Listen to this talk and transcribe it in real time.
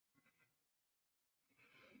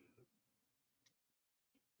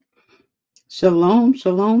Shalom,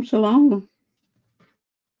 shalom, shalom.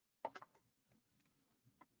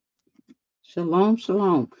 Shalom,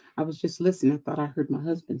 shalom. I was just listening. I thought I heard my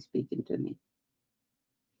husband speaking to me.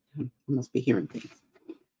 I must be hearing things.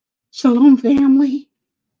 Shalom, family.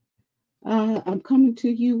 I'm coming to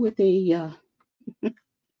you with a,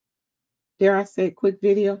 dare I say, quick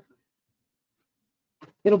video.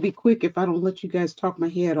 It'll be quick if I don't let you guys talk my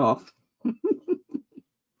head off.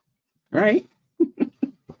 Right?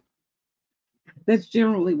 That's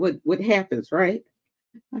generally what happens, right?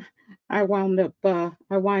 I wind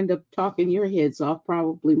up talking your heads off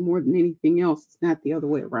probably more than anything else. It's not the other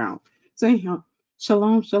way around. So anyhow,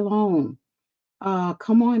 shalom, shalom.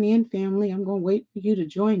 Come on in, family. I'm gonna wait for you to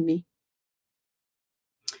join me.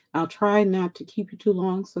 I'll try not to keep you too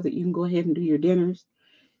long so that you can go ahead and do your dinners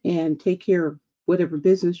and take care of whatever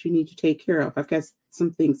business you need to take care of. I've got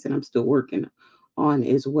some things that I'm still working on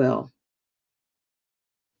as well.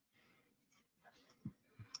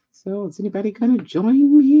 So is anybody going to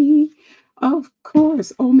join me? Of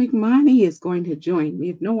course, McMoney is going to join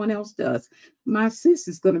me if no one else does. My sis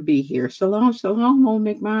is going to be here. Shalom, shalom,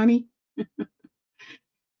 McMoney.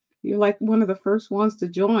 You're like one of the first ones to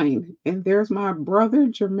join. And there's my brother,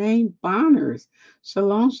 Jermaine Bonners.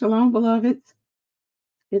 Shalom, shalom, beloveds.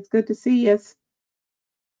 It's good to see us.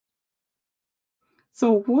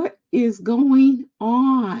 So what is going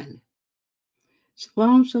on?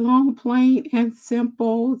 Shalom, shalom, plain and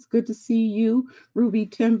simple. It's good to see you, Ruby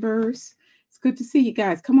Timbers. It's good to see you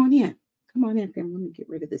guys. Come on in. Come on in, family. Let me get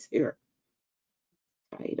rid of this hair.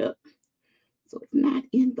 Tie it up so it's not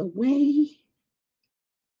in the way.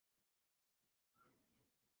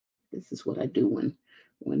 This is what I do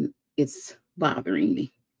when it's bothering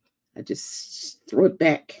me. I just throw it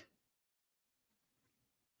back.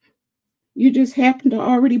 You just happen to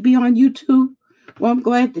already be on YouTube? Well, I'm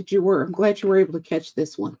glad that you were. I'm glad you were able to catch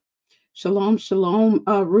this one. Shalom, shalom,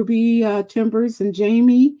 Ruby Timbers and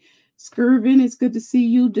Jamie Skirvin. It's good to see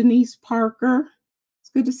you, Denise Parker. It's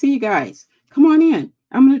good to see you guys. Come on in.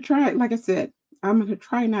 I'm going to try, like I said, I'm going to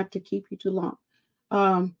try not to keep you too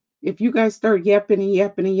long. If you guys start yapping and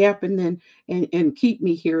yapping and yapping then and keep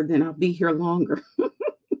me here, then I'll be here longer.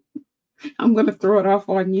 I'm going to throw it off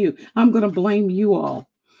on you. I'm going to blame you all.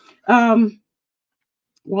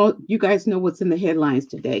 Well, you guys know what's in the headlines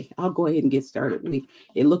today. I'll go ahead and get started.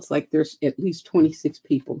 It looks like there's at least 26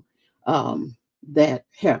 people that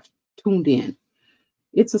have tuned in.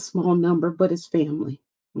 It's a small number, but it's family.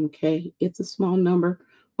 Okay, it's a small number,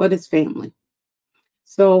 but it's family.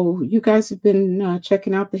 So you guys have been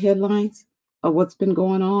checking out the headlines of what's been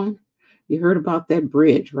going on. You heard about that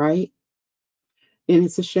bridge, right? And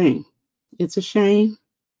it's a shame. It's a shame.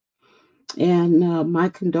 And my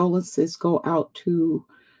condolences go out to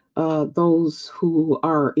those who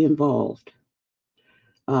are involved.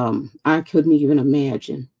 I couldn't even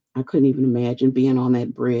imagine. I couldn't even imagine being on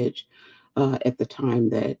that bridge at the time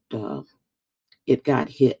that it got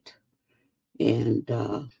hit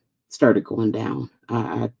and started going down.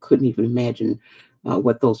 I couldn't even imagine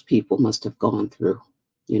what those people must have gone through,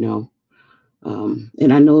 you know.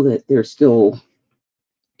 And I know that there's still,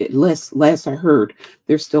 last I heard,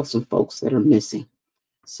 there's still some folks that are missing.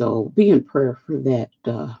 So be in prayer for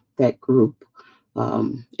that group,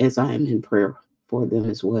 as I am in prayer for them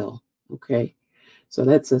as well. Okay, so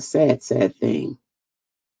that's a sad, sad thing.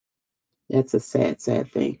 That's a sad,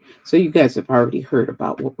 sad thing. So you guys have already heard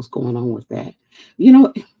about what was going on with that. You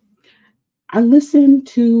know, I listen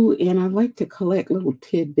to and I like to collect little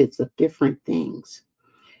tidbits of different things.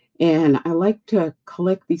 And I like to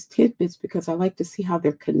collect these tidbits because I like to see how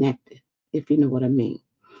they're connected, if you know what I mean.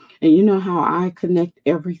 And you know how I connect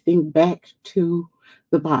everything back to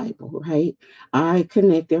the Bible, right? I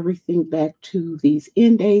connect everything back to these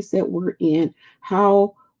end days that we're in,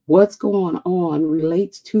 how what's going on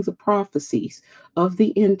relates to the prophecies of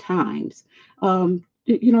the end times.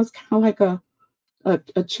 It's kind of like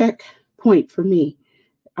a checkpoint for me.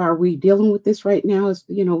 Are we dealing with this right now? As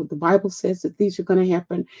you know, the Bible says that these are going to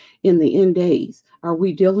happen in the end days. Are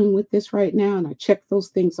we dealing with this right now? And I check those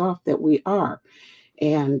things off that we are.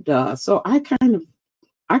 And so I kind of,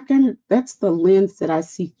 that's the lens that I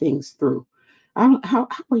see things through. How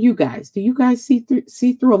are you guys? Do you guys see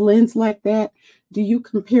through a lens like that? Do you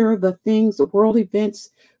compare the things, the world events,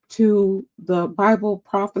 to the Bible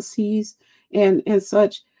prophecies and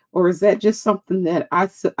such, or is that just something that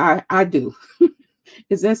I do?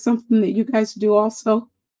 Is that something that you guys do also?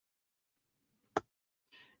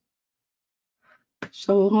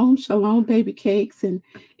 Shalom, shalom, baby cakes, and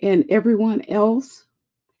everyone else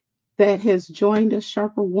that has joined us,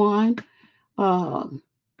 Sharper One,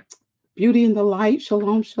 Beauty in the Light,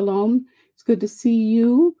 shalom, shalom. It's good to see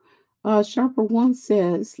you. Sharper One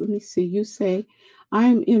says, let me see, you say,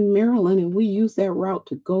 I'm in Maryland and we use that route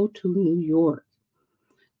to go to New York.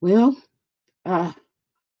 Well, uh,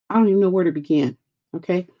 I don't even know where to begin.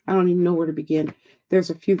 Okay. I don't even know where to begin. There's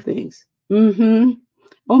a few things. Mm-hmm.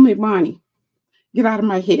 Oh, McMoney, get out of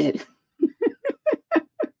my head.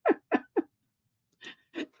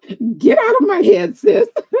 Get out of my head, sis.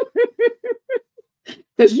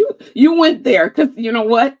 Because you went there. Because you know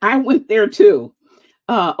what? I went there too.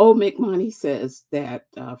 Old McMoney says that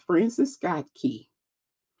Francis Scott Key,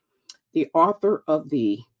 the author of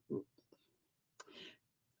the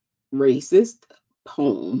racist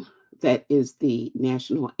poem that is the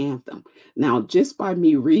national anthem. Now, just by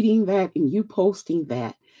me reading that and you posting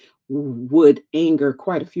that would anger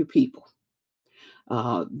quite a few people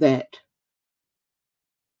that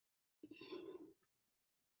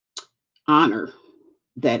honor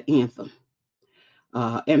that anthem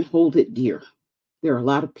and hold it dear. There are a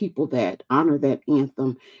lot of people that honor that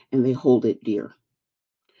anthem and they hold it dear.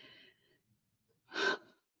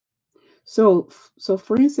 So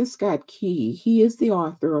Francis Scott Key, he is the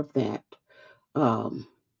author of that,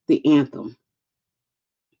 the anthem.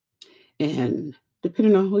 And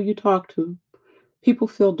depending on who you talk to, people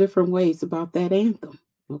feel different ways about that anthem.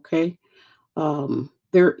 Okay.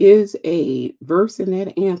 There is a verse in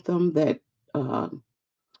that anthem that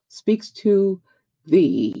speaks to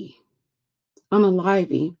the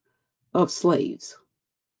unaliving of slaves.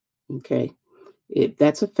 Okay.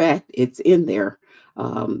 That's a fact. It's in there.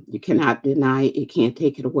 You cannot deny it. You can't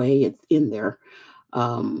take it away. It's in there.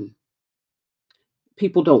 Um,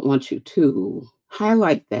 People don't want you to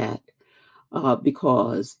highlight that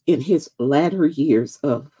because in his latter years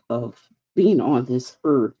of being on this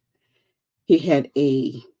earth, he had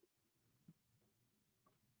a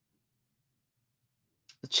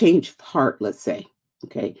change of heart, let's say.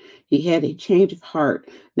 Okay. He had a change of heart.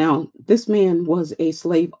 Now, this man was a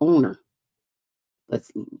slave owner.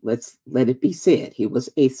 Let's let it be said. He was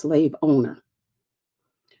a slave owner.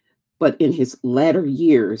 But in his latter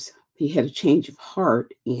years, he had a change of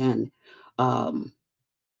heart and um,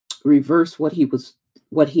 reversed what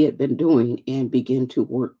he had been doing and begin to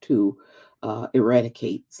work to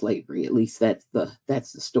eradicate slavery. At least that's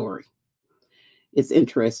the story. It's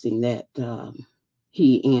interesting that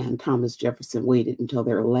he and Thomas Jefferson waited until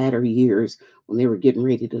their latter years when they were getting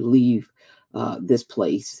ready to leave this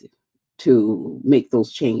place to make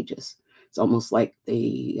those changes. It's almost like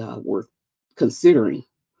they were considering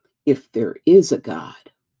if there is a God,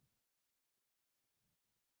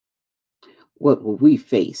 what will we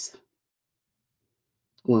face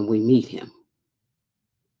when we meet him?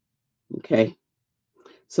 Okay.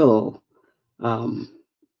 So um,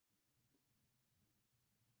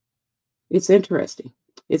 it's interesting.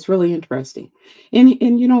 It's really interesting. And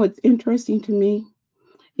you know, it's interesting to me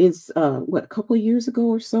is what a couple of years ago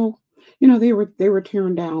or so, you know, they were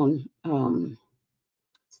tearing down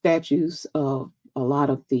statues of a lot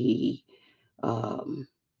of the um,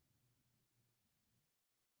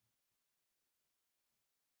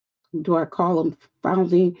 do I call them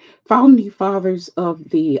founding fathers of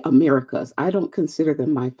the Americas? I don't consider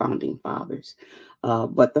them my founding fathers,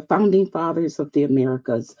 but the founding fathers of the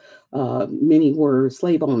Americas, many were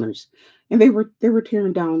slave owners, and they were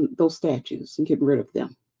tearing down those statues and getting rid of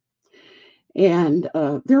them. And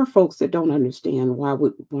there are folks that don't understand why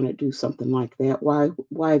would want to do something like that.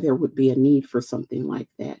 Why there would be a need for something like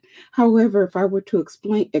that. However, if I were to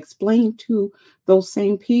explain to those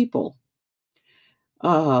same people,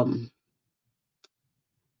 um,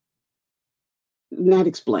 not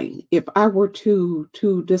explain. If I were to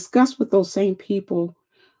discuss with those same people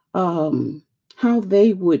um, how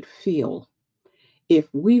they would feel if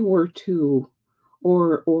we were to,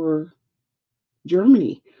 or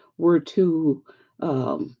Germany were to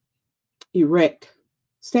um, erect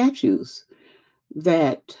statues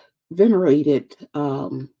that venerated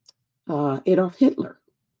Adolf Hitler,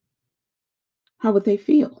 how would they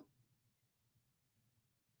feel?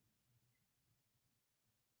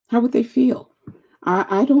 How would they feel?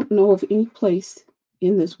 I don't know of any place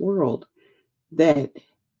in this world that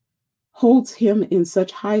holds him in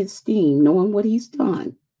such high esteem, knowing what he's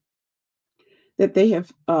done, that they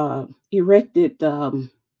have erected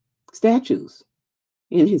statues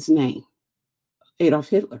in his name, Adolf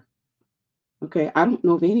Hitler. Okay, I don't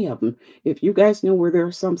know of any of them. If you guys know where there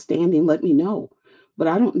are some standing, let me know. But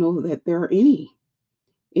I don't know that there are any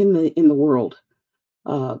in the world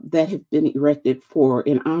that have been erected for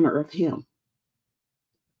in honor of him.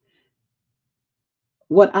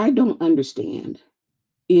 What I don't understand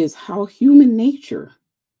is how human nature,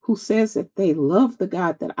 who says that they love the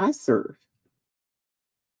God that I serve,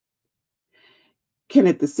 can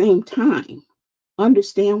at the same time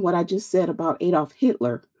understand what I just said about Adolf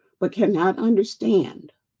Hitler, but cannot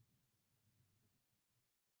understand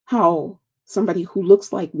how somebody who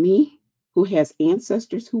looks like me, who has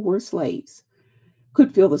ancestors who were slaves,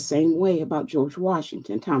 could feel the same way about George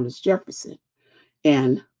Washington, Thomas Jefferson,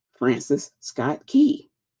 and Francis Scott Key.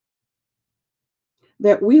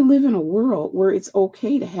 That we live in a world where it's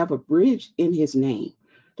okay to have a bridge in his name,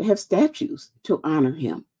 to have statues to honor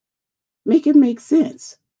him. Make it make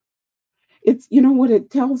sense. It's, you know what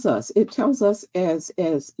it tells us? It tells us as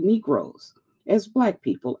Negroes, as Black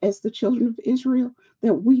people, as the children of Israel,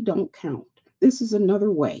 that we don't count. This is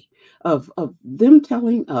another way of them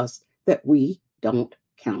telling us that we don't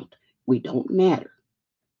count. We don't matter.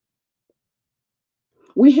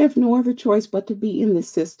 We have no other choice but to be in this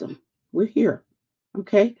system. We're here.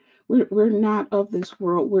 Okay? We're not of this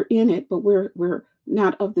world. We're in it, but we're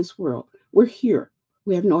not of this world. We're here.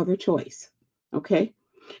 We have no other choice. Okay?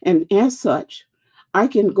 And as such, I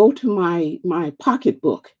can go to my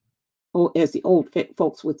pocketbook, or as the old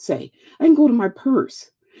folks would say. I can go to my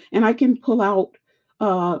purse and I can pull out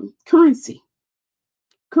currency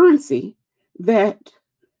that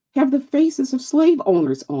have the faces of slave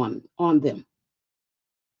owners on them.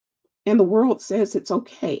 And the world says it's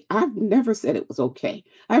okay. I've never said it was okay.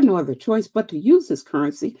 I have no other choice but to use this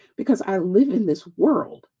currency because I live in this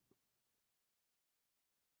world.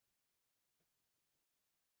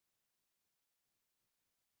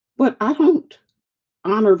 But I don't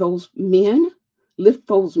honor those men, lift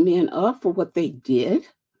those men up for what they did.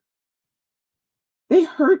 They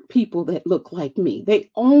hurt people that look like me.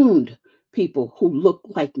 They owned people who look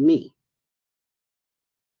like me.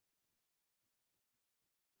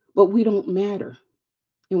 But we don't matter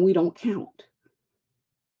and we don't count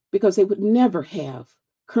because they would never have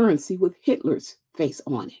currency with Hitler's face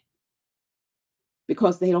on it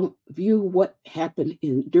because they don't view what happened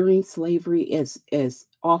during slavery as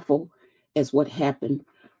awful as what happened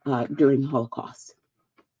during the Holocaust.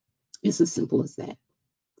 It's as simple as that.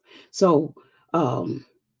 So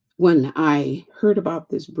when I heard about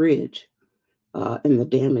this bridge and the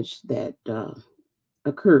damage that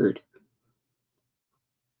occurred,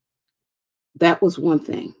 that was one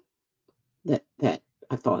thing that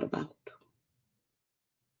I thought about.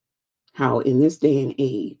 How in this day and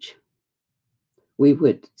age, we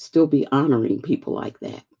would still be honoring people like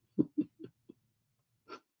that.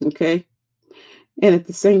 Okay. And at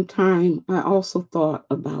the same time, I also thought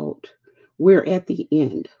about we're at the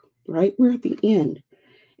end, right? We're at the end.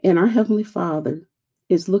 And our Heavenly Father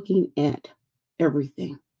is looking at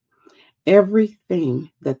everything,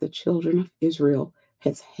 everything that the children of Israel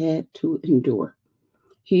has had to endure.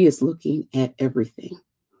 He is looking at everything.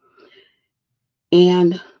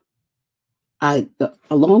 And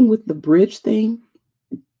along with the bridge thing,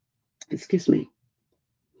 excuse me,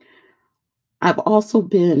 I've also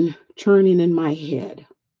been churning in my head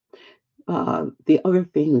the other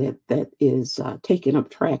thing that is taking up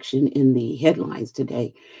traction in the headlines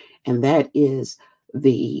today, and that is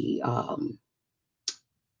the uh,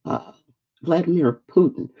 Vladimir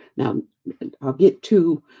Putin. Now, I'll get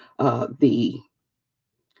to the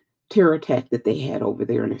terror attack that they had over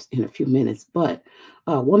there in a few minutes, but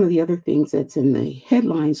one of the other things that's in the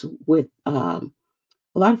headlines with a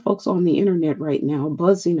lot of folks on the internet right now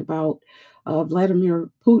buzzing about Vladimir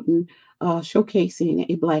Putin showcasing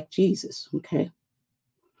a Black Jesus. Okay.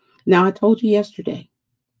 Now, I told you yesterday,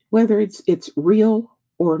 whether it's real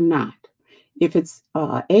or not, if it's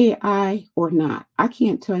AI or not, I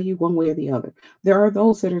can't tell you one way or the other. There are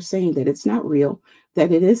those that are saying that it's not real,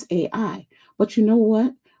 that it is AI. But you know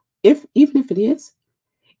what? If even if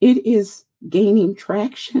it is gaining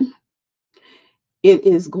traction. It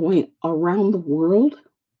is going around the world.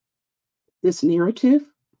 This narrative,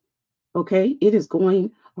 okay, it is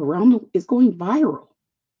going it's going viral.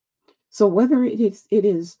 So whether it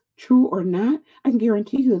is true or not, I can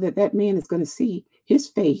guarantee you that that man is going to see his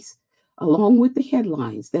face along with the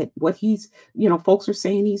headlines that what he's, folks are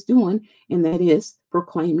saying he's doing, and that is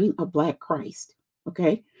proclaiming a Black Christ.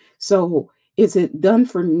 Okay. So is it done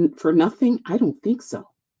for nothing? I don't think so.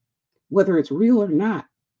 Whether it's real or not,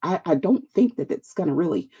 I don't think that it's going to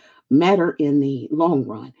really matter in the long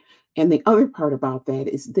run. And the other part about that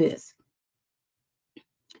is this: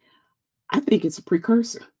 I think it's a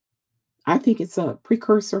precursor. I think it's a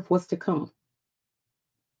precursor of what's to come.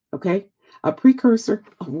 Okay. A precursor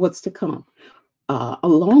of what's to come.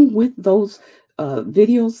 Along with those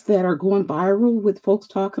videos that are going viral with folks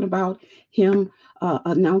talking about him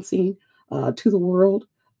announcing to the world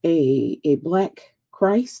a Black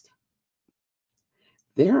Christ,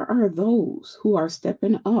 there are those who are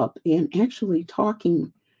stepping up and actually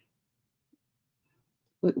talking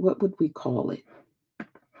what would we call it?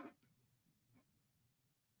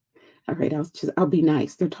 All right, I'll be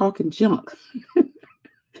nice. They're talking junk,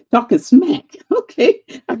 talking smack. Okay,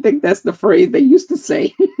 I think that's the phrase they used to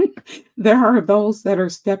say. There are those that are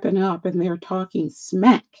stepping up and they're talking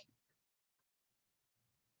smack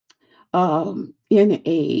in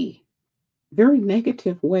a very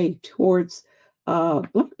negative way towards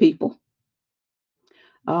Black people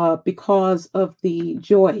because of the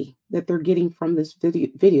joy that they're getting from this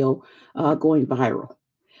video going viral.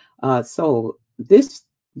 So this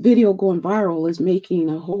video going viral is making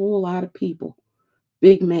a whole lot of people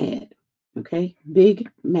big mad. Okay, big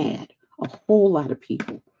mad. A whole lot of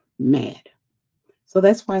people mad. So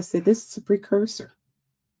that's why I said this is a precursor.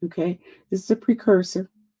 Okay, this is a precursor.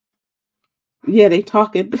 Yeah, they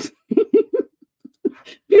talking.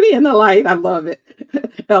 Beauty in the light. I love it.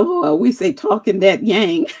 LOL. We say talking that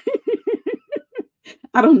yang.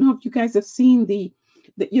 I don't know if you guys have seen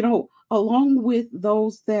along with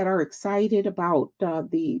those that are excited about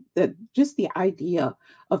the just the idea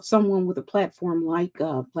of someone with a platform like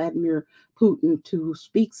Vladimir Putin to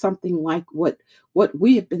speak something like what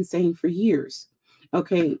we have been saying for years.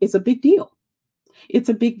 Okay, it's a big deal. It's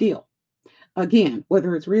a big deal. Again,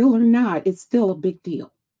 whether it's real or not, it's still a big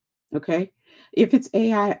deal. Okay, if it's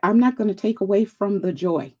AI, I'm not going to take away from the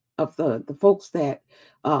joy of the folks that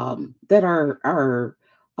are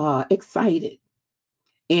excited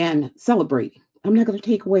and celebrating. I'm not going to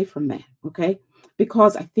take away from that, okay?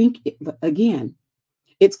 Because I think again,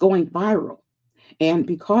 it's going viral, and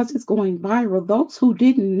because it's going viral, those who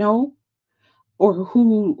didn't know or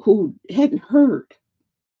who hadn't heard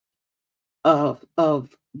of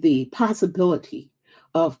the possibility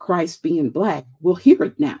of Christ being Black will hear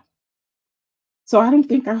it now. So I don't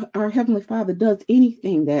think our Heavenly Father does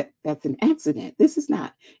anything that's an accident. This is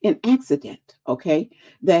not an accident, okay?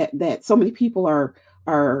 That so many people are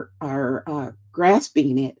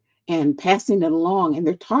grasping it and passing it along, and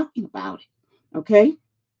they're talking about it, okay?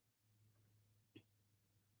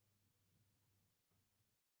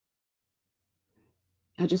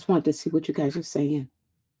 I just wanted to see what you guys are saying.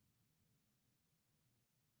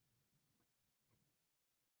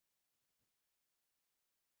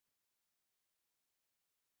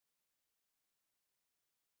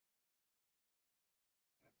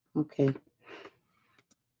 Okay.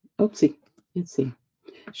 Oopsie. Let's see.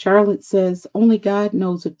 Charlotte says, only God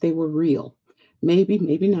knows if they were real. Maybe,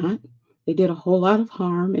 maybe not. They did a whole lot of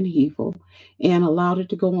harm and evil and allowed it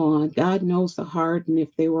to go on. God knows the heart, and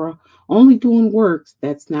if they were only doing works,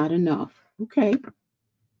 that's not enough. Okay.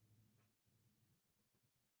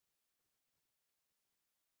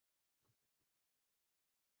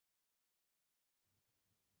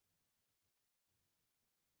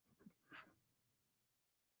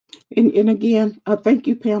 And again, thank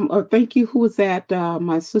you, Pam. Thank you. Who was that?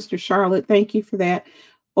 My sister Charlotte. Thank you for that.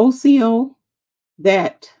 OCO,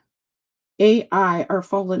 that AI are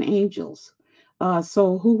fallen angels.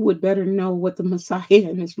 So who would better know what the Messiah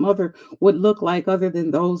and his mother would look like other than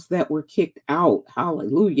those that were kicked out?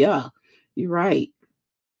 Hallelujah. You're right.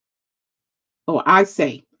 Oh, I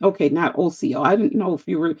say. Okay, not OCO. I didn't know if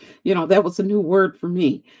you were, that was a new word for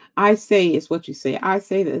me. I say is what you say. I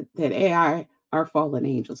say that AI are fallen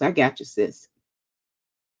angels. I got you, sis.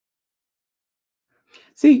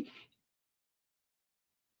 See,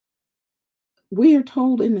 we are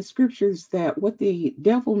told in the scriptures that what the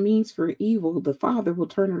devil means for evil, the Father will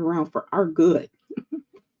turn it around for our good.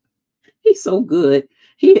 He's so good.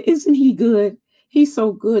 He good? He's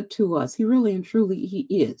so good to us. He really and truly he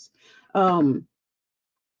is. Um,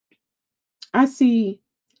 I see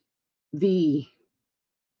the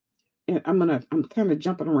and I'm kind of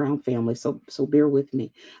jumping around, family, so bear with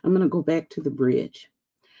me. I'm gonna go back to the bridge.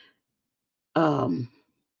 Um,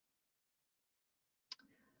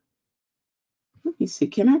 let me see.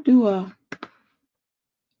 Can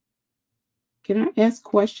I ask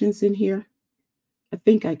questions in here? I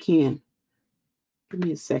think I can. Give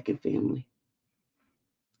me a second, family.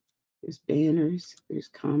 There's banners, there's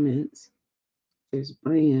comments, there's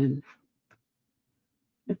brand.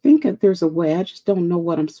 I think that there's a way. I just don't know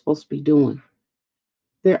what I'm supposed to be doing.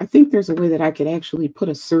 I think there's a way that I could actually put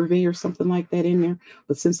a survey or something like that in there.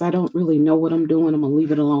 But since I don't really know what I'm doing, I'm gonna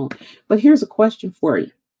leave it alone. But here's a question for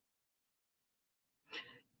you.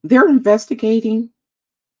 They're investigating,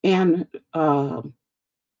 and currently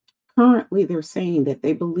they're saying that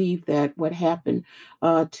they believe that what happened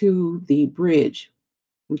to the bridge,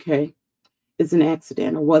 okay, is an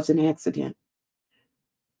accident or was an accident.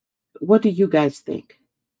 What do you guys think?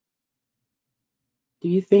 Do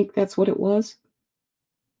you think that's what it was?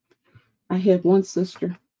 I had one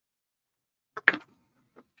sister.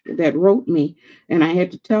 that wrote me, and I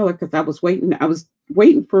had to tell her because I was waiting. I was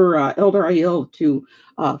waiting for Elder Aiel to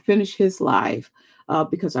finish his live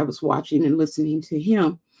because I was watching and listening to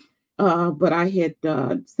him. But I had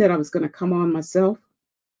said I was going to come on myself,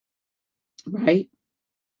 right?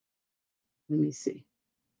 Let me see.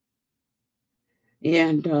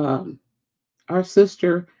 And our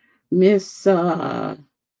sister, Miss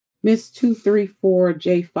Miss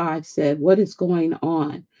 234J5 said, "What is going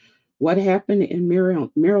on? What happened in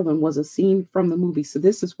Maryland was a scene from the movie." So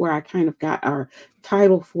this is where I kind of got our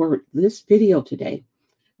title for this video today.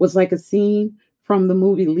 Was like a scene from the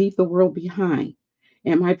movie Leave the World Behind.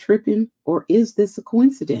 Am I tripping or is this a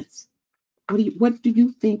coincidence? What do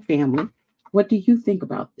you think, family? What do you think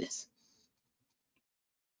about this?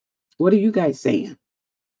 What are you guys saying?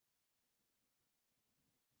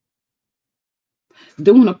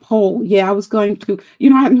 Doing a poll. Yeah, I was going to,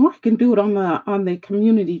 I know I can do it on the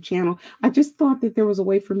community channel. I just thought that there was a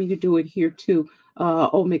way for me to do it here too,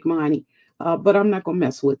 oh McMoney. But I'm not gonna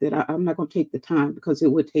mess with it. I'm not gonna take the time because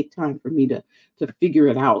it would take time for me to figure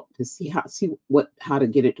it out to see how to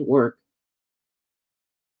get it to work.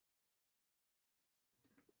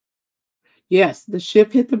 Yes, the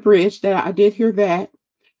ship hit the bridge. That I did hear that.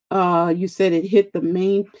 You said it hit the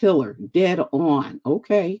main pillar dead on.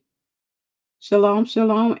 Okay. Shalom,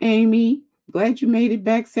 shalom, Amy. Glad you made it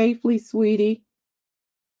back safely, sweetie.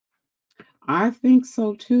 I think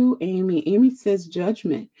so too, Amy. Amy says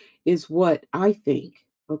judgment is what I think.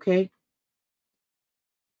 Okay.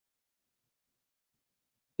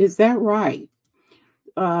 Is that right?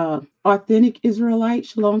 Authentic Israelite,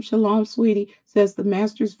 shalom, shalom, sweetie, says the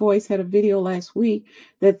master's voice had a video last week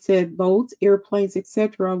that said boats, airplanes,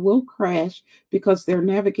 etc. will crash because their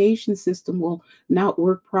navigation system will not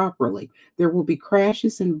work properly. There will be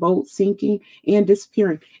crashes and boats sinking and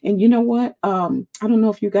disappearing. And you know what? I don't know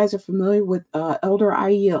if you guys are familiar with Elder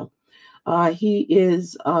Aiel. He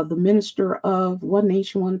is the minister of One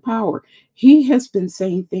Nation, One Power. He has been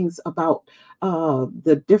saying things about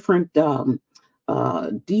the different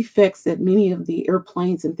defects that many of the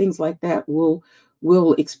airplanes and things like that will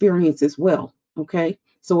experience as well. Okay,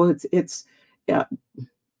 so uh,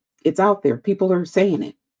 it's out there. People are saying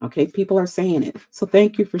it. Okay, people are saying it. So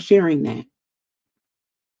thank you for sharing that.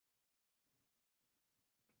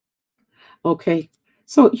 Okay,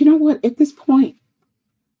 so you know what? At this point,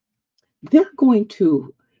 they're going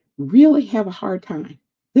to really have a hard time.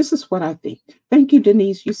 This is what I think. Thank you,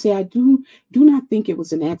 Denise. You say I do not think it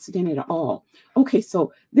was an accident at all. Okay,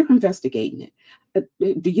 so they're investigating it.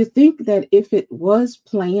 Do you think that if it was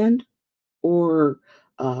planned or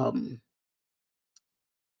um,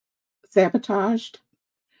 sabotaged,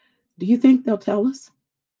 do you think they'll tell us?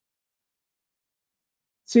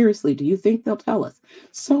 Seriously, do you think they'll tell us?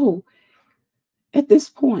 So at this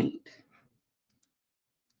point,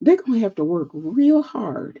 they're going to have to work real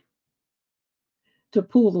hard to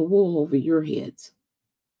pull the wool over your heads.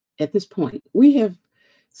 At this point, we have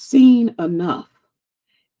seen enough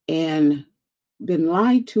and been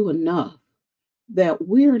lied to enough that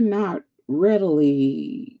we're not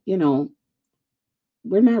readily,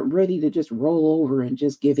 we're not ready to just roll over and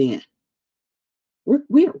just give in.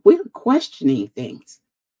 We're questioning things,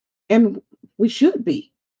 and we should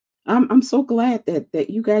be. I'm so glad that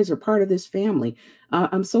you guys are part of this family.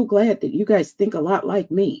 I'm so glad that you guys think a lot like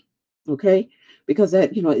me. Okay, because that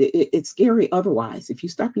it's scary otherwise. If you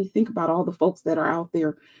stop and you think about all the folks that are out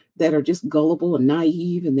there that are just gullible and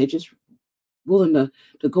naive, and they're just willing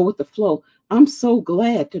to go with the flow. I'm so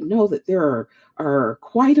glad to know that there are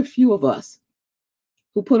quite a few of us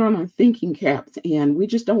who put on our thinking caps and we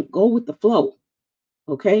just don't go with the flow.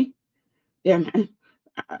 Okay. And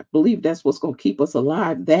I believe that's what's going to keep us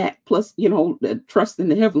alive. That plus, the trust in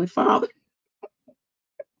the Heavenly Father,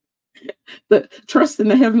 the trust in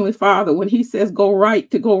the Heavenly Father when He says go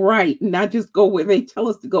right to go right, and not just go where they tell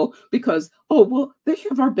us to go because, oh, well, they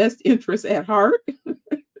have our best interests at heart.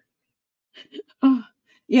 Uh,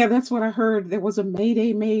 yeah, that's what I heard. There was a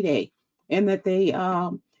Mayday, Mayday, and that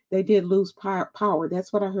they did lose power.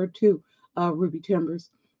 That's what I heard too, Ruby Timbers.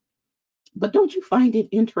 But don't you find it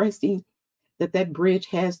interesting that that bridge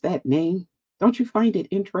has that name? Don't you find it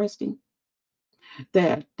interesting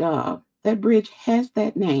that that bridge has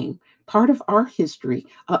that name? Part of our history,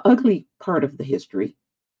 a ugly part of the history.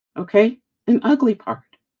 Okay, an ugly part.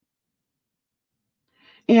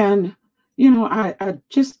 And I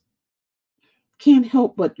just can't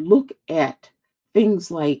help but look at things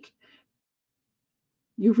like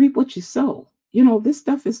you reap what you sow. This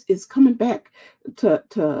stuff is coming back to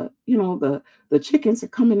the chickens are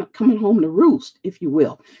coming home to roost, if you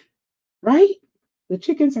will, right? The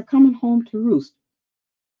chickens are coming home to roost.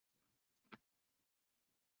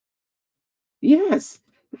 Yes.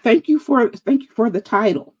 Thank you for the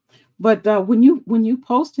title. But when you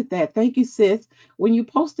posted that, thank you, sis. When you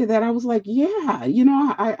posted that, I was like, yeah,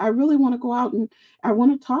 I really want to go out and I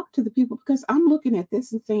want to talk to the people because I'm looking at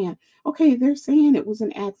this and saying, okay, they're saying it was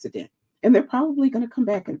an accident. And they're probably going to come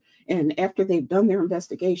back and after they've done their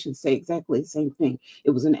investigation, say exactly the same thing.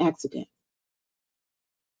 It was an accident.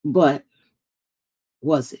 But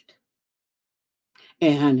was it?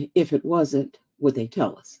 And if it wasn't, would they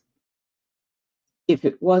tell us? If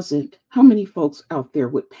it wasn't, how many folks out there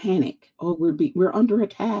would panic? Oh, we're under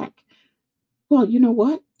attack. Well, you know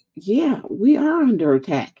what? Yeah, we are under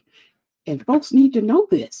attack. And folks need to know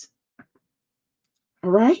this.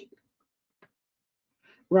 All right?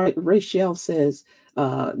 Right. Rachel says,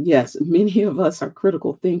 yes, many of us are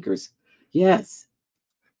critical thinkers. Yes.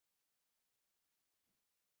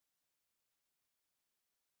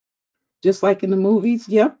 Just like in the movies.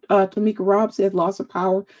 Yep. Tamika Robb said loss of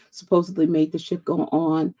power supposedly made the ship go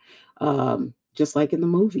on. Just like in the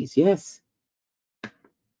movies. Yes.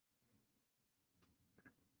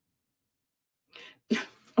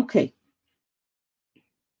 Okay.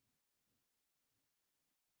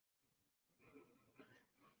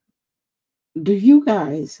 Do you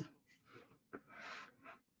guys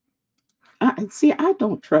I see. I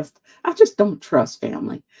don't trust. I just don't trust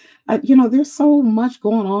family. There's so much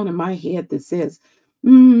going on in my head that says,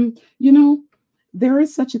 you know, there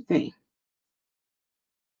is such a thing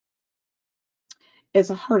as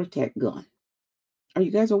a heart attack gun. Are you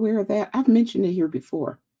guys aware of that? I've mentioned it here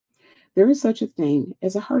before. There is such a thing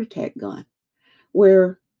as a heart attack gun,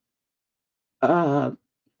 where uh,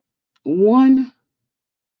 one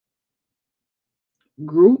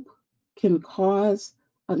group can cause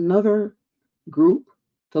another group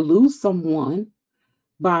to lose someone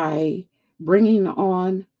by bringing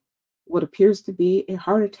on what appears to be a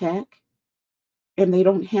heart attack, and they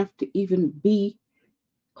don't have to even be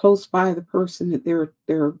close by the person that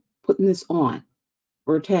they're putting this on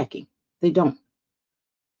or attacking. They don't.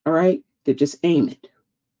 All right? They just aim it.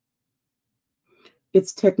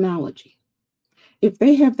 It's technology. If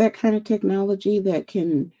they have that kind of technology that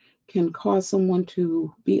can cause someone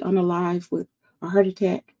to be unalive with a heart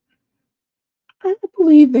attack, I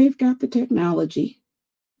believe they've got the technology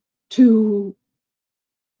to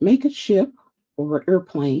make a ship or an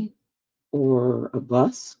airplane or a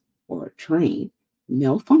bus or a train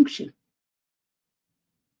malfunction.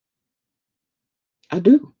 I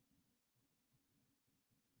do.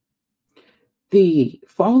 The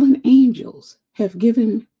fallen angels have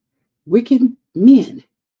given wicked men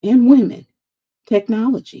and women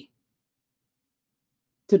technology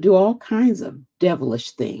to do all kinds of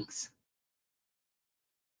devilish things.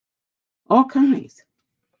 All kinds.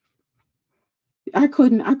 I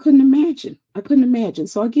couldn't imagine. I couldn't imagine.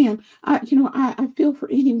 So again, I feel for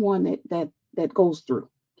anyone that goes through.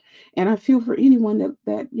 And I feel for anyone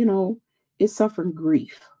that is suffering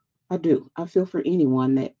grief. I do. I feel for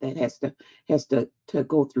anyone that has to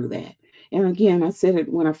go through that. And again, I said it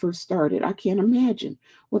when I first started. I can't imagine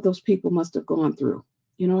what those people must have gone through.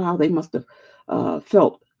 How they must have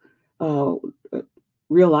felt, uh, uh,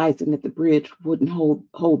 realizing that the bridge wouldn't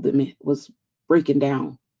hold them. It was breaking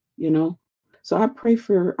down. You know. So I pray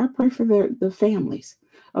for the families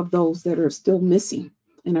of those that are still missing,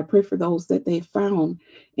 and I pray for those that they found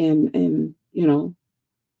and didn't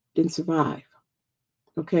survive.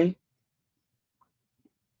 Okay.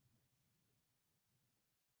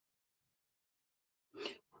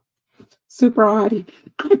 Super Audie.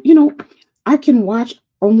 I can watch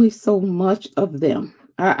only so much of them.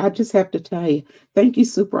 I just have to tell you, thank you,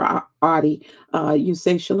 Super Audie. You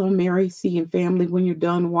say Shalom Mary, seeing family when you're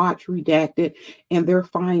done, watch redacted, and they're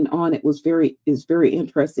fine on it is very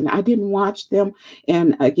interesting. I didn't watch them,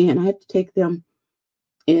 and again, I have to take them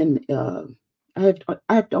in. I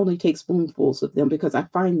have to only take spoonfuls of them because I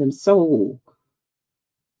find them so.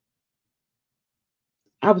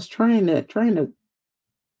 I was trying to.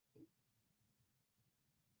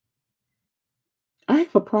 I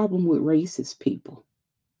have a problem with racist people.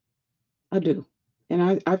 I do.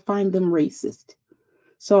 And I find them racist.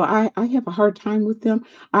 So I have a hard time with them.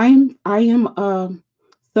 I am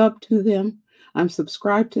sub to them. I'm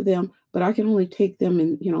subscribed to them, but I can only take them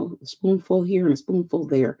in a spoonful here and a spoonful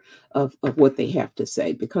there of what they have to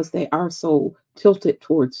say because they are so tilted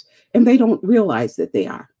towards, and they don't realize that they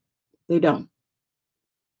are. They don't.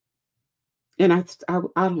 And I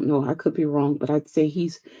don't know, I could be wrong, but I'd say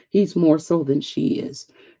he's more so than she is.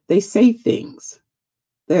 They say things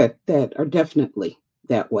that are definitely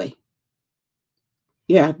that way.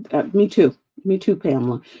 Yeah, me too. Me too,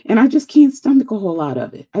 Pamela. And I just can't stomach a whole lot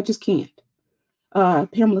of it. I just can't.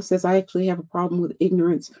 Pamela says, I actually have a problem with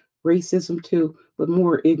ignorance racism too, but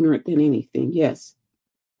more ignorant than anything. Yes.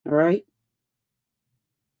 All right.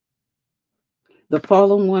 The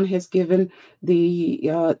fallen one has given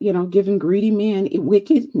given greedy men,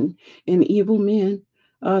 wicked and evil men,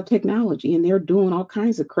 technology, and they're doing all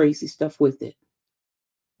kinds of crazy stuff with it.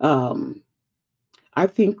 Um, I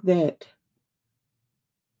think that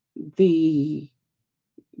the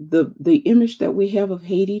the image that we have of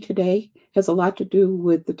Haiti today has a lot to do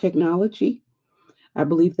with the technology. I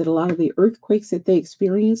believe that a lot of the earthquakes that they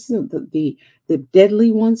experienced, the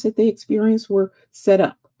deadly ones that they experienced, were set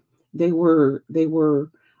up. They were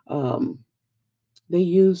um, they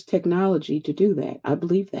used technology to do that. I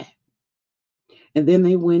believe that, and then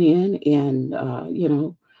they went in and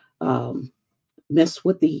um, messed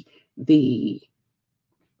with the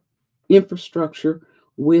infrastructure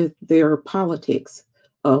with their politics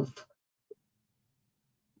of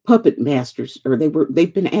puppet masters, or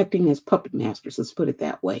they've been acting as puppet masters, let's put it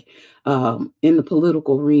that way, in the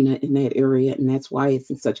political arena in that area, and that's why it's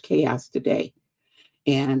in such chaos today.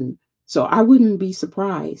 And so I wouldn't be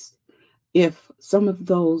surprised if some of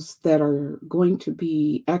those that are going to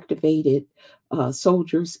be activated,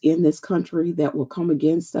 soldiers in this country that will come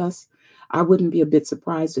against us, I wouldn't be a bit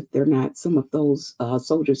surprised if they're not, some of those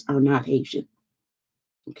soldiers are not Haitian,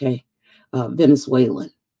 okay,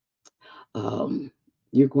 Venezuelan. Um,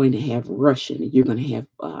 you're going to have Russian. You're going to have,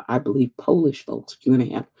 I believe, Polish folks. You're going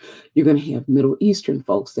to have Middle Eastern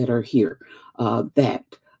folks that are here, that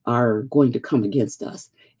are going to come against us,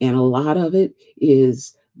 and a lot of it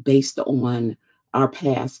is based on our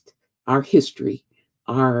past, our history,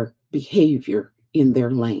 our behavior in their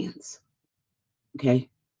lands. Okay.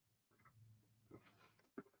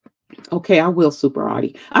 Okay, I will, Super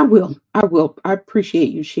Audie. I will. I will. I appreciate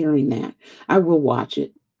you sharing that. I will watch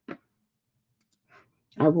it.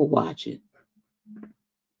 I will watch it.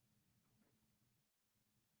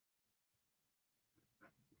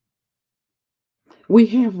 We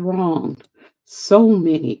have wronged so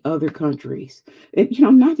many other countries.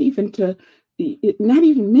 Not even not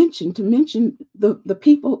even mention the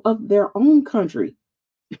people of their own country.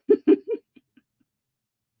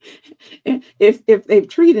 And if they've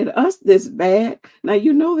treated us this bad, now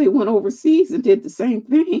they went overseas and did the same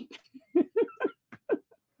thing.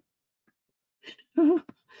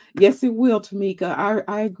 Yes, it will, Tamika.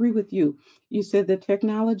 I agree with you. You said that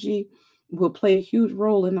technology will play a huge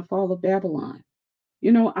role in the fall of Babylon.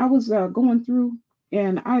 I was going through,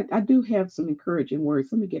 and I do have some encouraging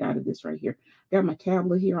words. Let me get out of this right here. Got my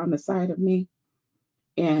tablet here on the side of me,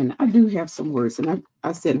 and I do have some words. And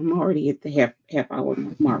I said I'm already at the half hour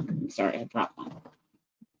mark. I'm sorry, I dropped my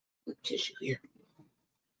tissue here.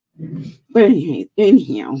 But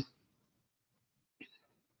anyhow,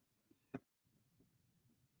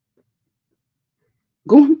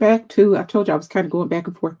 going back to, I told you I was kind of going back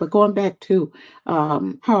and forth, but going back to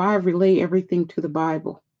how I relay everything to the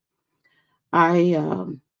Bible. I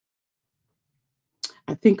um,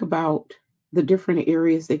 I think about the different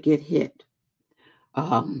areas that get hit.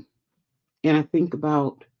 Um, and I think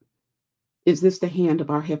about, is this the hand of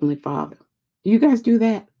our Heavenly Father? Do you guys do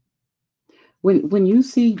that? When you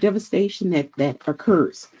see devastation that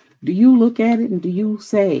occurs, do you look at it and do you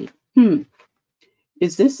say,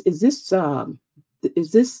 is this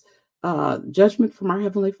judgment from our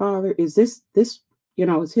Heavenly Father? Is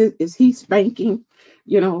he spanking,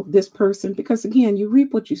 this person? Because again, you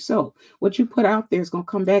reap what you sow. What you put out there is going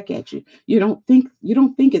to come back at you. You don't think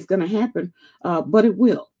it's going to happen, but it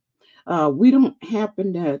will. We don't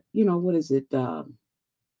happen to, what is it?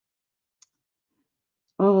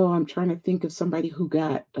 Oh, I'm trying to think of somebody who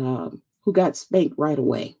got spanked right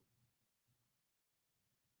away.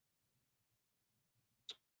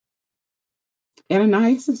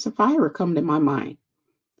 Ananias and Sapphira come to my mind.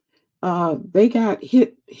 They got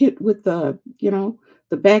hit with the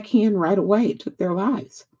backhand right away. It took their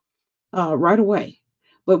lives right away.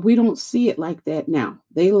 But we don't see it like that now.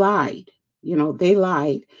 They lied. They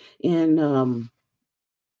lied, and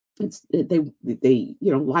they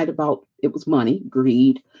lied about, it was money,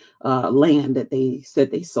 greed, land that they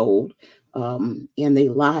said they sold, and they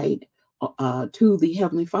lied to the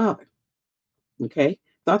Heavenly Father. Okay,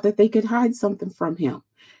 thought that they could hide something from Him,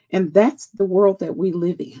 and that's the world that we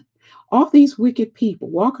live in. All these wicked people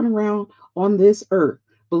walking around on this earth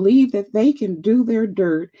believe that they can do their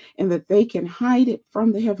dirt and that they can hide it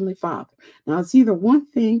from the Heavenly Father. Now, it's either one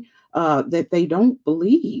thing, that they don't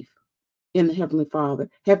believe in the Heavenly Father,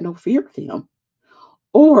 have no fear of Him,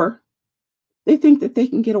 or they think that they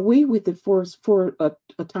can get away with it for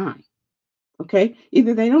a time. Okay,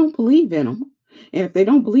 either they don't believe in Him, and if they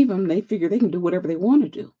don't believe Him, they figure they can do whatever they want to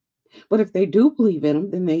do. But if they do believe in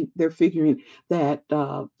them, then they're figuring that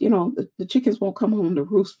the chickens won't come home to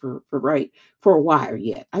roost for a while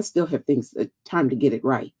yet. I still have things time to get it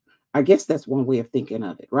right. I guess that's one way of thinking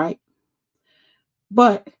of it, right?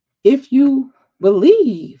 But if you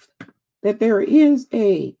believe that there is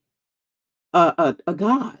a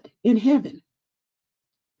God in heaven,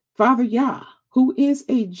 Father Yah, who is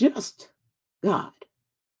a just God,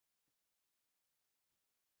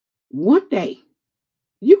 one day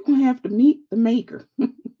you're going to have to meet the maker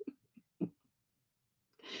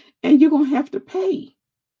and you're going to have to pay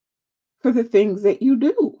for the things that you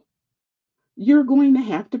do. You're going to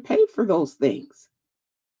have to pay for those things.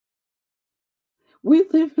 We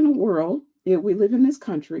live in a world, we live in this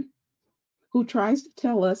country, who tries to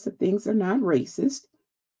tell us that things are not racist,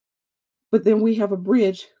 but then we have a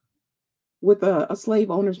bridge with a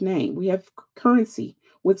slave owner's name. We have currency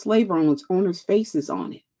with slave owners' faces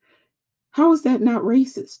on it. How is that not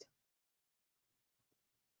racist?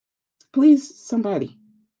 Please, somebody,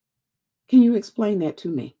 can you explain that to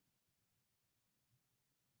me?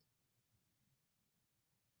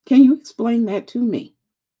 Can you explain that to me?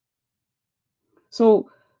 So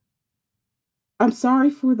I'm sorry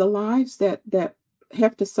for the lives that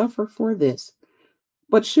have to suffer for this.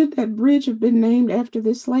 But should that bridge have been named after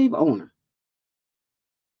this slave owner?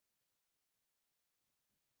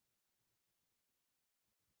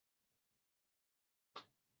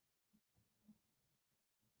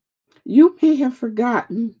 You may have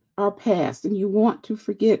forgotten our past and you want to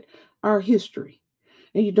forget our history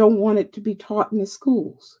and you don't want it to be taught in the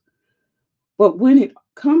schools. But when it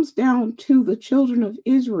comes down to the children of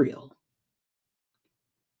Israel,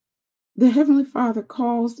 the Heavenly Father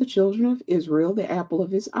calls the children of Israel the apple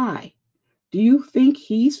of his eye. Do you think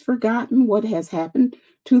he's forgotten what has happened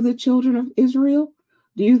to the children of Israel?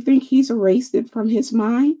 Do you think he's erased it from his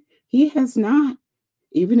mind? He has not.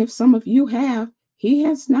 Even if some of you have, he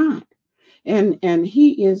has not. And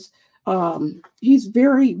he is he's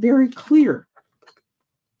very, very clear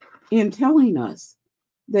in telling us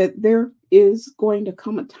that there is going to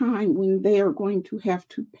come a time when they are going to have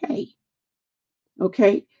to pay.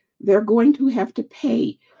 Okay? They're going to have to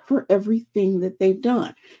pay for everything that they've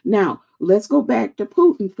done. Now, let's go back to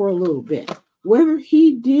Putin for a little bit. Whether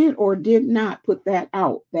he did or did not put that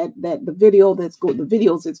out, that the videos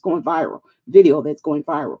that's going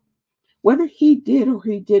viral, whether he did or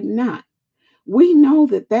he did not, we know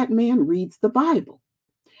that man reads the Bible.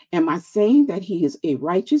 Am I saying that he is a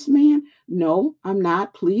righteous man? No, I'm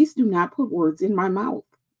not. Please do not put words in my mouth.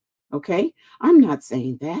 Okay? I'm not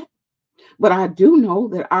saying that. But I do know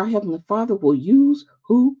that our Heavenly Father will use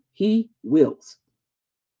who he wills.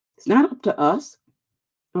 It's not up to us.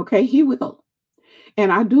 Okay? He will.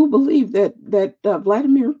 And I do believe that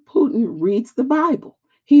Vladimir Putin reads the Bible.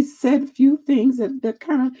 He's said a few things that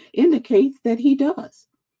kind of indicates that he does.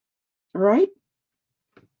 All right?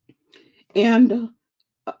 And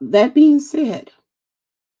that being said,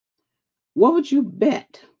 what would you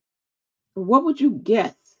bet? Or what would you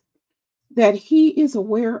guess that he is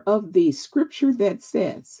aware of the scripture that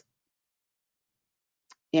says,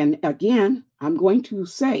 and again, I'm going to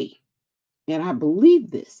say, and I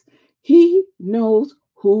believe this, he knows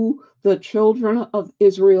who the children of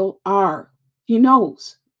Israel are. He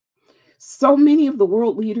knows. So many of the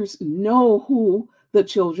world leaders know who the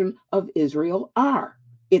children of Israel are.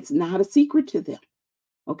 It's not a secret to them.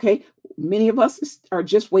 Okay, many of us are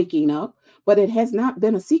just waking up, but it has not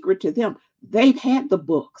been a secret to them. They've had the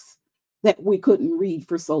books that we couldn't read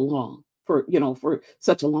for so long, for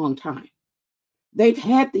such a long time. They've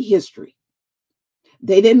had the history.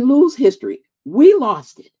 They didn't lose history. We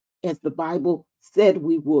lost it, as the Bible said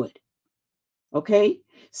we would. Okay,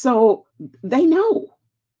 so they know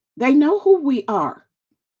who we are.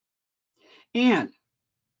 And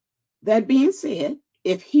that being said,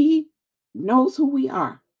 if he knows who we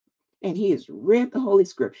are and he has read the Holy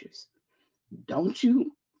Scriptures, don't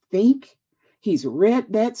you think he's read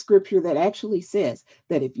that scripture that actually says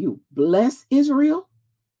that if you bless Israel,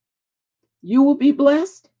 you will be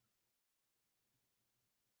blessed?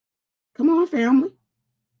 Come on, family.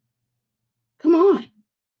 Come on.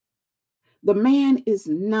 The man is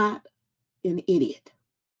not an idiot.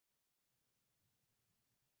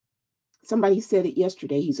 Somebody said it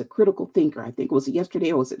yesterday. He's a critical thinker. I think, was it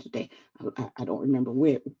yesterday or was it today? I don't remember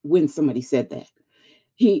when somebody said that.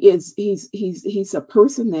 He's a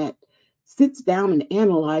person that sits down and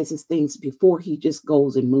analyzes things before he just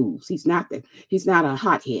goes and moves. He's not a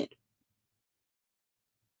hothead.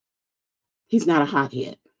 He's not a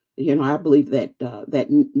hothead. I believe that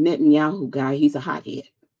Netanyahu guy, he's a hothead.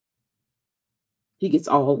 He gets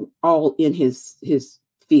all in his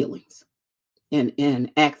feelings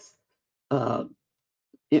and acts uh,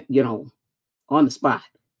 you know, on the spot,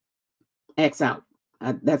 acts out.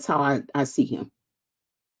 That's how I see him.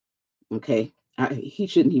 Okay. He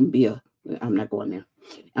shouldn't even be I'm not going there.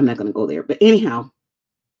 I'm not going to go there. But anyhow,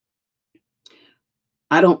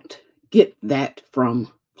 I don't get that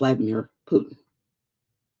from Vladimir Putin.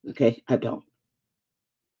 Okay. I don't.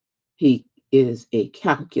 He is a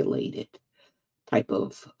calculated type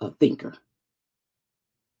of thinker.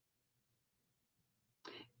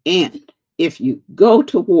 And if you go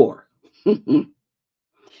to war,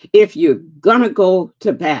 if you're going to go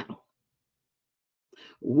to battle,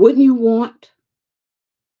 wouldn't you want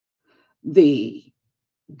the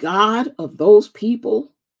God of those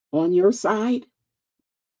people on your side?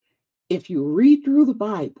 If you read through the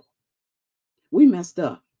Bible, we messed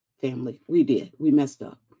up, family. We did. We messed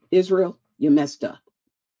up. Israel, you messed up.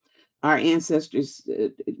 Our ancestors,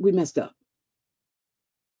 we messed up.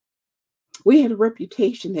 We had a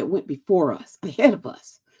reputation that went before us, ahead of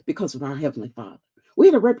us, because of our Heavenly Father. We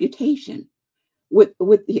had a reputation with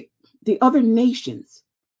the other nations.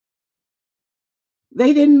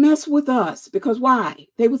 They didn't mess with us because why?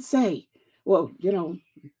 They would say, well,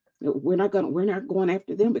 we're not going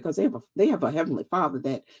after them because they have a Heavenly Father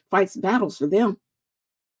that fights battles for them.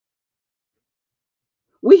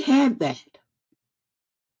 We had that,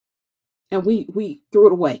 and we threw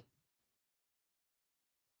it away.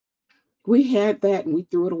 We had that, and we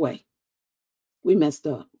threw it away. We messed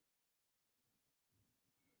up.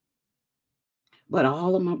 But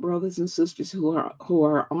all of my brothers and sisters who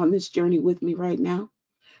are on this journey with me right now,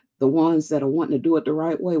 the ones that are wanting to do it the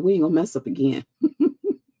right way, we ain't gonna mess up again.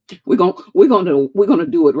 we're gonna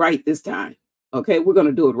do it right this time. Okay, we're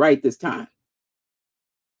gonna do it right this time.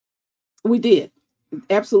 We did.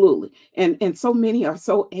 Absolutely. And so many are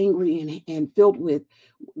so angry and filled with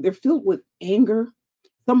anger.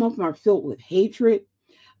 Some of them are filled with hatred.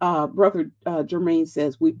 Brother Jermaine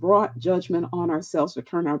says, we brought judgment on ourselves to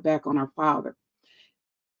turn our back on our Father.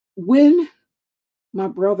 When my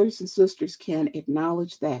brothers and sisters can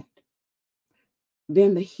acknowledge that,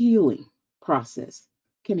 then the healing process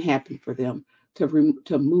can happen for them to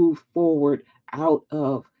move forward out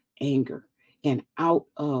of anger and out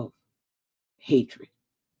of hatred.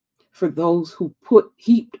 For those who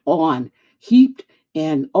heaped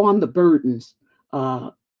and on the burdens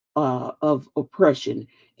of oppression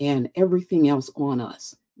and everything else on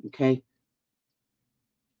us. Okay.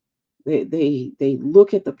 They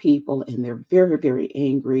look at the people and they're very, very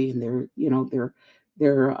angry, and they're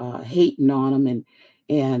hating on them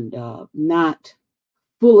and not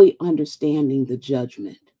fully understanding the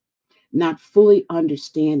judgment, not fully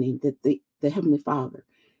understanding that the Heavenly Father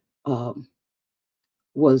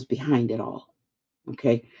was behind it all.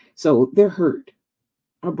 Okay. So they're hurt.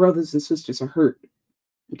 Our brothers and sisters are hurt.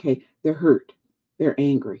 Okay. They're hurt. They're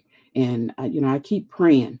angry. And, I keep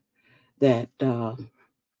praying that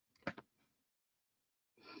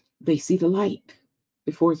they see the light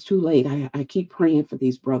before it's too late. I keep praying for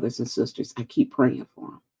these brothers and sisters. I keep praying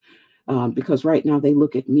for them. Because right now they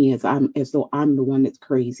look at me as though I'm the one that's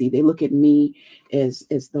crazy. They look at me as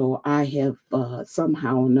though I have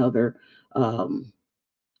somehow or another,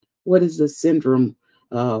 what is the syndrome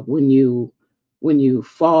when you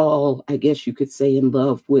fall, I guess you could say, in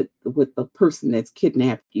love with the person that's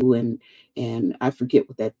kidnapped you, and I forget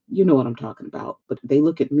what that, you know what I'm talking about. But they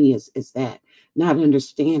look at me as that, not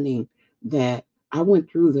understanding that I went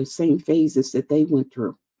through the same phases that they went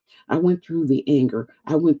through. I went through the anger.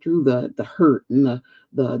 I went through the hurt and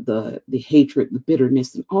the hatred, the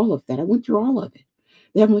bitterness, and all of that. I went through all of it.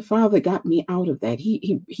 The Heavenly Father got me out of that.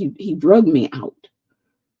 He drugged me out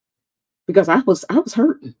because I was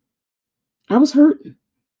hurting. I was hurting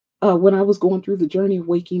when I was going through the journey of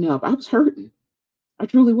waking up. I was hurting. I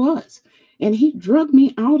truly was, and He drugged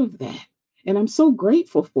me out of that. And I'm so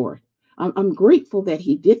grateful for it. I'm grateful that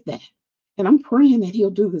He did that, and I'm praying that He'll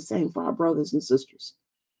do the same for our brothers and sisters,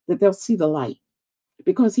 that they'll see the light,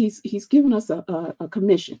 because He's given us a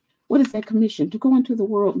commission. What is that commission? To go into the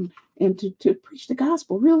world and to preach the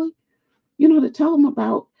gospel. Really, to tell them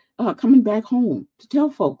about coming back home, to tell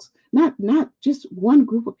folks, not just one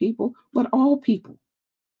group of people, but all people,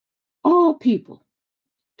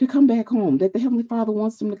 to come back home, that the Heavenly Father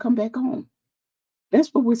wants them to come back home.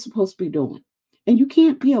 That's what we're supposed to be doing. And you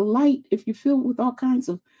can't be a light if you're filled with all kinds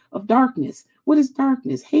of darkness. What is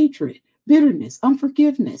darkness? Hatred, bitterness,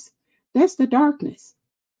 unforgiveness. That's the darkness.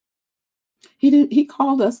 He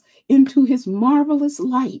called us into His marvelous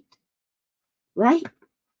light, right?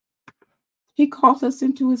 He called us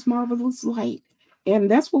into His marvelous light. And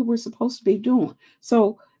that's what we're supposed to be doing.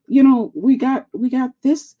 So, we got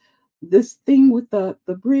this thing with the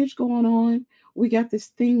bridge going on. we got this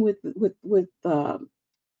thing with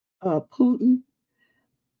Putin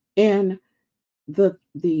and the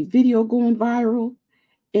video going viral,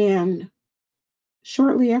 and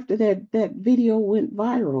shortly after that video went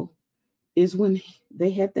viral is when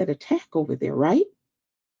they had that attack over there, right?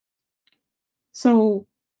 So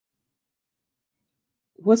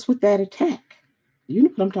what's with that attack? You know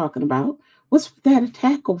what I'm talking about. What's with that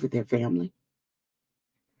attack over there, family?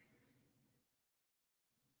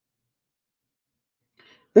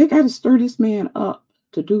 They got to stir this man up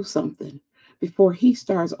to do something before he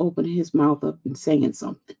starts opening his mouth up and saying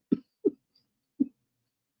something,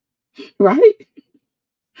 right?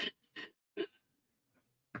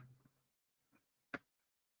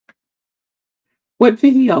 What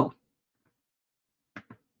video?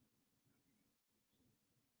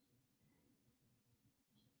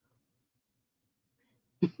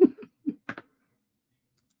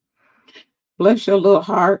 Bless your little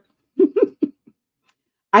heart.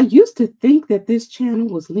 I used to think that this channel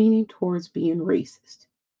was leaning towards being racist.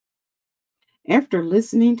 After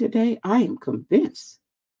listening today, I am convinced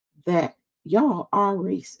that y'all are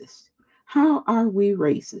racist. How are we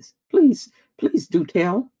racist? Please do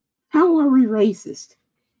tell. How are we racist?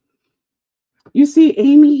 You see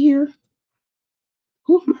Amy here?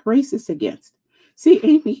 Who am I racist against? See,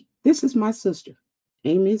 Amy, this is my sister.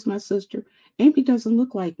 Amy is my sister. Amy doesn't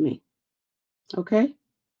look like me. Okay?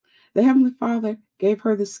 The Heavenly Father gave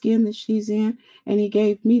her the skin that she's in, and He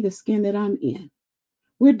gave me the skin that I'm in.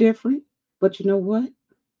 We're different, but you know what?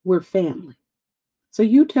 We're family. So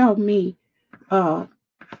you uh,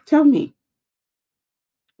 tell me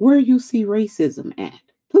where you see racism at,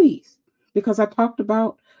 please, because I talked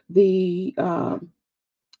about the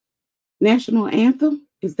national anthem.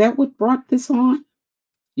 Is that what brought this on?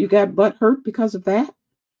 You got butt hurt because of that?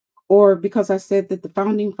 Or because I said that the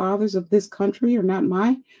founding fathers of this country are not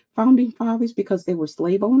my founding fathers because they were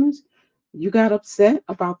slave owners? You got upset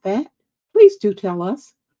about that? Please do tell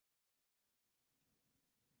us.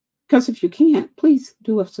 Because if you can't, please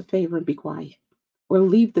do us a favor and be quiet. Or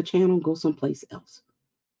leave the channel and go someplace else.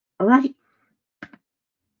 All right?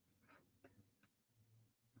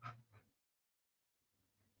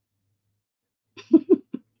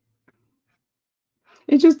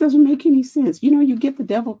 It just doesn't make any sense. You know, you get the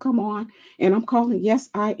devil, come on, and I'm calling, yes,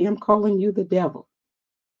 I am calling you the devil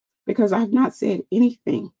because I've not said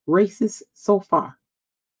anything racist so far.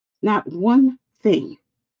 Not one thing.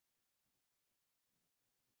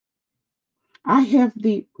 I have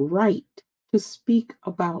the right to speak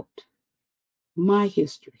about my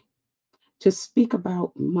history, to speak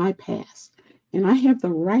about my past, and I have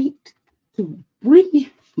the right to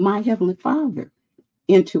bring my Heavenly Father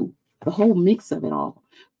into the whole mix of it all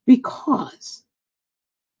because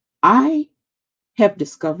I have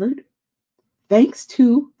discovered, thanks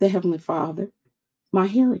to the Heavenly Father, my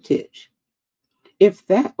heritage. If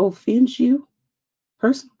that offends you,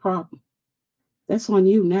 personal problem. That's on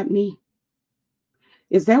you, not me.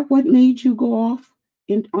 Is that what made you go off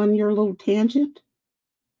on your little tangent?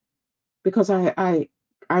 Because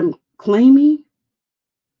I'm claiming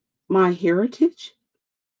my heritage,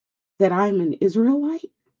 that I'm an Israelite?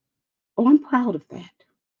 Oh, I'm proud of that.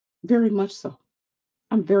 Very much so.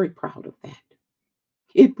 I'm very proud of that.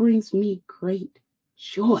 It brings me great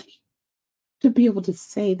joy to be able to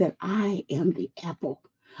say that I am the apple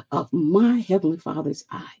of my Heavenly Father's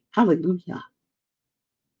eye. Hallelujah.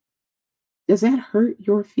 Does that hurt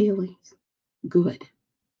your feelings? Good.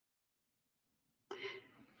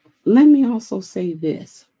 Let me also say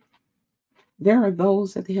this. There are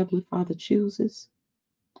those that the Heavenly Father chooses,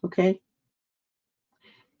 okay?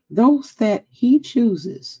 Those that He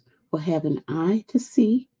chooses will have an eye to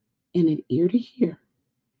see and an ear to hear.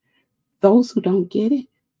 Those who don't get it,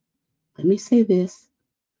 let me say this,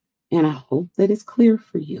 and I hope that it's clear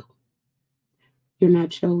for you. You're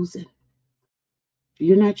not chosen. If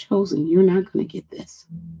you're not chosen, you're not going to get this.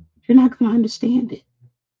 You're not going to understand it.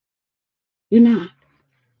 You're not.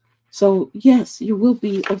 So, yes, you will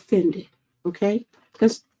be offended, okay?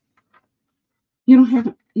 Because you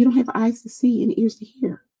don't have eyes to see and ears to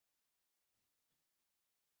hear.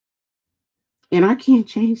 And I can't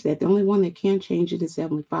change that. The only one that can change it is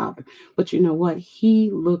Heavenly Father. But you know what? He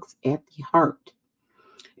looks at the heart.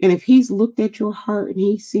 And if He's looked at your heart and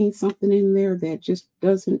He's seen something in there that just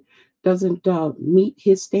doesn't meet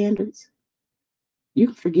His standards, you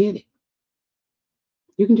can forget it.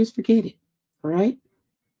 You can just forget it. All right?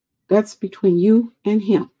 That's between you and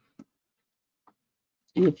Him.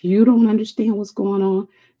 And if you don't understand what's going on,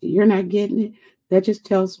 you're not getting it, that just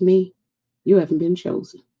tells me you haven't been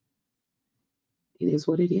chosen. It is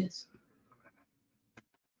what it is.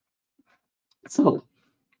 So,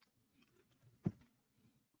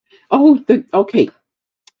 Oh, okay.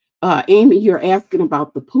 Amy, you're asking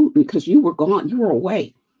about the Putin because you were gone. You were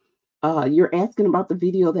away. You're asking about the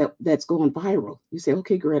video that's going viral. You say,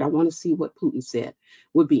 okay, great. I want to see what Putin said.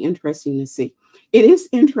 Would be interesting to see. It is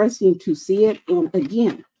interesting to see it. And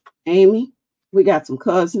again, Amy, we got some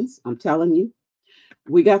cousins. I'm telling you,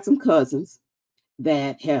 we got some cousins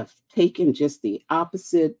that have taken just the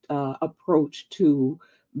opposite approach to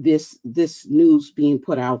this news being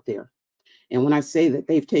put out there. And when I say that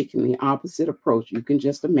they've taken the opposite approach, you can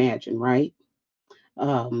just imagine, right?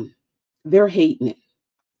 Um, they're hating it.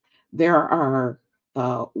 There are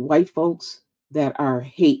white folks that are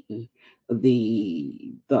hating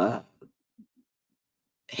the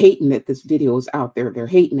hating that this video is out there. They're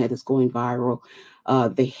hating that it's going viral.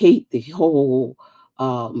 They hate the whole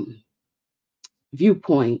um,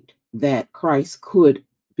 viewpoint that Christ could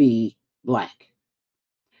be black.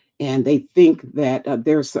 And they think that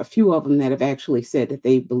there's a few of them that have actually said that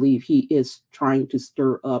they believe he is trying to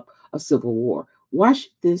stir up a civil war. Why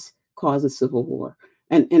should this cause a civil war?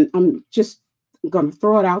 And I'm just going to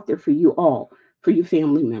throw it out there for you all, for you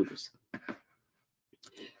family members.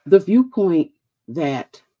 The viewpoint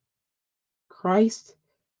that Christ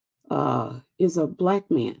is a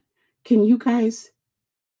black man. Can you guys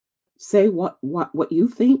say what you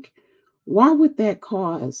think? Why would that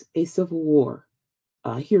cause a civil war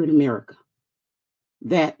here in America?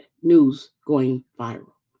 That news going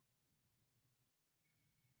viral.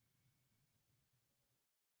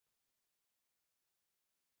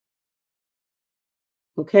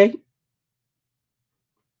 Okay.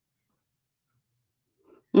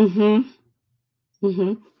 Mm-hmm.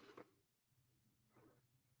 Mm-hmm.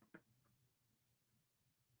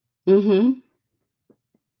 Mm-hmm.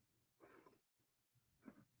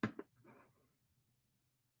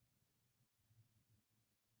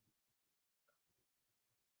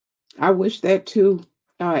 I wish that too,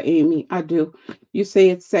 Amy. I do. You say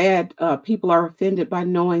it's sad. People are offended by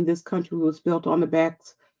knowing this country was built on the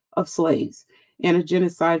backs of slaves and a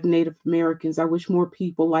genocide of Native Americans. I wish more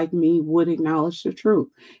people like me would acknowledge the truth.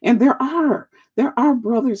 And there are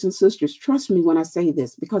brothers and sisters. Trust me when I say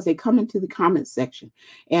this, because they come into the comment section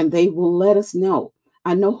and they will let us know.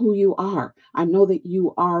 I know who you are. I know that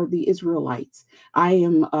you are the Israelites. I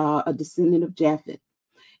am a descendant of Japhet,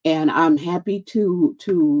 and I'm happy to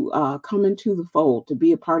come into the fold, to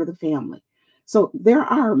be a part of the family. So there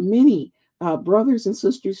are many brothers and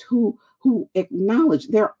sisters who acknowledge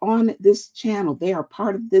they're on this channel, they are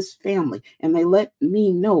part of this family, and they let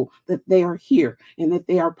me know that they are here and that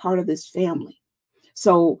they are part of this family.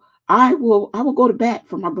 So I will go to bat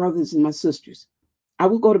for my brothers and my sisters. I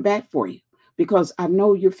will go to bat for you because I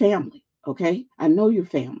know your family. Okay, I know your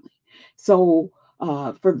family. So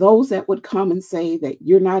for those that would come and say that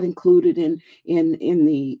you're not included in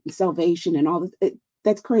the salvation and all that,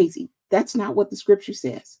 that's crazy. That's not what the scripture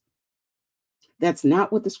says. That's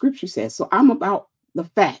not what the scripture says. So I'm about the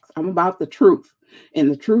facts. I'm about the truth. And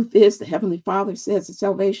the truth is the Heavenly Father says that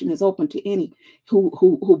salvation is open to any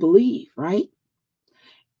who believe, right?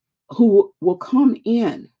 Who will come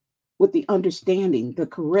in with the understanding, the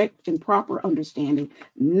correct and proper understanding,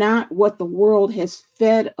 not what the world has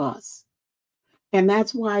fed us. And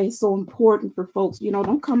that's why it's so important for folks,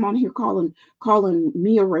 don't come on here calling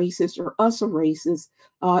me a racist or us a racist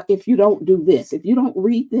if you don't do this. If you don't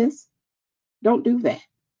read this, don't do that.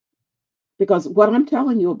 Because what I'm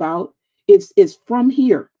telling you about is from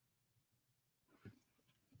here.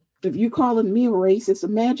 If you calling me a racist,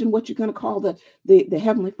 imagine what you're going to call the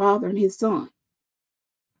Heavenly Father and his son.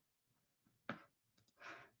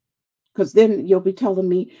 Because then you'll be telling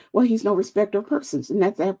me, well, he's no respecter of persons. And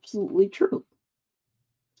that's absolutely true.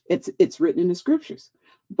 It's written in the scriptures.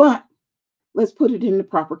 But let's put it in the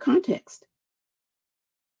proper context.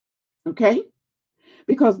 Okay?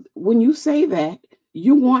 Because when you say that,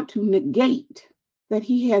 you want to negate that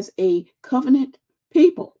he has a covenant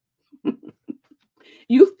people.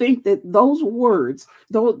 You think that those words,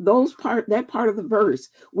 that part of the verse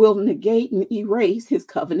will negate and erase his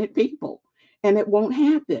covenant people. And it won't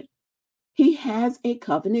happen. He has a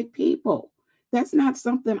covenant people. That's not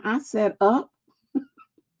something I set up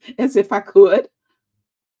as if I could.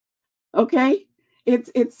 Okay?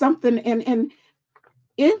 It's something, and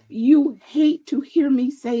if you hate to hear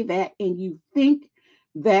me say that and you think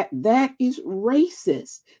that that is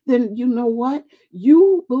racist, then you know what?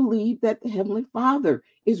 You believe that the Heavenly Father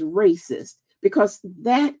is racist because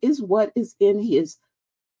that is what is in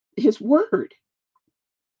his word.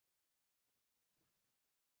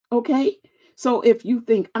 Okay? So if you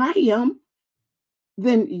think I am,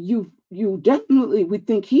 then you definitely would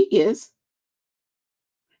think he is.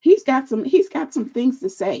 He's got some things to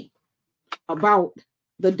say about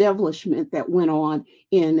the devilishment that went on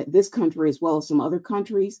in this country as well as some other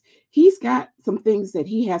countries, he's got some things that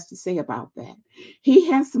he has to say about that. He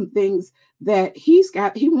has some things that he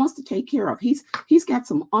wants to take care of. He's got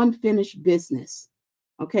some unfinished business.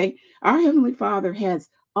 Okay? Our Heavenly Father has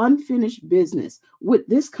unfinished business with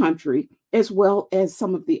this country as well as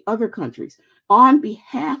some of the other countries on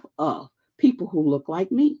behalf of people who look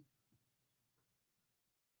like me.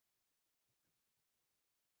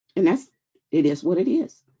 And it is what it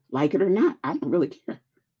is. Like it or not, I don't really care.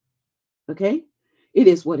 Okay? It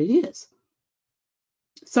is what it is.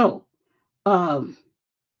 So, um,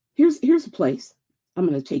 here's a place I'm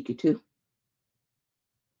going to take you to.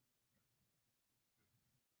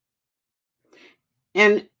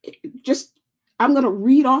 And just I'm going to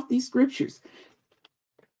read off these scriptures.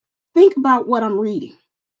 Think about what I'm reading.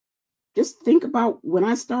 Just think about when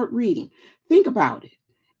I start reading. Think about it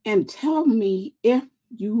and tell me if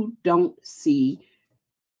you don't see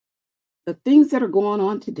the things that are going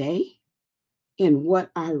on today in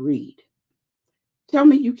what I read. Tell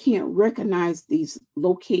me you can't recognize these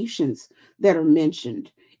locations that are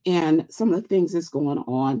mentioned and some of the things that's going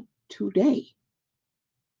on today.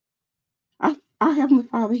 Our Heavenly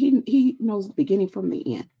Father, He knows the beginning from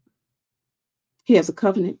the end. He has a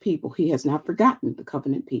covenant people. He has not forgotten the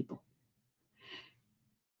covenant people.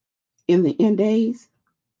 In the end days,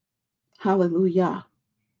 hallelujah,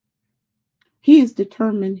 He is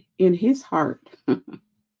determined in His heart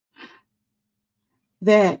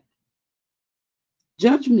that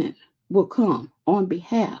judgment will come on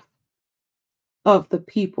behalf of the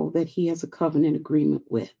people that He has a covenant agreement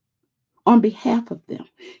with, on behalf of them,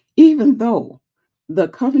 even though the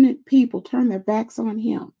covenant people turned their backs on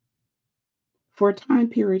Him. For a time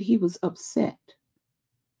period, He was upset.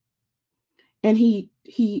 And he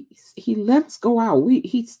let us go out.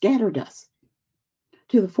 He scattered us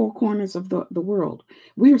to the four corners of the world.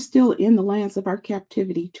 We are still in the lands of our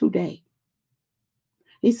captivity today.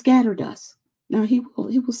 He scattered us. Now he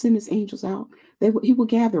will send His angels out. He will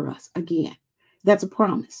gather us again. That's a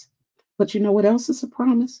promise. But you know what else is a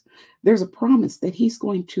promise? There's a promise that He's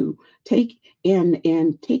going to take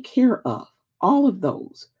and take care of all of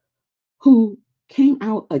those who came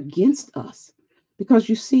out against us. Because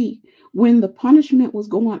you see, when the punishment was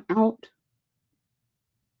going out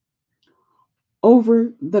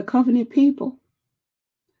over the covenant people,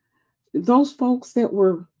 those folks that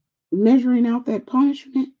were measuring out that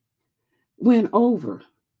punishment went over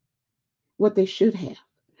what they should have.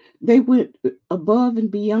 They went above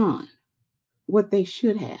and beyond what they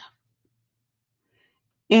should have.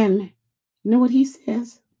 And you know what He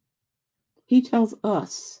says? He tells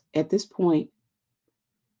us at this point,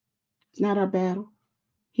 it's not our battle.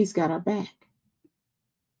 He's got our back.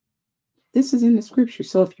 This is in the scripture.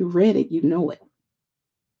 So if you read it, you know it.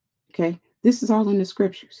 Okay. This is all in the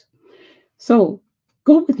scriptures. So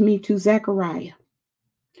go with me to Zechariah.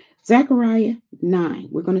 Zechariah 9.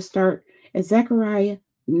 We're going to start at Zechariah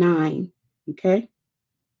 9. Okay.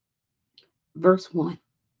 Verse 1.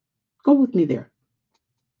 Go with me there.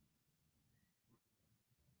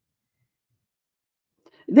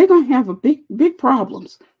 They're going to have a big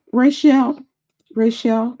problems. Rachel,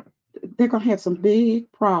 they're going to have some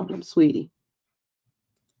big problems, sweetie.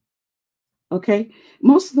 Okay.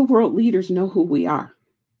 Most of the world leaders know who we are.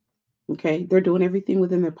 Okay. They're doing everything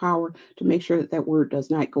within their power to make sure that word does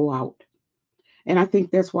not go out. And I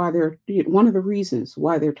think that's why they're one of the reasons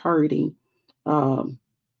why they're targeting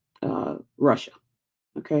Russia.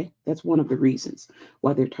 Okay. That's one of the reasons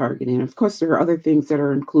why they're targeting. Of course, there are other things that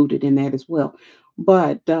are included in that as well.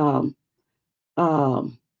 But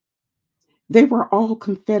they were all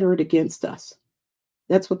confederate against us.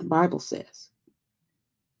 That's what the Bible says.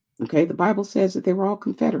 Okay. The Bible says that they were all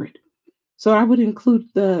confederate. So I would include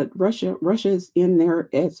Russia's in there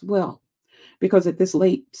as well, because at this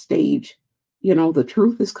late stage, the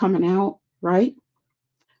truth is coming out, right?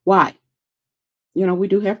 Why? We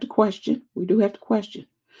do have to question. We do have to question.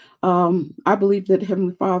 I believe that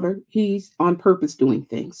Heavenly Father, He's on purpose doing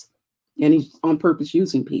things, and He's on purpose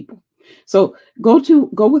using people. So go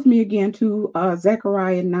with me again to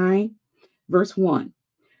Zechariah 9, verse 1.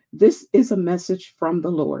 This is a message from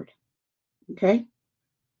the Lord. Okay.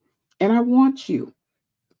 And I want you,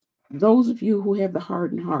 those of you who have the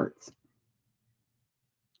hardened hearts,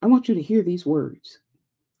 I want you to hear these words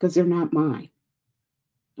because they're not mine.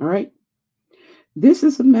 All right. This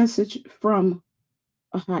is a message from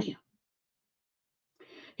Ahiah.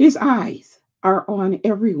 His eyes are on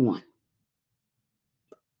everyone,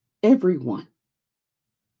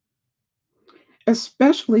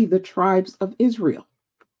 especially the tribes of Israel,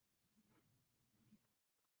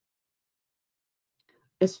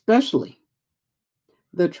 especially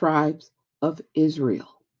the tribes of Israel.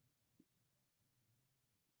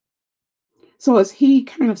 So is he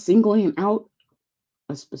kind of singling out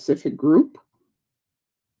a specific group?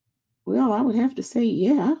 Well, I would have to say,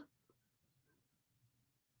 yeah.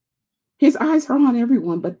 His eyes are on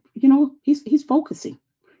everyone, but he's focusing.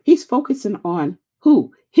 He's focusing on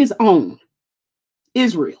who? His own,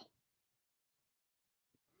 Israel.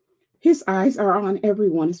 His eyes are on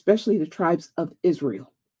everyone, especially the tribes of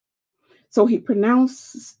Israel. So he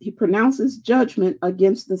pronounces judgment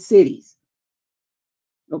against the cities.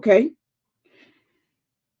 Okay?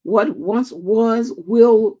 What once was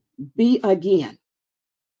will be again.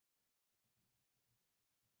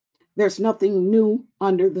 There's nothing new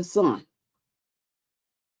under the sun.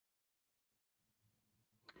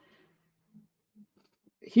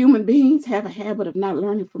 Human beings have a habit of not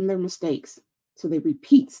learning from their mistakes, so they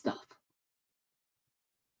repeat stuff.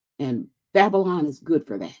 And Babylon is good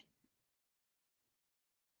for that.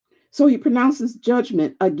 So he pronounces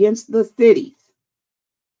judgment against the cities.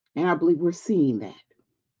 And I believe we're seeing that.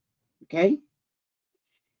 Okay?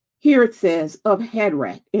 Here it says of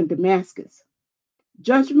Hadrach in Damascus.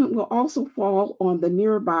 Judgment will also fall on the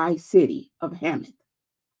nearby city of Hamath,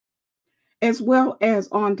 as well as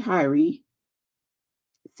on Tyre,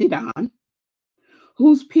 Sidon,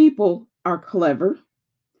 whose people are clever.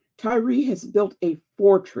 Tyre has built a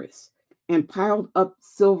fortress and piled up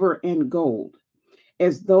silver and gold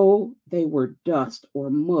as though they were dust or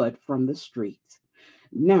mud from the streets.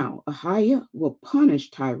 Now, Ahiah will punish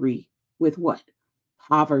Tyre with what?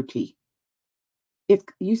 Poverty. If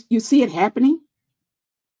you see it happening,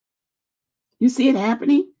 you see it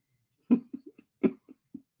happening.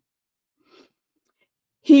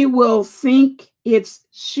 He will sink its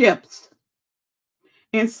ships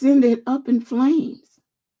and send it up in flames.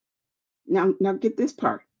 Now get this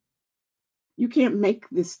part. You can't make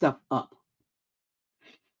this stuff up.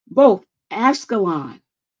 Both Ashkelon,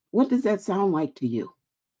 what does that sound like to you?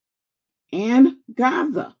 And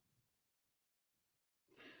Gaza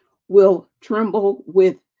will tremble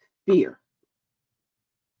with fear.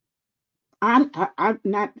 I'm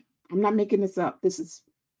not making this up. This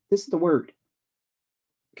is the word.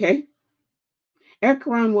 Okay?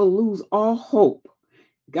 Ekron will lose all hope.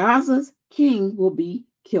 Gaza's king will be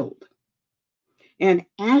killed. And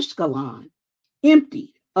Ashkelon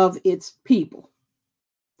emptied of its people.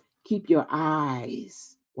 Keep your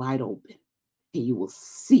eyes wide open, and you will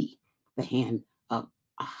see the hand of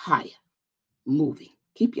Ahiah moving.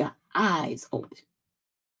 Keep your eyes open.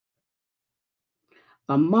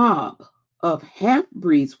 A mob of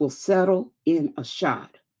half-breeds will settle in Ashdod,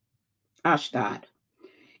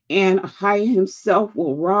 and Ahiah himself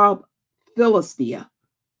will rob Philistia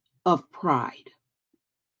of pride.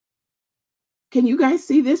 Can you guys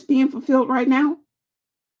see this being fulfilled right now?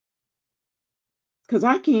 Because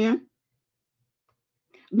I can.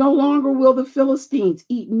 No longer will the Philistines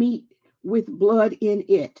eat meat with blood in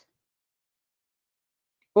it,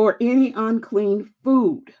 or any unclean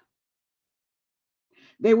food.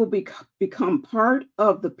 They will become part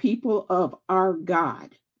of the people of our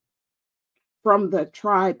God from the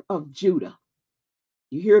tribe of Judah.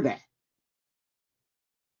 You hear that?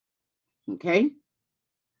 Okay?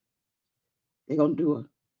 They're going to do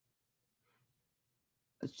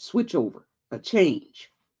a switch over, a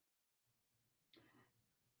change.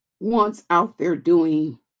 Once out there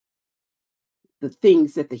doing the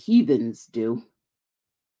things that the heathens do,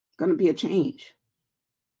 it's going to be a change.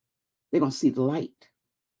 They're going to see the light.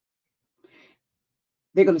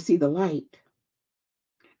 They're going to see the light,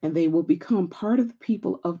 and they will become part of the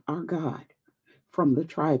people of our God from the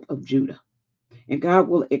tribe of Judah. And God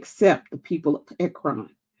will accept the people of Ekron.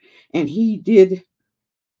 And he did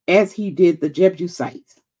as he did the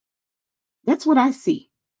Jebusites. That's what I see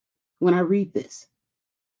when I read this.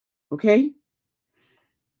 Okay?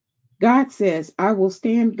 God says, I will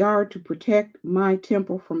stand guard to protect my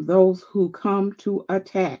temple from those who come to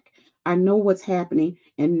attack. I know what's happening,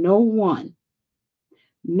 and no one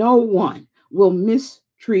will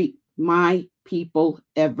mistreat my people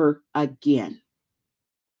ever again.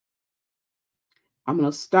 I'm going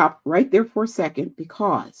to stop right there for a second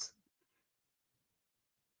because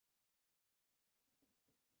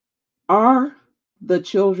are the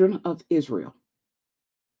children of Israel,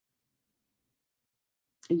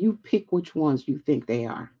 and you pick which ones you think they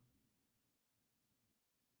are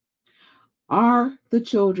the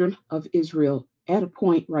children of Israel at a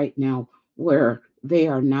point right now where they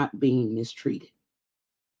are not being mistreated?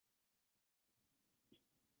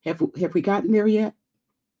 Have we gotten there yet?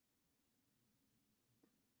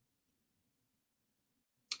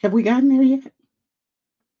 Have we gotten there yet?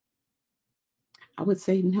 I would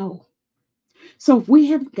say no. So if we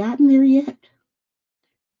haven't gotten there yet,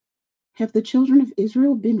 have the children of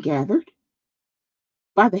Israel been gathered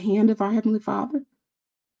by the hand of our Heavenly Father?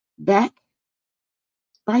 Back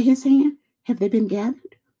by his hand? Have they been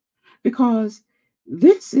gathered? Because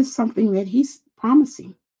this is something that he's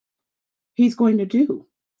promising he's going to do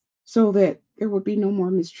so that there will be no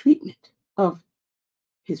more mistreatment of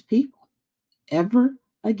his people ever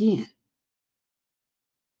again.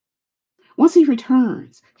 Once he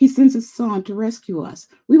returns, he sends his son to rescue us.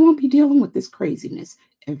 We won't be dealing with this craziness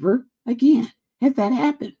ever again. Has that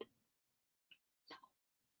happened?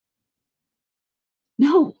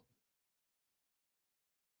 No.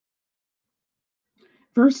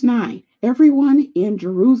 Verse 9, everyone in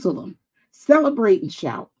Jerusalem celebrate and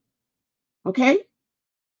shout. Okay?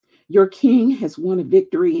 Your king has won a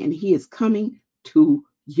victory and he is coming to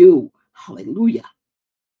you. Hallelujah.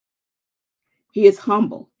 He is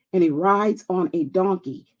humble and he rides on a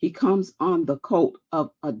donkey. He comes on the colt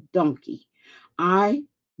of a donkey. I,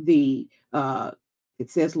 it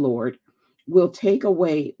says Lord, will take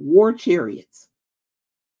away war chariots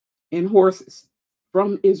and horses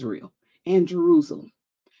from Israel and Jerusalem.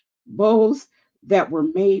 Bows that were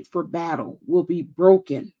made for battle will be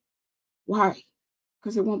broken. Why?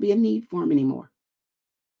 Because there won't be a need for them anymore.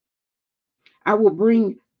 I will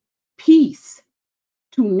bring peace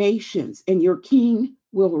to nations, and your king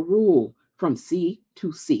will rule from sea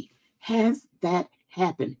to sea. Has that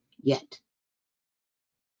happened yet?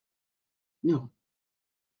 No,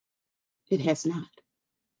 it has not.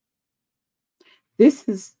 This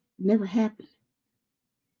has never happened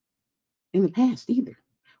in the past either,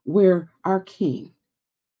 where our king,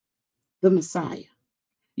 the Messiah,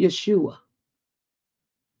 Yeshua,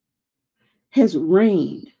 has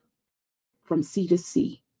reigned from sea to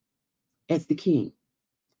sea as the king,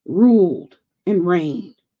 ruled and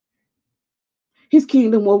reigned. His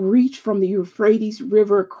kingdom will reach from the Euphrates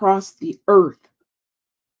River across the earth.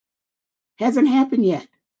 Hasn't happened yet.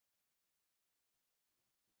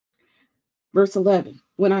 Verse 11,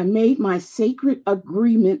 when I made my sacred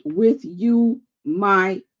agreement with you,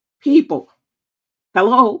 my people.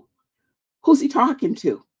 Hello? Who's he talking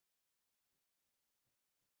to?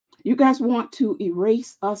 You guys want to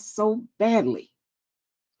erase us so badly.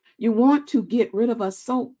 You want to get rid of us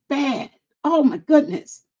so bad. Oh my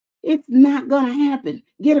goodness. It's not going to happen.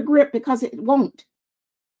 Get a grip, because it won't.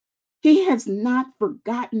 He has not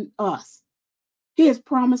forgotten us. He has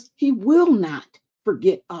promised he will not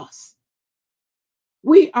forget us.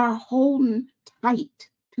 We are holding tight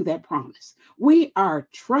to that promise. We are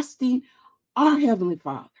trusting our Heavenly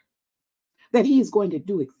Father that he is going to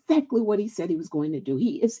do exactly what he said he was going to do.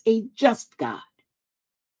 He is a just God,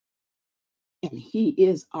 and he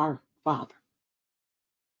is our Father.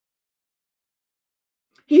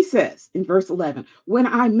 He says in verse 11, when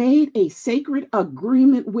I made a sacred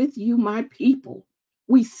agreement with you, my people,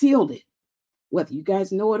 we sealed it. Whether you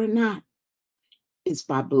guys know it or not, it's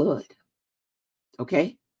by blood.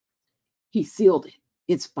 Okay? He sealed it.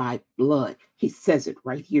 It's by blood. He says it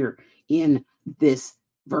right here in this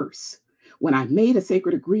verse. When I made a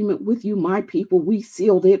sacred agreement with you, my people, we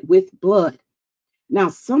sealed it with blood. Now,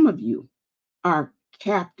 some of you are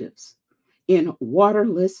captives in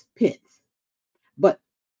waterless pits, but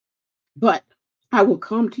I will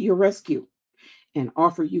come to your rescue and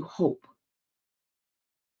offer you hope.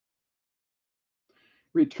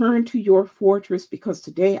 Return to your fortress, because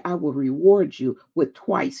today I will reward you with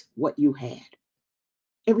twice what you had.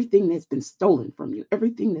 Everything that's been stolen from you,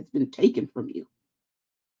 everything that's been taken from you.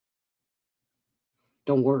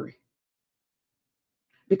 Don't worry,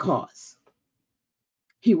 because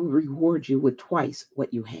he will reward you with twice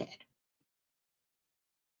what you had.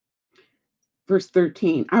 Verse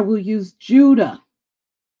 13, I will use Judah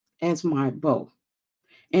as my bow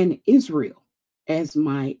and Israel as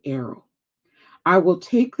my arrow. I will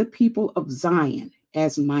take the people of Zion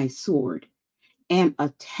as my sword and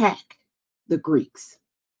attack the Greeks.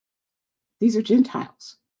 These are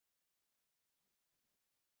Gentiles.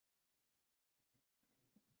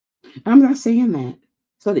 I'm not saying that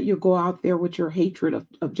so that you'll go out there with your hatred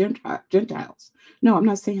of Gentiles. No, I'm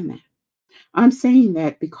not saying that. I'm saying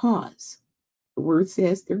that because the word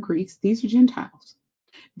says they're Greeks. These are Gentiles.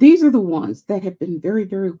 These are the ones that have been very,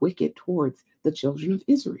 very wicked towards the children of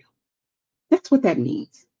Israel. That's what that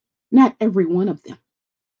means. Not every one of them.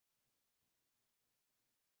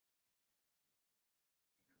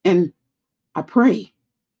 And I pray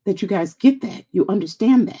that you guys get that. You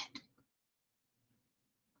understand that.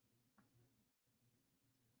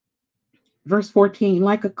 Verse 14,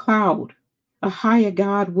 like a cloud, a higher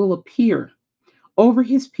God will appear over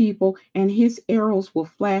his people, and his arrows will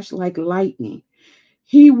flash like lightning.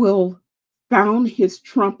 He will sound his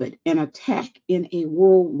trumpet and attack in a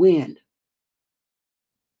whirlwind.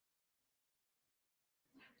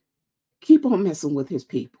 Keep on messing with his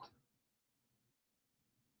people.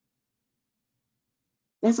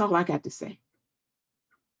 That's all I got to say.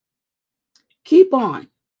 Keep on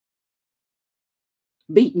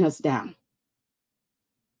beating us down.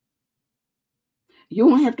 You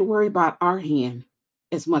won't have to worry about our hand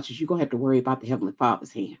as much as you're going to have to worry about the Heavenly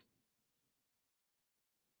Father's hand.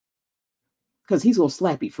 Because he's going to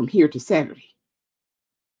slap you from here to Saturday.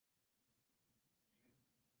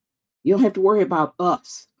 You don't have to worry about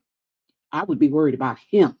us. I would be worried about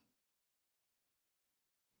him.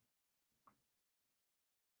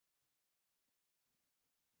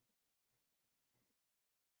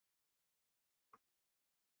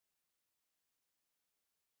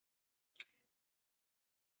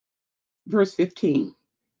 Verse 15.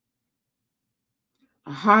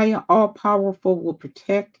 A higher, all-powerful will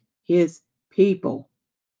protect his people.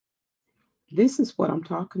 This is what I'm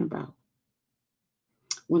talking about.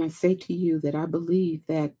 When I say to you that I believe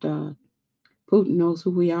that Putin knows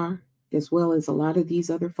who we are, as well as a lot of these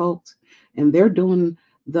other folks, and they're doing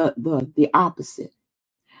the opposite.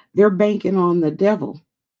 They're banking on the devil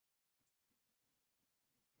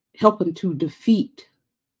helping to defeat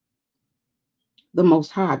the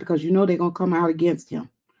Most High, because you know they're going to come out against him,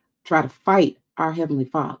 try to fight our Heavenly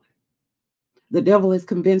Father. The devil has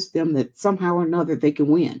convinced them that somehow or another they can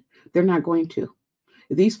win. They're not going to.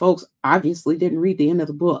 These folks obviously didn't read the end of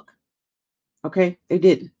the book. Okay? They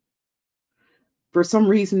didn't. For some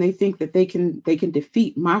reason, they think that they can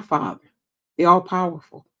defeat my Father, the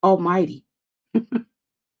all-powerful, almighty.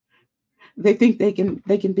 They think they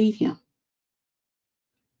can beat him.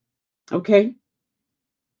 Okay?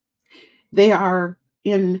 They are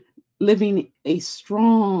living a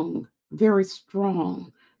strong, very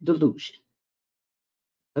strong delusion.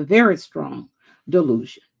 A very strong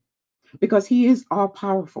delusion. Because he is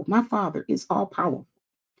all-powerful. My Father is all-powerful.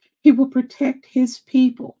 He will protect his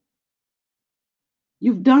people.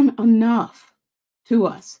 You've done enough to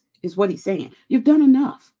us, is what he's saying. You've done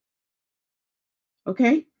enough.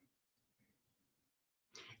 Okay?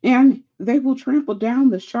 And they will trample down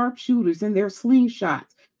the sharpshooters and their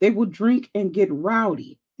slingshots. They will drink and get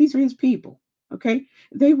rowdy. These are his people. Okay?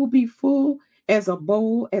 They will be full as a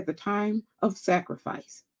bowl at the time of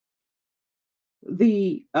sacrifice.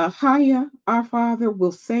 The higher, our Father,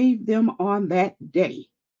 will save them on that day,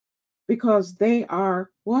 because they are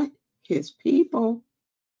what? His people.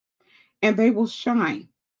 And they will shine.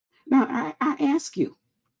 Now, I ask you,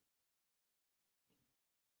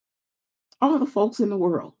 all the folks in the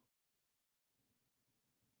world,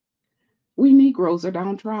 we Negroes are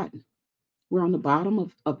downtrodden. We're on the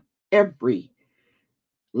bottom of every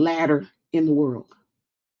ladder in the world.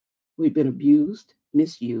 We've been abused,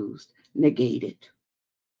 misused, negated,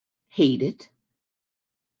 hated.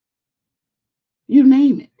 You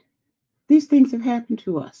name it. These things have happened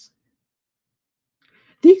to us.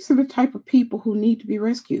 These are the type of people who need to be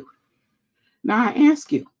rescued. Now, I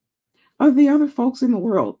ask you, are the other folks in the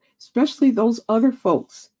world, especially those other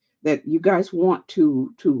folks that you guys want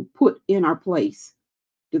to put in our place,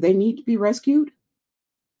 do they need to be rescued?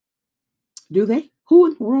 Do they? Who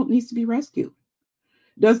in the world needs to be rescued?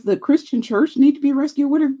 Does the Christian church need to be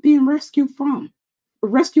rescued? What are they being rescued from?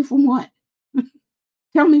 Rescued from what?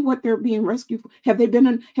 Tell me what they're being rescued from.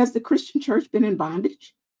 Has the Christian church been in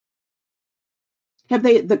bondage? Has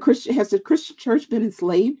the Christian church been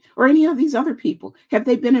enslaved, or any of these other people? Have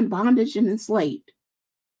they been in bondage and enslaved?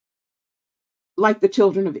 Like the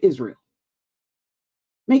children of Israel.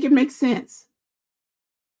 Make it make sense.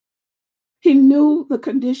 He knew the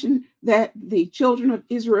condition that the children of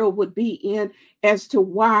Israel would be in as to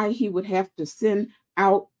why he would have to send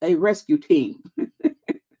out a rescue team.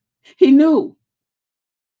 He knew.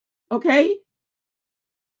 Okay?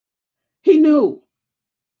 He knew.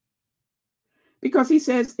 Because he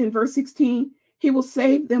says in verse 16, he will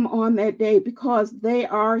save them on that day because they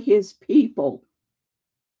are his people.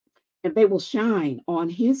 And they will shine on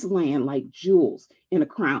his land like jewels in a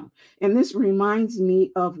crown. And this reminds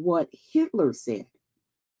me of what Hitler said.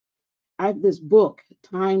 I have this book,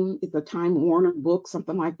 it's a Time Warner book,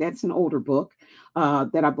 something like that. It's an older book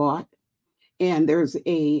that I bought. And there's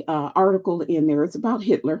a article in there. It's about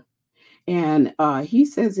Hitler. And he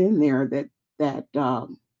says in there that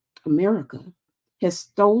America has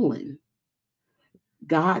stolen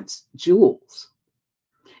God's jewels.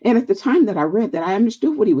 And at the time that I read that, I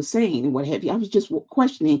understood what he was saying and what have you. I was just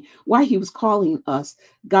questioning why he was calling us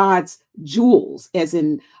God's jewels, as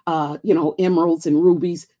in, emeralds and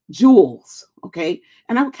rubies, jewels. Okay.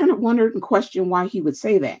 And I kind of wondered and questioned why he would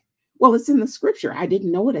say that. Well, it's in the scripture. I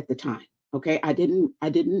didn't know it at the time. Okay, I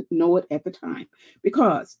didn't know it at the time,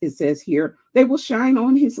 because it says here they will shine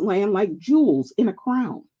on his land like jewels in a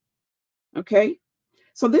crown. Okay,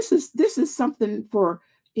 so this is something for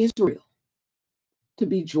Israel to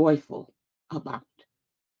be joyful about.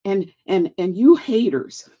 And you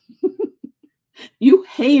haters, you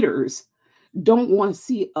haters don't want to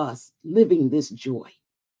see us living this joy.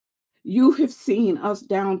 You have seen us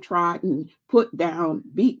downtrodden, put down,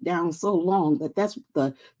 beat down so long that that's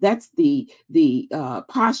the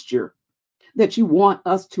posture that you want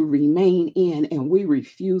us to remain in, and we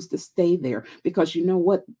refuse to stay there, because you know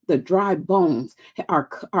what? The dry bones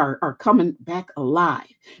are coming back alive.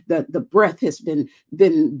 The breath has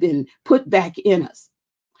been put back in us.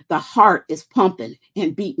 The heart is pumping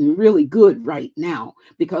and beating really good right now,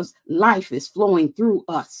 because life is flowing through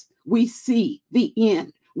us. We see the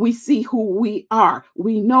end. We see who we are.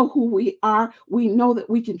 We know who we are. We know that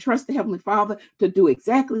we can trust the Heavenly Father to do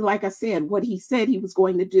exactly, like I said, what he said he was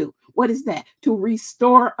going to do. What is that? To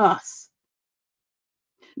restore us.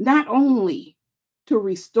 Not only to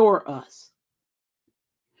restore us,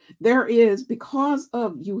 there is, because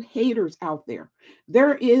of you haters out there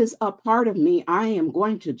is a part of me. I am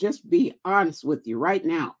going to just be honest with you right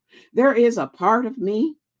now. There is a part of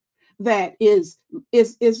me that is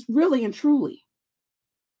really and truly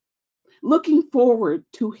looking forward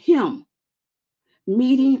to him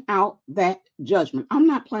meting out that judgment. I'm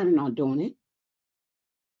not planning on doing it,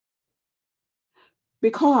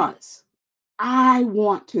 because I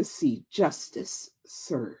want to see justice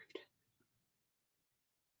served.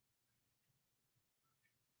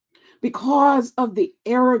 Because of the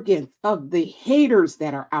arrogance of the haters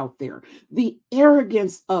that are out there, the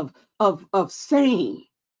arrogance of saying,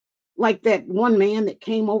 like that one man that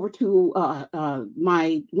came over to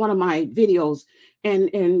my one of my videos,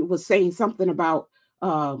 and was saying something about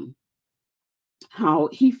how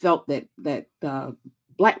he felt that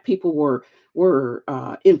black people were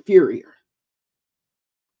inferior.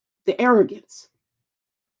 The arrogance.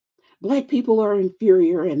 Black people are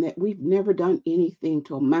inferior, and that we've never done anything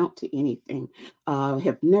to amount to anything,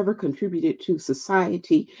 have never contributed to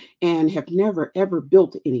society, and have never ever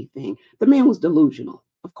built anything. The man was delusional.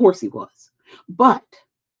 Of course he was. But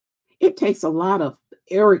it takes a lot of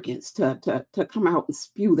arrogance to come out and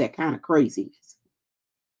spew that kind of craziness.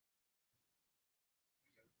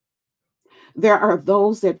 There are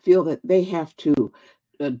those that feel that they have to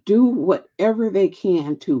do whatever they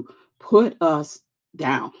can to put us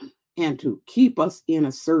down and to keep us in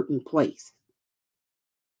a certain place.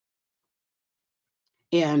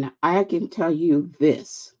 And I can tell you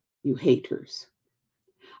this, you haters,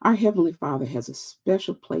 our Heavenly Father has a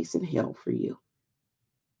special place in hell for you.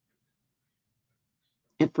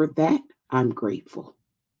 And for that, I'm grateful.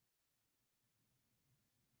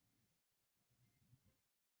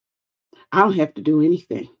 I don't have to do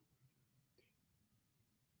anything.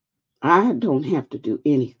 I don't have to do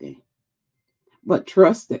anything but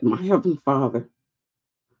trust that my Heavenly Father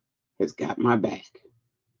has got my back.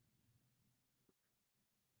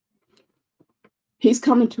 He's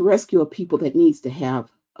coming to rescue a people that needs to have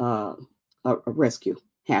a rescue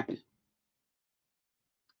happen.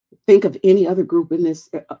 Think of any other group in this,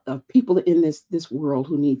 people in this world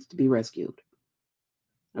who needs to be rescued.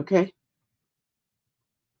 Okay,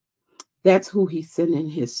 that's who he's sending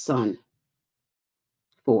his son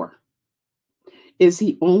for. Is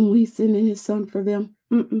he only sending his son for them?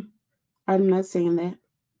 I'm not saying that.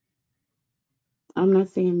 I'm not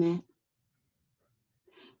saying that.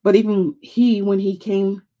 But even he, when he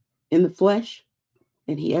came in the flesh,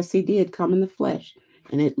 and yes, he did come in the flesh,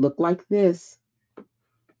 and it looked like this.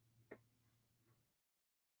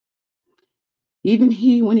 Even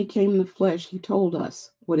he, when he came in the flesh, he told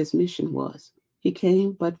us what his mission was. He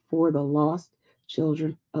came but for the lost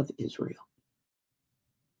children of Israel.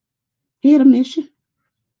 He had a mission,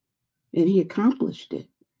 and he accomplished it.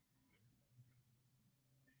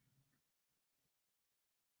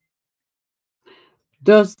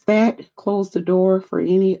 Does that close the door for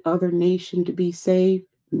any other nation to be saved?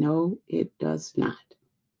 No, it does not.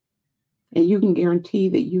 And you can guarantee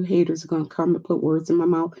that you haters are going to come to put words in my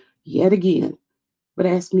mouth yet again, but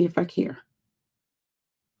ask me if I care.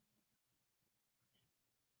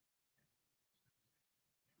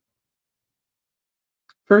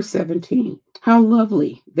 Verse 17, how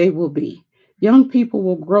lovely they will be. Young people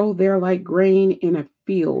will grow there like grain in a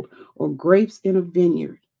field or grapes in a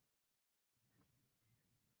vineyard.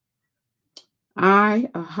 I,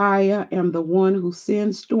 Ahiah, am the one who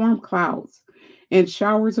sends storm clouds and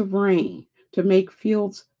showers of rain to make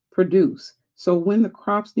fields produce. So when the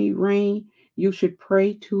crops need rain, you should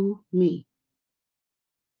pray to me.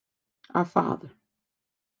 Our Father.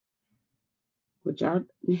 which art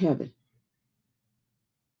in heaven.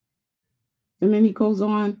 And then he goes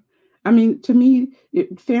on. I mean, to me,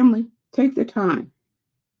 family, take the time.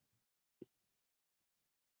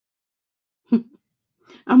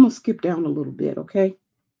 I'm going to skip down a little bit, okay?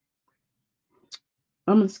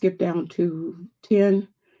 I'm going to skip down to 10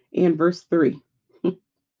 and verse 3,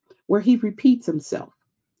 where he repeats himself.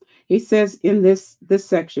 He says in this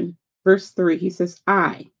section, verse 3, he says,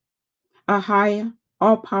 I, Ahiah,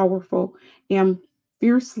 all powerful, am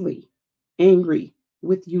fiercely angry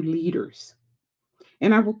with you leaders,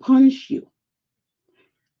 and I will punish you.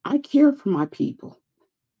 I care for my people,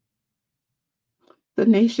 the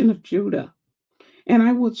nation of Judah, and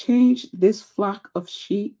I will change this flock of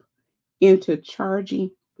sheep into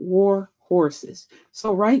charging war horses.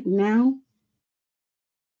 So right now,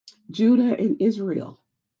 Judah and Israel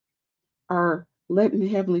are letting the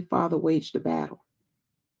Heavenly Father wage the battle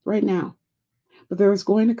right now. But there is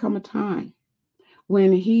going to come a time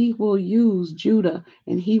when he will use Judah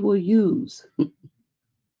and he will use,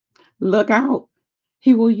 look out,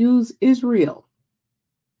 he will use Israel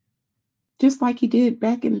just like he did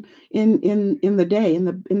back in the day, in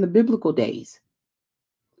the biblical days.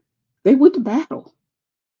 They went to battle.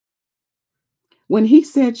 When he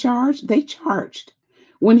said charge, they charged.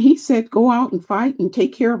 When he said go out and fight and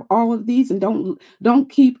take care of all of these and don't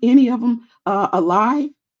keep any of them alive,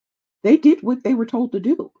 they did what they were told to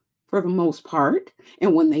do for the most part.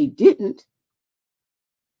 And when they didn't,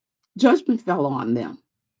 judgment fell on them.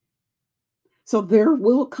 So there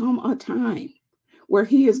will come a time where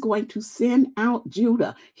he is going to send out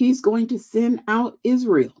Judah. He's going to send out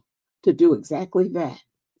Israel to do exactly that.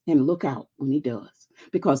 And look out when he does,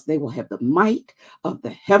 because they will have the might of the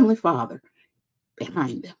Heavenly Father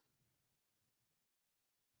behind them.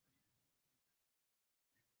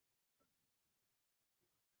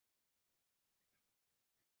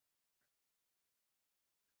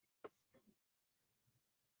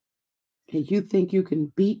 And you think you can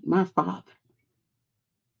beat my Father?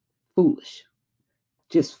 Foolish.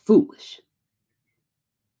 Just foolish.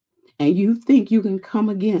 And you think you can come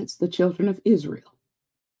against the children of Israel?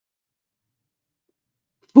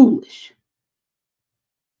 Foolish.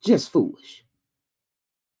 Just foolish.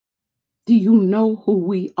 Do you know who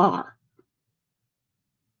we are?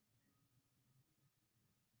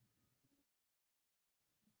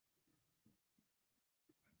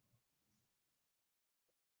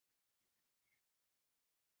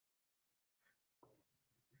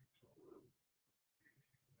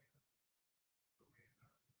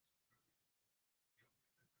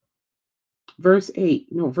 Verse 8,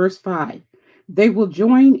 no, verse 5. They will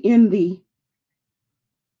join in the,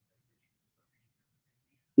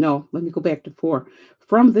 no, let me go back to 4.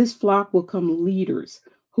 From this flock will come leaders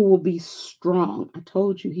who will be strong. I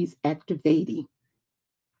told you he's activating.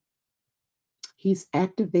 He's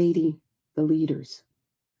activating the leaders.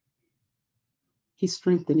 He's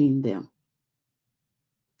strengthening them.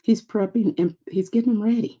 He's prepping and he's getting them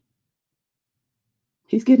ready.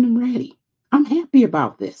 He's getting them ready. I'm happy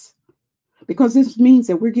about this because this means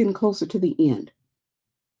that we're getting closer to the end.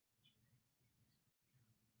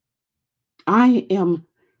 I am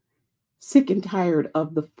sick and tired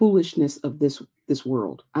of the foolishness of this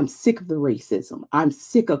world. I'm sick of the racism. I'm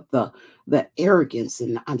sick of the arrogance,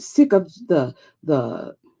 and I'm sick of the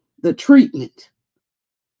the treatment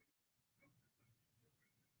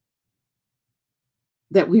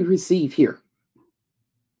that we receive here.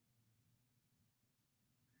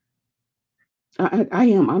 I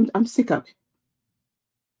am. I'm sick of it.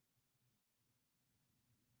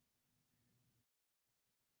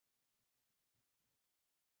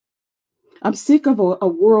 I'm sick of a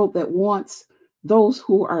world that wants those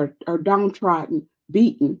who are downtrodden,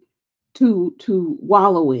 beaten, to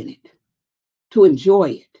wallow in it, to enjoy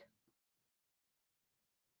it,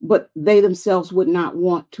 but they themselves would not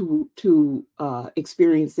want to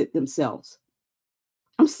experience it themselves.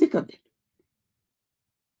 I'm sick of it.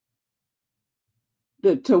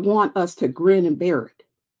 To want us to grin and bear it.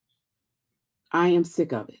 I am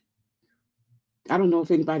sick of it. I don't know if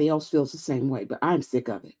anybody else feels the same way, but I'm sick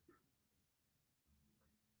of it.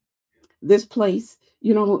 This place,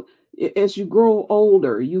 as you grow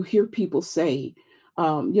older, you hear people say,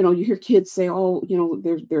 you hear kids say, "Oh,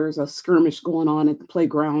 there's a skirmish going on at the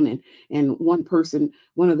playground, and one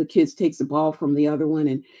of the kids takes the ball from the other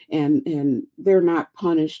one, and they're not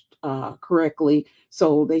punished correctly,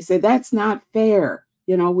 so they say that's not fair."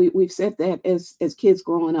 We've said that as kids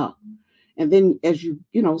growing up. And then as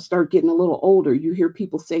start getting a little older, you hear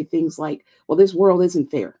people say things like, well, this world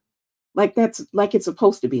isn't fair. Like that's like it's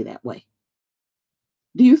supposed to be that way.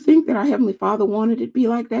 Do you think that our Heavenly Father wanted it to be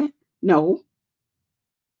like that? No.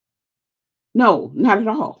 No, not at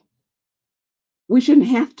all. We shouldn't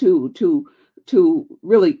have to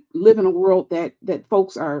really live in a world that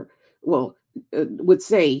folks are, well, would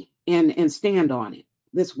say and stand on it.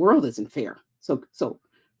 This world isn't fair. So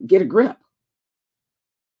get a grip,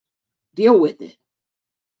 deal with it.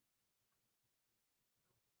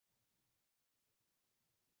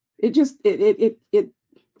 It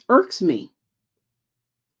irks me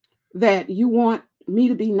that you want me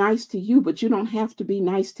to be nice to you, but you don't have to be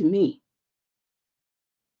nice to me.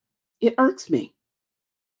 It irks me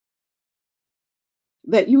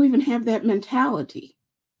that you even have that mentality.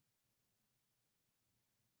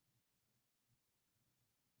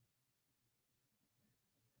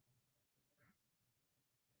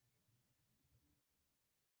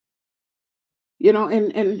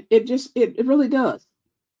 And it really does.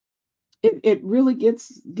 It really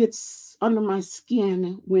gets under my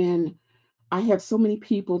skin when I have so many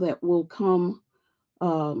people that will come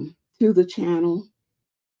to the channel.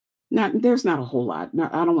 Not there's not a whole lot.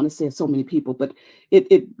 Not, I don't want to say so many people, but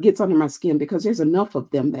it gets under my skin because there's enough of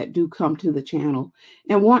them that do come to the channel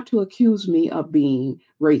and want to accuse me of being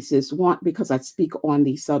racist, want because I speak on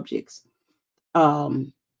these subjects.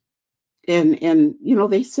 Um, and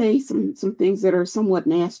they say some things that are somewhat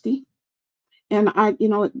nasty. And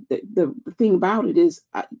the thing about it is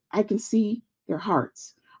I can see their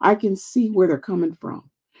hearts. I can see where they're coming from.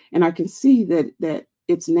 And I can see that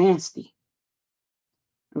it's nasty.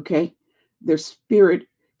 Okay. Their spirit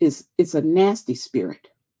it's a nasty spirit.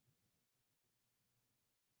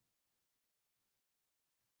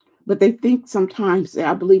 But they think sometimes,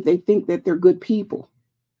 I believe they think that they're good people,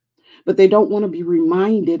 but they don't want to be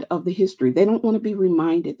reminded of the history. They don't want to be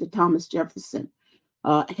reminded that Thomas Jefferson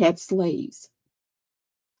had slaves,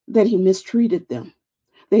 that he mistreated them,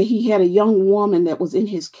 that he had a young woman that was in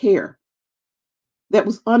his care, that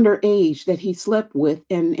was underage, that he slept with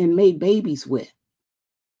and made babies with,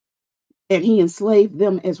 and he enslaved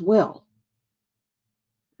them as well.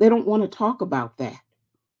 They don't want to talk about that.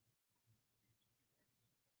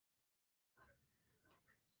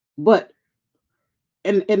 But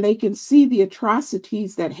and they can see the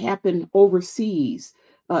atrocities that happened overseas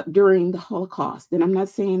during the Holocaust. And I'm not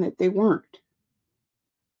saying that they weren't,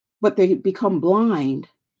 but they become blind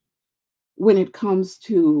when it comes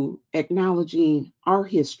to acknowledging our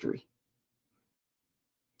history.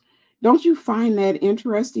 Don't you find that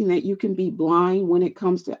interesting that you can be blind when it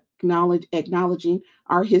comes to acknowledging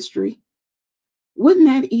our history? Wouldn't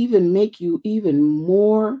that even make you even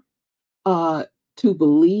more uh, to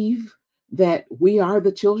believe that we are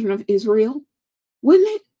the children of Israel? Wouldn't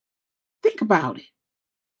it? Think about it.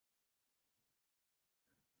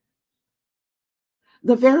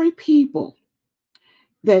 The very people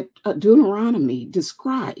that Deuteronomy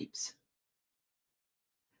describes.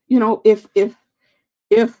 If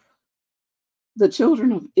the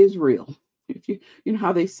children of Israel, if you know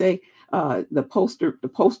how they say the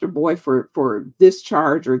poster boy for this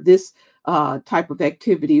charge or this type of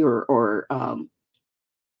activity or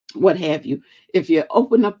what have you, if you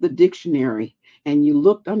open up the dictionary and you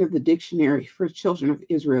looked under the dictionary for children of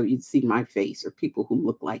Israel, you'd see my face or people who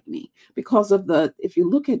look like me because of the if you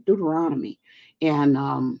look at Deuteronomy and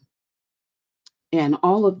and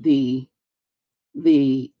all of the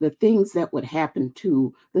things that would happen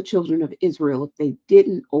to the children of Israel if they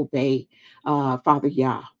didn't obey Father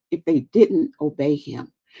Yah, if they didn't obey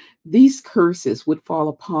him. These curses would fall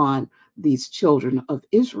upon these children of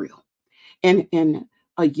Israel and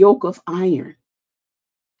a yoke of iron.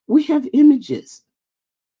 We have images.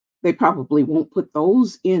 They probably won't put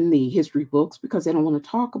those in the history books because they don't want to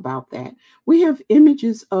talk about that. We have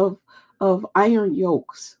images of iron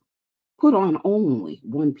yokes put on only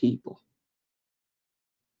one people.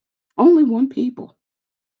 Only one people.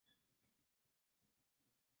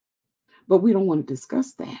 But we don't want to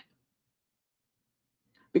discuss that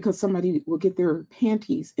because somebody will get their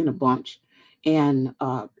panties in a bunch and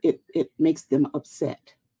it makes them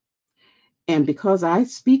upset. And because I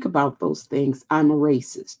speak about those things, I'm a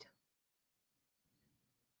racist.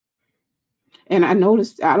 And I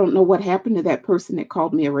noticed, I don't know what happened to that person that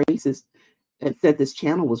called me a racist and said this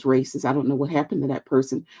channel was racist. I don't know what happened to that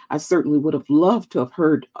person. I certainly would have loved to have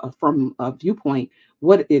heard from a viewpoint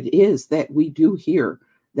what it is that we do here,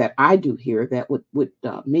 that I do here, that would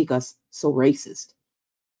make us so racist.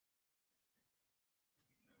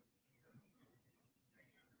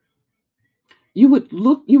 You would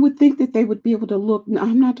think that they would be able to look. No,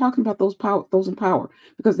 I'm not talking about those in power,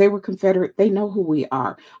 because they were Confederate. They know who we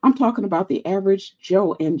are. I'm talking about the average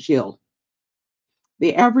Joe and Jill.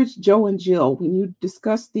 The average Joe and Jill, when you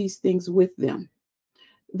discuss these things with them,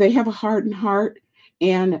 they have a hardened heart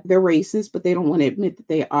and they're racist, but they don't want to admit that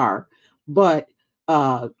they are. But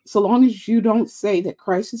so long as you don't say that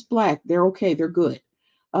Christ is black, they're okay, they're good.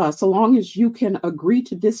 So long as you can agree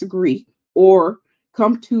to disagree or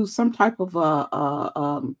come to some type of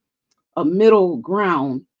a middle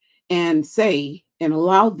ground and say and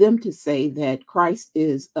allow them to say that Christ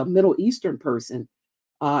is a Middle Eastern person.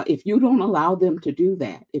 If you don't allow them to do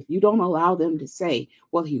that, if you don't allow them to say,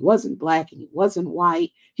 well, he wasn't black and he wasn't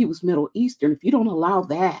white, he was Middle Eastern, if you don't allow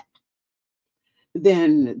that,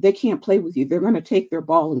 then they can't play with you. They're going to take their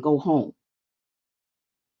ball and go home.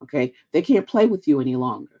 Okay. They can't play with you any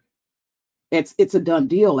longer. It's a done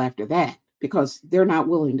deal after that because they're not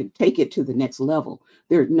willing to take it to the next level.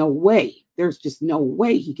 There's no way. There's just no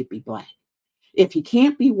way he could be black. If he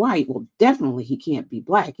can't be white, well, definitely he can't be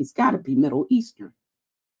black. He's got to be Middle Eastern.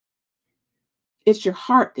 It's your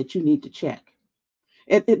heart that you need to check.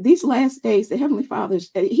 At these last days, the Heavenly Father's,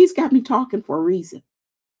 he's got me talking for a reason.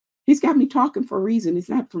 He's got me talking for a reason. It's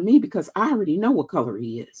not for me because I already know what color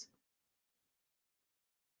he is.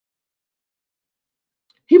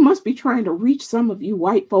 He must be trying to reach some of you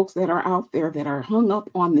white folks that are out there that are hung up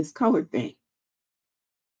on this color thing.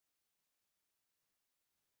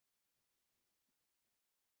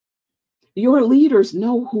 Your leaders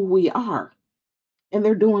know who we are, and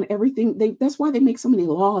they're doing everything. That's why they make so many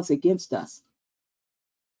laws against us.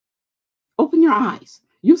 Open your eyes.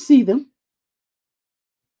 You see them.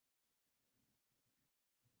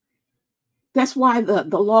 That's why the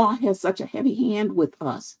law has such a heavy hand with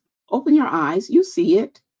us. Open your eyes. You see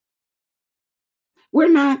it. We're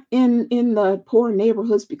not in the poor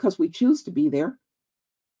neighborhoods because we choose to be there.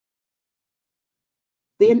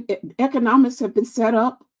 The economics have been set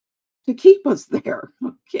up to keep us there.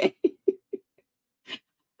 Okay.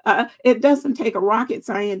 It doesn't take a rocket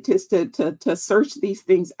scientist to search these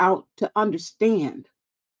things out to understand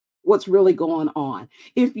what's really going on.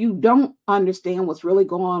 If you don't understand what's really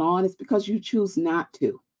going on, it's because you choose not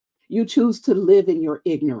to. You choose to live in your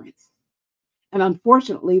ignorance. And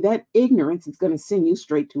unfortunately, that ignorance is going to send you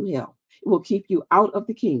straight to hell. It will keep you out of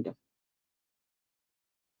the kingdom.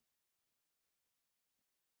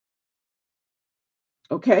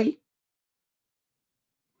 Okay?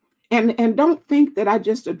 And don't think that I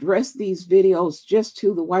just address these videos just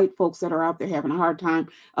to the white folks that are out there having a hard time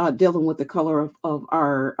dealing with the color of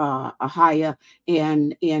our Ahaya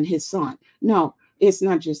and his son. No, it's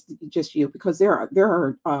not just you, because there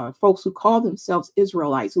are folks who call themselves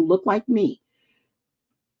Israelites who look like me,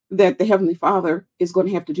 that the Heavenly Father is going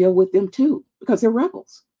to have to deal with them too, because they're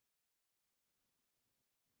rebels.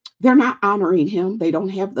 They're not honoring him. They don't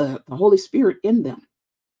have the Holy Spirit in them.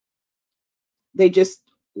 They just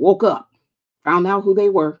woke up, found out who they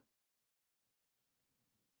were,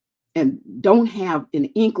 and don't have an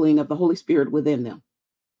inkling of the Holy Spirit within them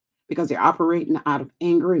because they're operating out of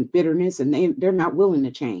anger and bitterness, and they're not willing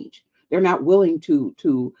to change. They're not willing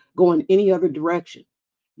to go in any other direction.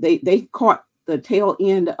 They caught the tail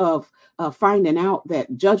end of finding out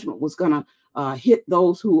that judgment was going to hit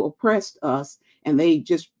those who oppressed us, and they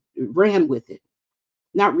just ran with it,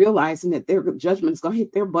 not realizing that their judgment is going to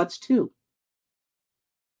hit their butts too.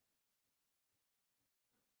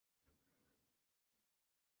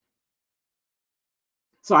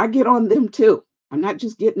 So I get on them too. I'm not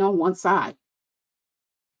just getting on one side.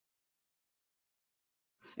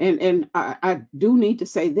 And I do need to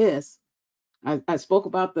say this. I spoke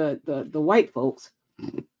about the white folks.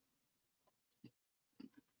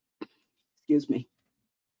 Excuse me.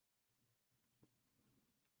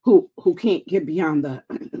 Who can't get beyond the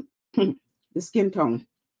the skin tone.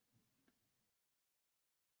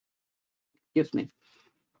 Excuse me.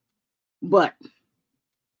 But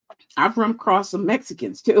I've run across some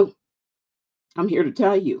Mexicans too. I'm here to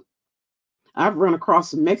tell you. I've run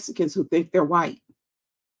across some Mexicans who think they're white.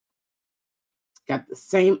 Got the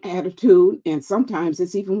same attitude, and sometimes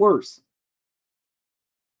it's even worse.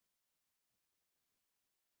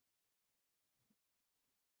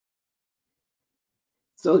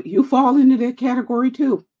 So you fall into that category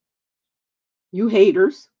too. You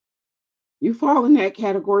haters, you fall in that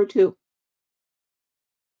category too.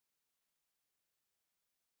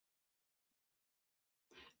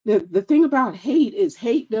 The thing about hate is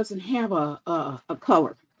hate doesn't have a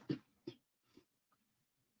color.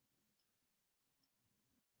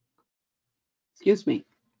 Excuse me.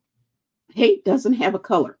 Hate doesn't have a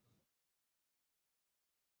color.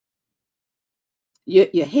 You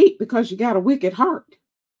hate because you got a wicked heart.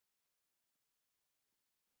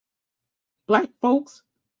 Black folks,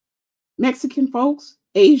 Mexican folks,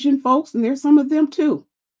 Asian folks, and there's some of them too.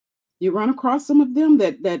 You run across some of them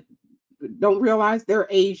that don't realize they're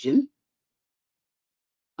Asian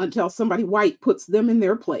until somebody white puts them in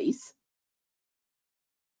their place.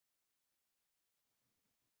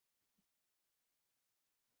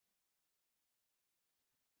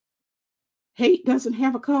 Hate doesn't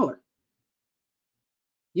have a color.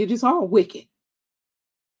 You're just all wicked.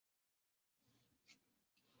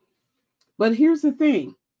 But here's the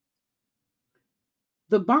thing.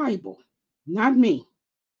 The Bible, not me,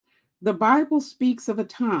 the Bible speaks of a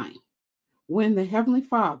time when the Heavenly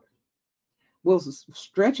Father will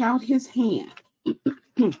stretch out his hand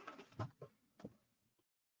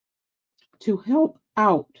to help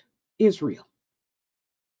out Israel.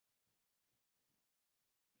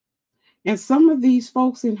 And some of these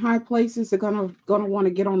folks in high places are gonna want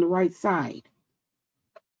to get on the right side.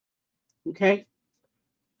 Okay?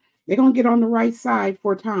 They're gonna get on the right side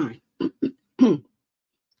for a time.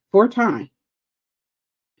 For a time.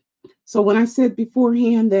 So when I said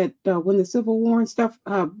beforehand that when the Civil War and stuff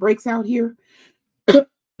breaks out here,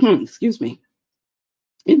 excuse me,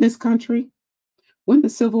 in this country, when the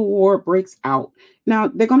Civil War breaks out, now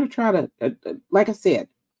they're going to try to, like I said,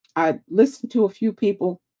 I listened to a few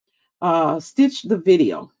people stitch the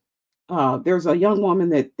video. There's a young woman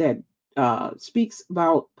that speaks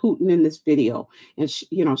about Putin in this video, and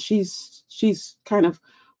she's kind of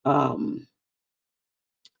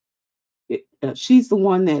she's the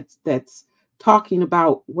one that's talking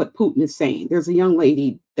about what Putin is saying. There's a young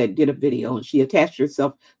lady that did a video, and she attached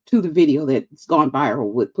herself to the video that's gone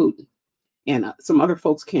viral with Putin. And some other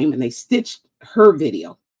folks came and they stitched her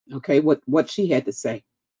video. Okay, what she had to say.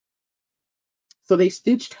 So they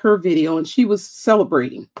stitched her video, and she was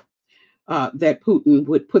celebrating that Putin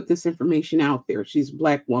would put this information out there. She's a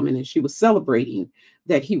Black woman, and she was celebrating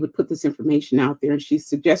that he would put this information out there. And she's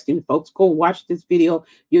suggesting folks go watch this video.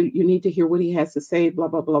 You need to hear what he has to say, blah,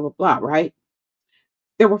 blah, blah, blah, blah, right?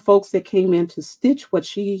 There were folks that came in to stitch what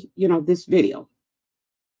this video.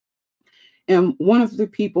 And one of the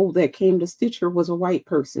people that came to stitch her was a white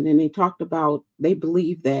person. And they talked about, they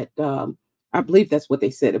believe that, I believe that's what they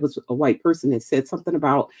said. It was a white person that said something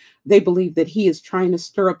about, they believe that he is trying to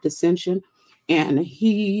stir up dissension, and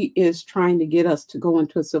he is trying to get us to go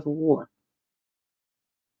into a civil war.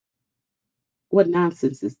 What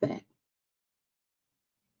nonsense is that?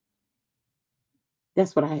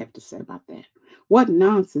 That's what I have to say about that. What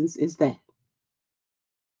nonsense is that?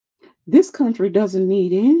 This country doesn't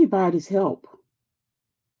need anybody's help,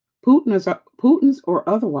 Putin's or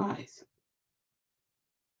otherwise.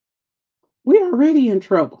 We're already in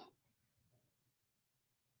trouble.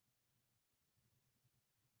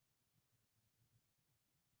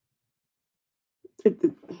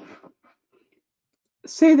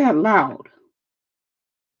 Say that loud.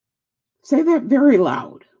 Say that very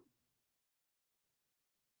loud.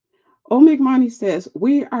 Omigmani says,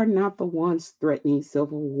 we are not the ones threatening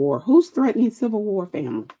civil war. Who's threatening civil war,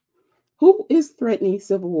 family? Who is threatening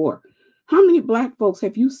civil war? How many Black folks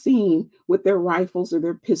have you seen with their rifles or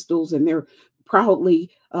their pistols, and they're proudly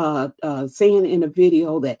saying in a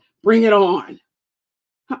video that, bring it on?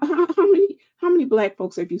 How many Black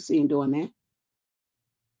folks have you seen doing that?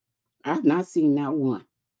 I've not seen that one.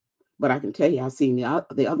 But I can tell you, I've seen the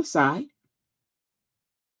other side.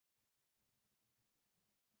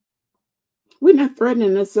 We're not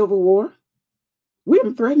threatening a civil war. We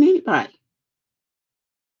haven't threatened anybody.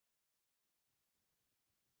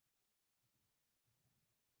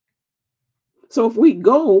 So if we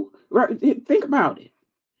go, right, think about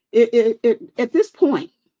it. At this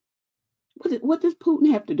point, what does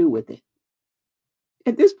Putin have to do with it?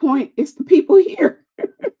 At this point, it's the people here.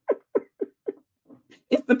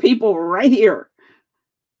 It's the people right here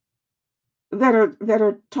that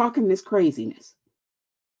are talking this craziness.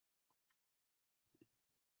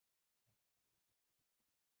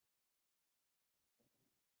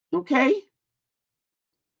 Okay?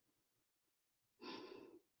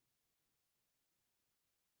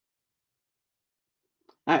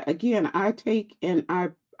 I take and I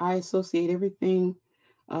associate everything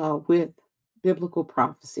with biblical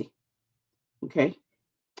prophecy. Okay?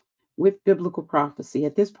 With biblical prophecy.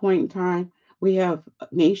 At this point in time, we have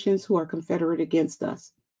nations who are confederate against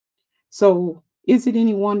us. So is it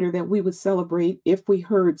any wonder that we would celebrate if we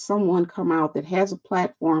heard someone come out that has a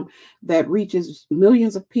platform that reaches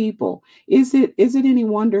millions of people? Is it any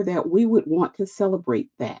wonder that we would want to celebrate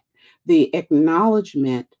that? The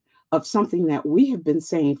acknowledgement of something that we have been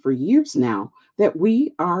saying for years now, that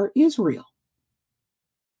we are Israel.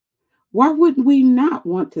 Why would we not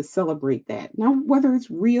want to celebrate that? Now, whether it's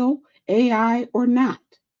real AI or not.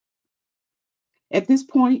 At this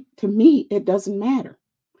point, to me, it doesn't matter.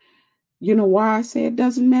 You know why I say it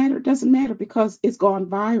doesn't matter? It doesn't matter because it's gone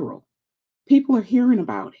viral. People are hearing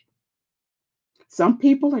about it. Some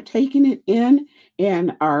people are taking it in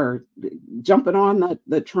and are jumping on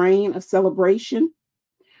the train of celebration.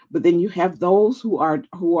 But then you have those who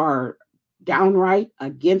are downright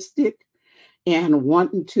against it. and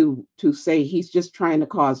wanting to say he's just trying to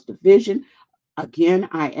cause division. Again,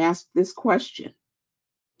 I ask this question: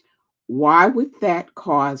 why would that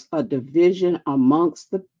cause a division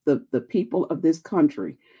amongst the people of this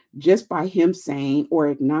country just by him saying or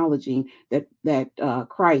acknowledging that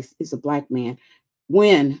Christ is a black man?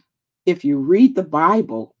 When, if you read the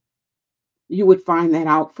Bible, you would find that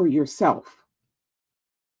out for yourself.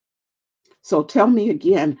 So tell me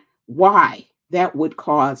again why that would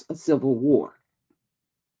cause a civil war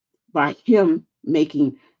by him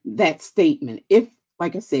making that statement. If,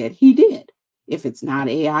 like I said, he did, if it's not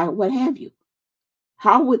AI, what have you,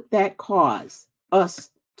 how would that cause us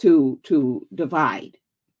to divide?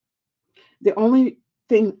 The only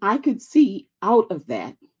thing I could see out of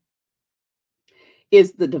that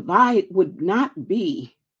is the divide would not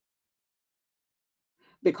be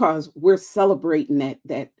because we're celebrating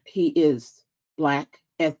that he is black,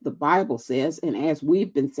 as the Bible says, and as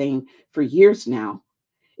we've been saying for years now.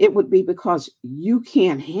 It would be because you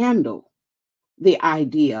can't handle the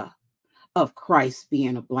idea of Christ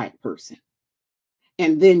being a black person.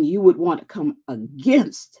 And then you would want to come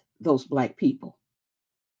against those black people.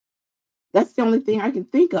 That's the only thing I can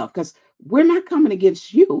think of, because we're not coming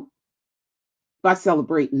against you by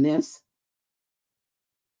celebrating this.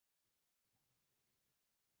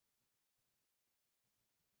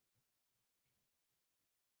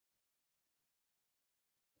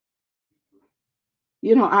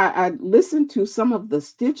 You know, I listened to some of the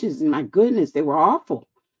stitches, and my goodness, they were awful.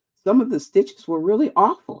 Some of the stitches were really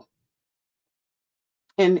awful.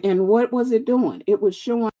 And what was it doing? It was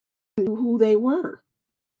showing you who they were,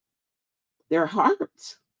 their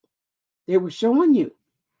hearts. They were showing you.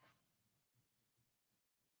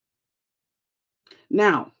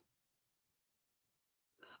 Now,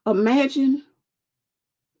 imagine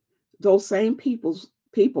those same people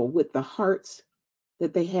with the hearts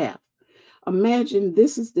that they have. Imagine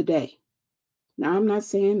this is the day. Now, I'm not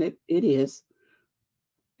saying that it is,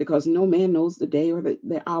 because no man knows the day or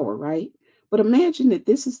the hour, right? But imagine that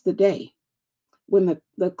this is the day when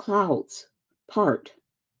the clouds part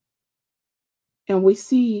and we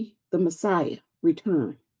see the Messiah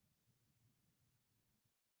return.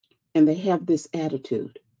 And they have this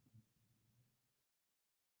attitude.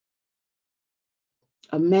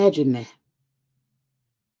 Imagine that.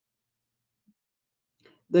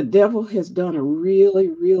 The devil has done a really,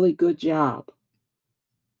 really good job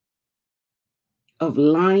of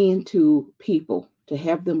lying to people to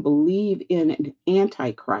have them believe in an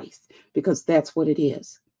antichrist, because that's what it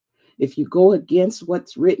is. If you go against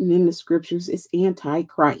what's written in the scriptures, it's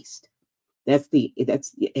antichrist. That's the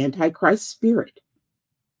antichrist spirit.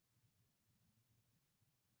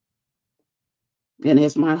 And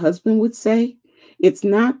as my husband would say, it's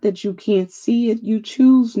not that you can't see it, you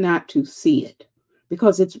choose not to see it,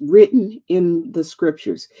 because it's written in the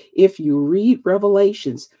scriptures. If you read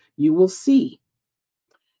Revelations, you will see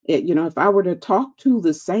it. You know, if I were to talk to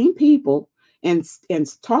the same people and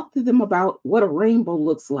talk to them about what a rainbow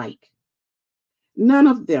looks like, none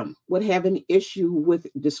of them would have an issue with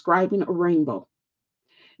describing a rainbow.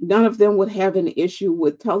 None of them would have an issue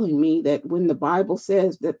with telling me that when the Bible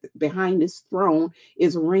says that behind this throne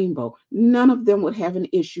is a rainbow, none of them would have an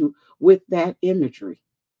issue with that imagery.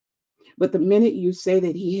 But the minute you say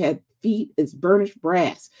that he had feet as burnished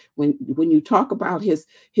brass, when you talk about his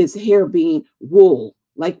hair being wool,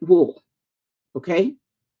 like wool, okay,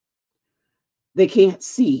 they can't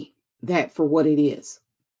see that for what it is.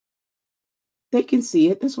 They can see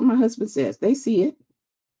it. That's what my husband says. They see it.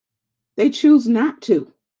 They choose not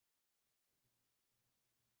to.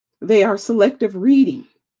 They are selective reading.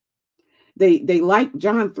 They like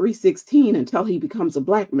John 3:16 until he becomes a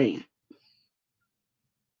black man.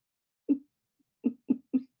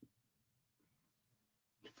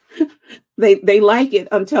 They like it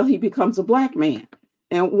until he becomes a black man.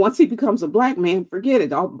 And once he becomes a black man, forget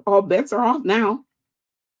it. All bets are off now.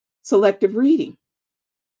 Selective reading.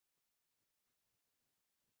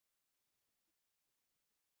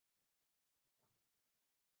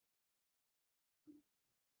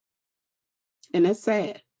 And that's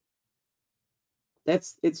sad.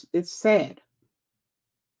 It's sad.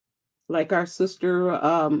 Like our sister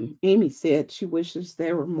Amy said, she wishes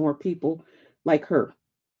there were more people like her.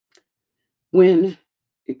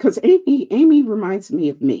 Because Amy reminds me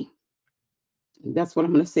of me. That's what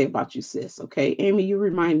I'm going to say about you, sis. Okay, Amy, you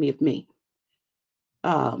remind me of me.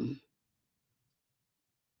 Um,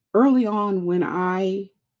 Early on, when I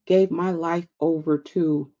gave my life over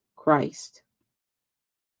to Christ,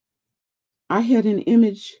 I had an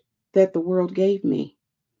image that the world gave me.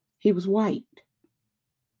 He was white.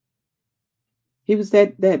 He was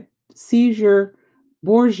that Caesar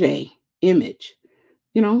Borgia image.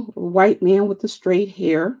 You know, a white man with the straight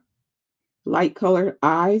hair, light colored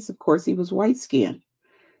eyes. Of course, he was white skinned.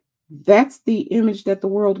 That's the image that the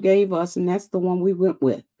world gave us, and that's the one we went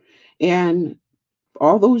with. And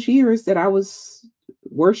all those years that I was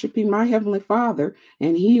worshiping my Heavenly Father,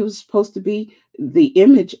 and He was supposed to be the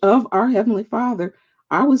image of our Heavenly Father,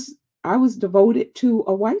 I was I was devoted to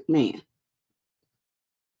a white man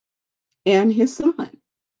and his son.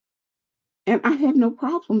 And I had no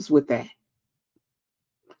problems with that.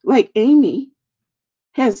 Like Amy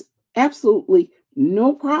has absolutely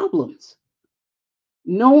no problems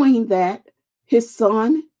knowing that his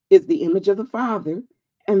son is the image of the Father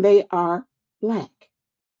and they are black.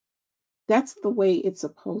 That's the way it's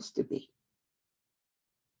supposed to be.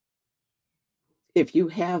 If you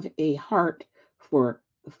have a heart for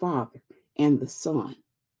the Father and the Son,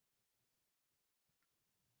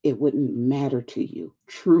 it wouldn't matter to you.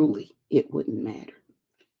 Truly, it wouldn't matter.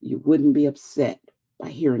 You wouldn't be upset by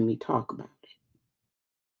hearing me talk about it.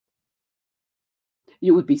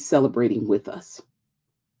 You would be celebrating with us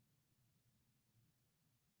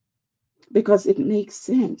because it makes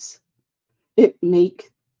sense. It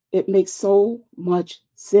make it makes so much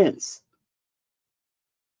sense.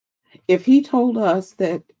 If he told us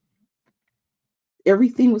that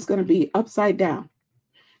everything was going to be upside down,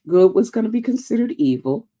 good was going to be considered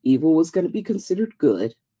evil, evil was going to be considered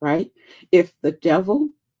good, right? If the devil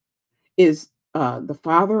is the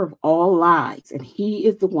father of all lies, and he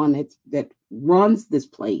is the one that runs this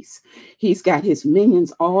place. He's got his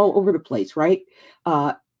minions all over the place, right?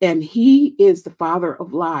 And he is the father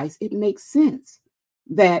of lies. It makes sense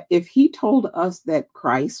that if he told us that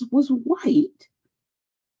Christ was white,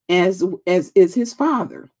 as is his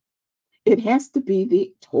father, it has to be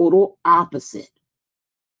the total opposite.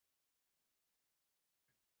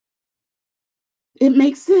 It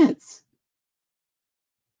makes sense.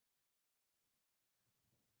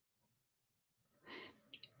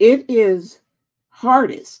 It is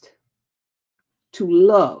hardest to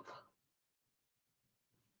love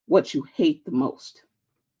what you hate the most.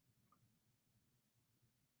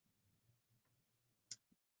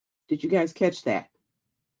 Did you guys catch that?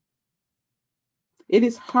 It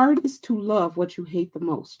is hardest to love what you hate the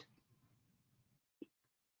most.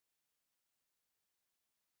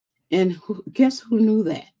 And guess who knew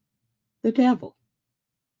that? The devil.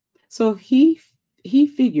 So he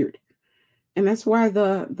figured, and that's why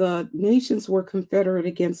the nations were confederate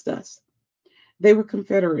against us. They were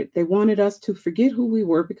confederate. They wanted us to forget who we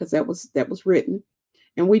were because that was written,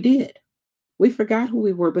 and we did. We forgot who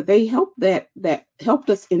we were, but they helped that helped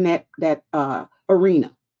us in that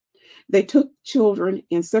arena. They took children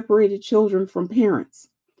and separated children from parents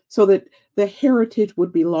so that the heritage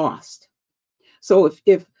would be lost. So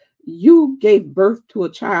if you gave birth to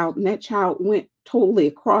a child and that child went totally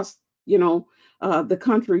across, the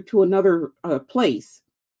country to another place,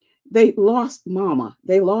 they lost mama,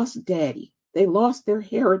 they lost daddy, they lost their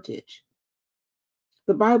heritage.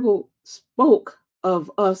 The Bible spoke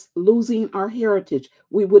of us losing our heritage.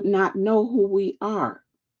 We would not know who we are.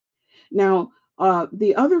 Now,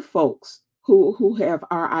 the other folks who have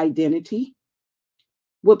our identity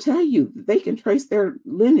will tell you they can trace their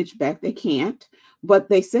lineage back. They can't, but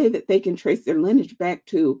they say that they can trace their lineage back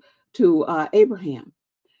to Abraham.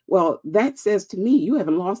 Well, that says to me you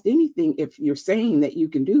haven't lost anything if you're saying that you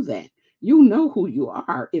can do that. You know who you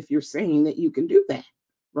are if you're saying that you can do that,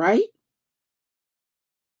 right?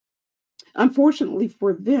 Unfortunately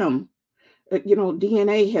for them,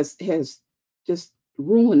 DNA has just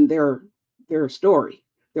ruined their story,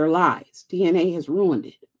 their lies. DNA has ruined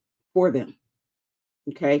it for them.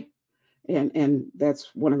 Okay. And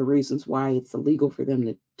that's one of the reasons why it's illegal for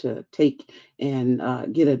them to take and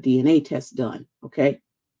get a DNA test done. Okay.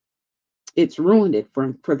 It's ruined it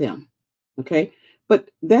for them. Okay. But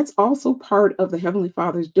that's also part of the Heavenly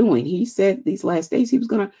Father's doing. He said these last days he's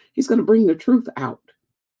gonna bring the truth out.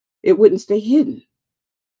 It wouldn't stay hidden.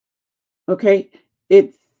 Okay.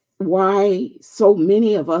 It's why so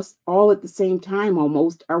many of us all at the same time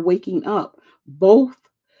almost are waking up. Both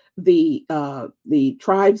the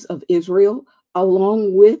tribes of Israel,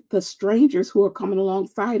 along with the strangers who are coming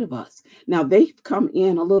alongside of us. Now they've come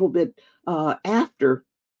in a little bit after,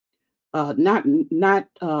 not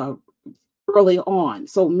early on.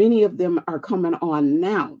 So many of them are coming on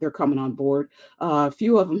now. They're coming on board. A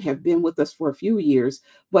few of them have been with us for a few years,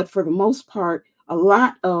 but for the most part, a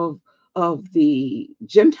lot of the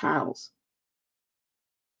Gentiles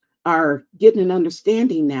are getting an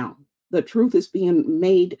understanding now. The truth is being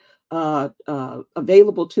made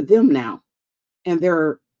available to them now, and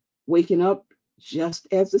they're waking up just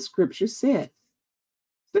as the scripture said.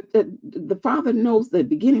 The Father knows the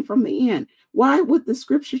beginning from the end. Why would the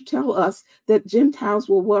scripture tell us that Gentiles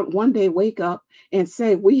will one day wake up and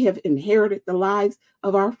say, we have inherited the lives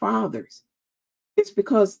of our fathers? It's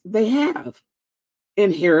because they have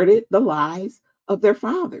inherited the lives of their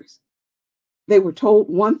fathers. They were told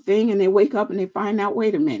one thing and they wake up and they find out,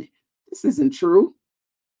 wait a minute, this isn't true.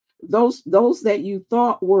 Those that you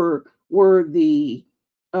thought were the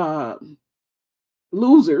uh,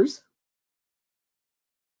 losers,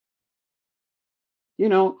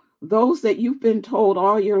 those that you've been told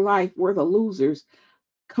all your life were the losers,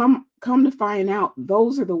 come to find out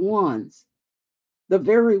those are the ones, the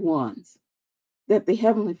very ones that the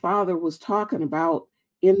Heavenly Father was talking about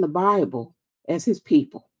in the Bible as his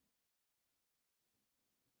people.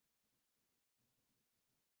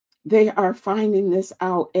 They are finding this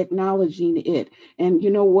out, acknowledging it. And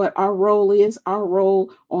you know what our role is? Our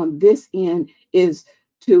role on this end is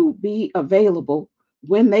to be available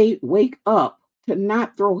when they wake up, to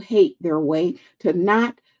not throw hate their way, to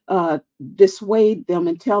not dissuade them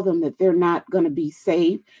and tell them that they're not going to be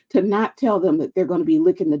saved, to not tell them that they're going to be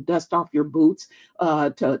licking the dust off your boots,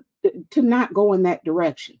 to not go in that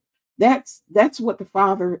direction. That's what the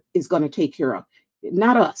Father is going to take care of,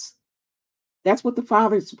 not us. That's what the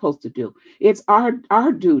Father is supposed to do. It's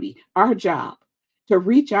our duty, our job, to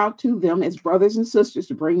reach out to them as brothers and sisters,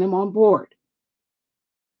 to bring them on board.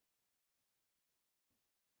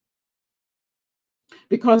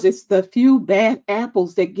 Because it's the few bad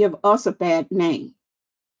apples that give us a bad name.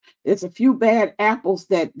 It's a few bad apples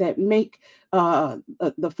that make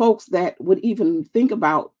the folks that would even think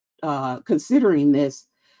about considering this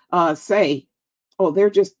say, "Oh,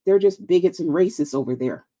 they're just bigots and racists over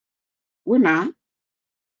there." We're not.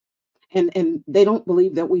 And they don't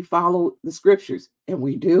believe that we follow the scriptures, and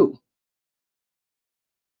we do.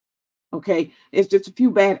 Okay, it's just a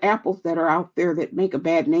few bad apples that are out there that make a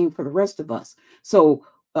bad name for the rest of us. So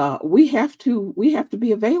we have to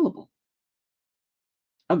be available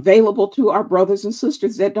to our brothers and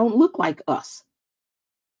sisters that don't look like us.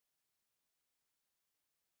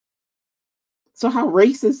 So how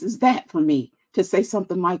racist is that for me to say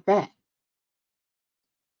something like that?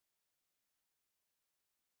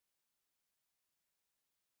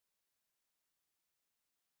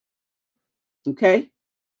 Okay,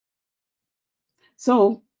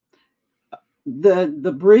 so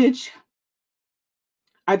the bridge,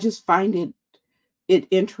 I just find it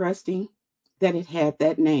interesting that it had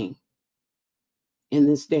that name in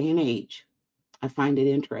this day and age. I find it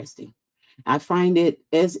interesting. I find it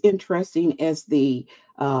as interesting as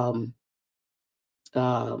um,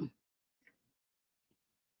 um,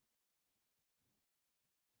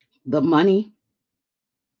 the money.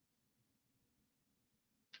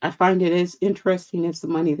 I find it as interesting as the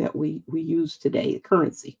money that we use today, the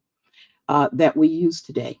currency that we use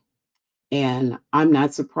today. And I'm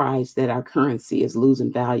not surprised that our currency is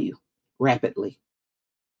losing value rapidly.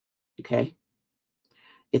 Okay.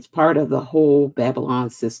 It's part of the whole Babylon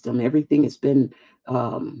system. Everything has been,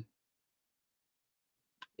 um,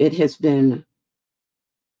 it has been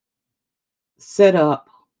set up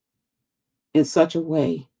in such a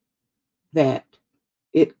way that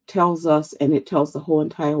it tells us, and it tells the whole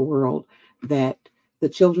entire world, that the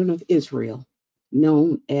children of Israel,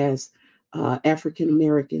 known as African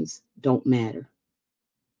Americans, don't matter,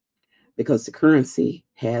 because the currency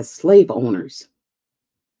has slave owners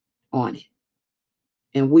on it.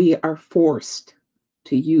 And we are forced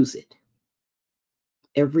to use it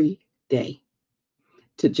every day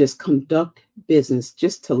to just conduct business,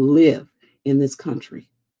 just to live in this country.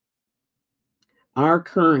 Our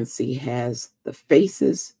currency has the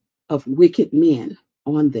faces of wicked men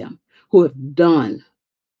on them who have done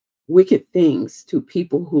wicked things to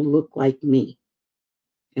people who look like me.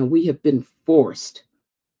 And we have been forced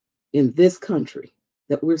in this country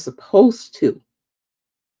that we're supposed to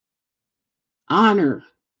honor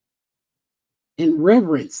and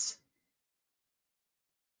reverence.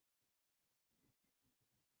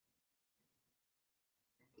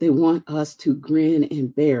 They want us to grin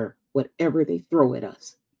and bear whatever they throw at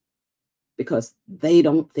us because they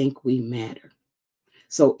don't think we matter.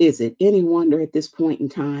 So is it any wonder at this point in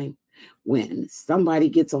time, when somebody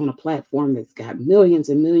gets on a platform that's got millions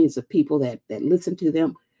and millions of people that listen to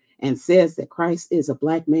them and says that Christ is a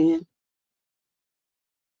black man,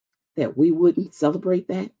 that we wouldn't celebrate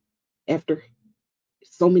that after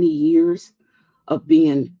so many years of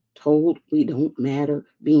being told we don't matter,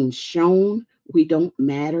 being shown we don't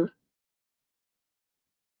matter?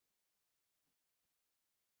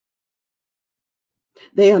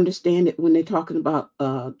 They understand it when they're talking about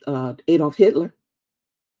Adolf Hitler.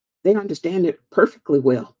 They understand it perfectly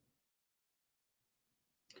well.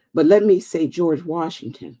 But let me say George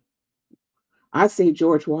Washington. I say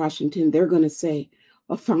George Washington, they're going to say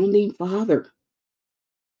a founding father.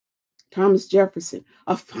 Thomas Jefferson,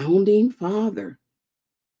 a founding father.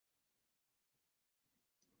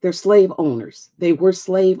 They're slave owners. They were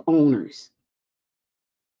slave owners.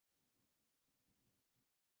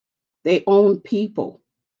 They owned people.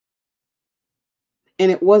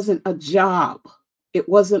 And it wasn't a job. It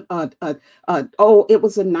wasn't it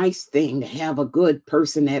was a nice thing to have a good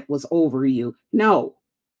person that was over you. No,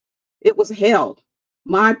 it was hell.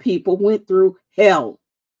 My people went through hell.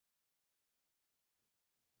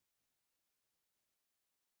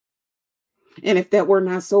 And if that were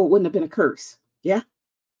not so, it wouldn't have been a curse. Yeah.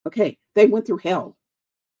 Okay. They went through hell.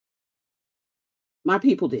 My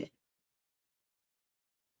people did.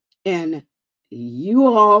 And you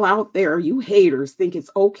all out there, you haters, think it's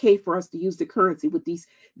okay for us to use the currency with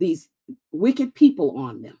these wicked people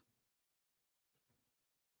on them.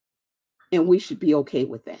 And we should be okay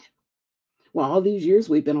with that. Well, all these years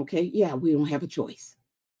we've been okay. Yeah, we don't have a choice.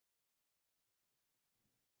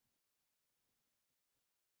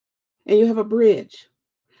 And you have a bridge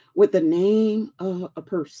with the name of a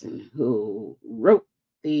person who wrote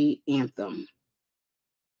the anthem.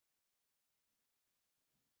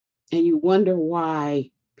 And you wonder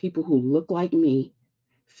why people who look like me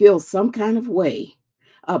feel some kind of way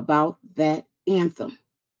about that anthem.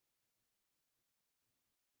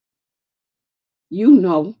 You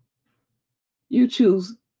know, you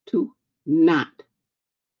choose to not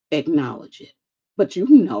acknowledge it, but you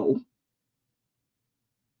know.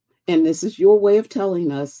 And this is your way of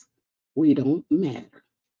telling us we don't matter.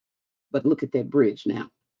 But look at that bridge now.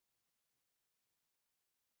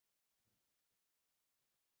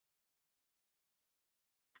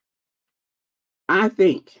 I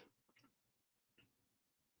think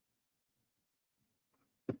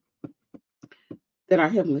that our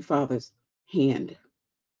Heavenly Father's hand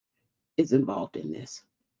is involved in this.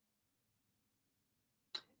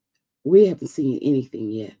 We haven't seen anything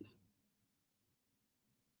yet.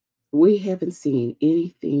 We haven't seen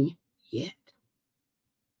anything yet.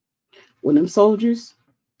 When them soldiers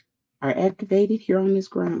are activated here on this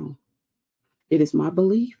ground, it is my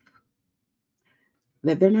belief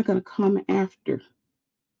that they're not going to come after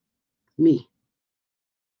me.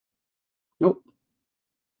 Nope.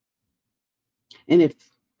 And if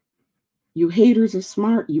you haters are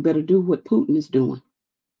smart, you better do what Putin is doing.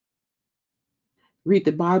 Read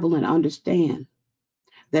the Bible and understand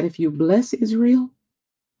that if you bless Israel,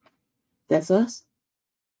 that's us.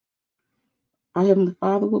 Our Heavenly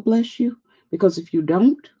Father will bless you, because if you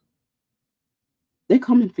don't, they're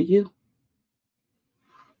coming for you.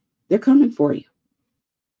 They're coming for you.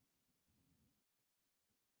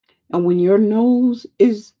 And when your nose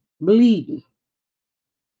is bleeding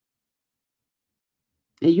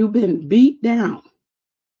and you've been beat down,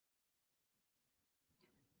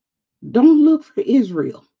 don't look for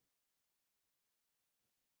Israel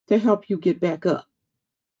to help you get back up,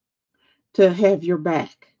 to have your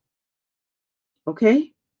back.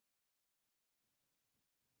 Okay?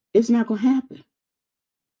 It's not going to happen.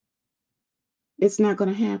 It's not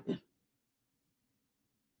going to happen.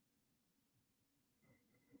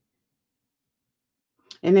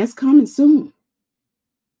 And that's coming soon.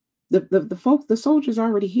 The folks, the soldiers are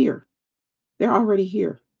already here. They're already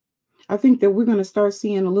here. I think that we're going to start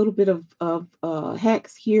seeing a little bit of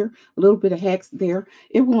hacks here, a little bit of hacks there.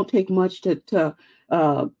 It won't take much to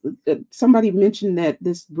somebody mentioned that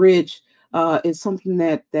this bridge is something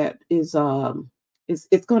that is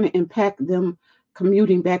it's going to impact them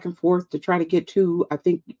commuting back and forth to try to get to, I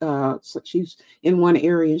think so she's in one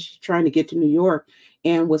area and she's trying to get to New York,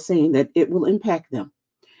 and was saying that it will impact them.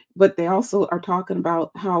 But they also are talking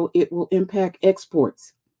about how it will impact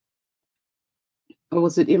exports. Or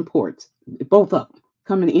was it imports? Both of them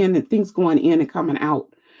coming in and things going in and coming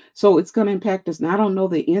out. So it's going to impact us. Now, I don't know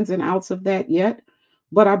the ins and outs of that yet,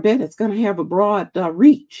 but I bet it's going to have a broad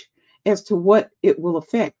reach as to what it will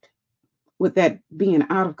affect with that being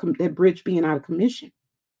out of that bridge being out of commission.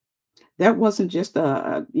 That wasn't just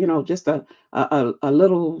a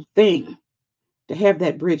little thing to have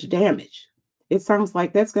that bridge damaged. It sounds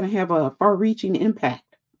like that's going to have a far-reaching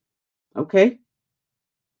impact. Okay.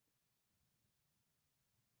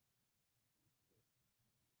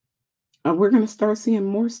 We're going to start seeing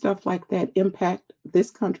more stuff like that impact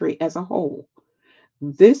this country as a whole.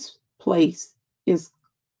 This place is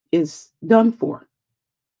done for.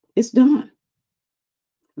 It's done.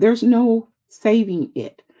 There's no saving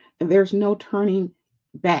it, and there's no turning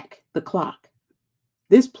back the clock.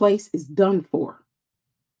 This place is done for.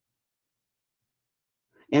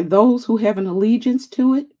 And those who have an allegiance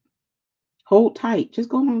to it, Hold tight. Just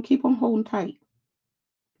go on, keep on holding tight.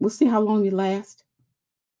 We'll see how long you last.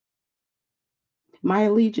 My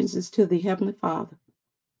allegiance is to the Heavenly Father.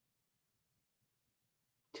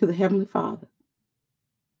 To the Heavenly Father.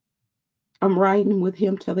 I'm riding with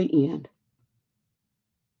him till the end.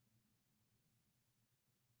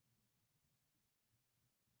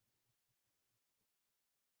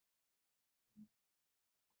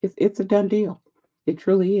 It's a done deal. It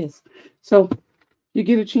truly is. So you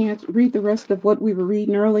get a chance, read the rest of what we were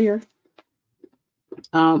reading earlier.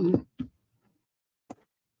 Um,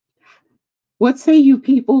 what say you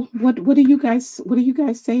people? What do you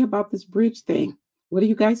guys say about this bridge thing? What do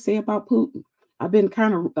you guys say about Putin? I've been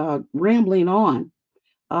kind of rambling on.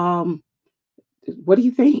 Um, what do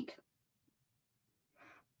you think?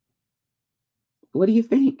 What do you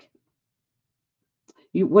think?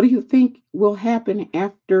 What do you think will happen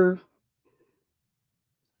after?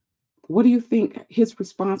 What do you think his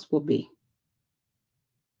response will be?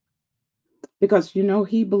 Because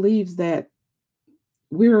he believes that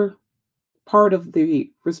we're part of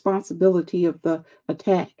the responsibility of the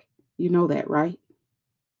attack. You know that, right?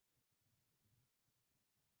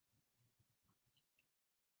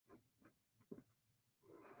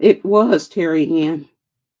 It was Terry Ann.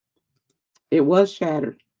 It was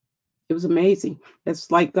shattered. It was amazing.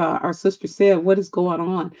 It's like our sister said, what is going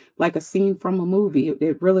on? Like a scene from a movie.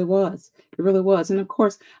 It really was. It really was. And of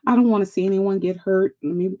course, I don't want to see anyone get hurt.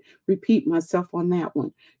 Let me repeat myself on that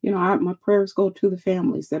one. My prayers go to the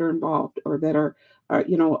families that are involved or that are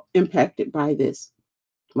impacted by this.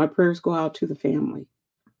 My prayers go out to the family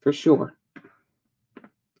for sure.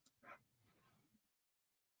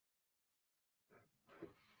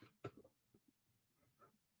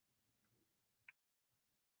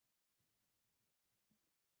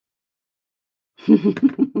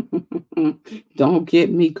 Don't get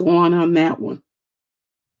me going on that one.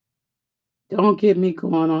 Don't get me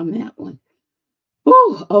going on that one.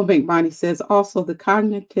 Ooh, oh, McBonnie says also the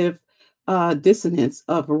cognitive dissonance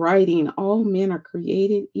of writing all men are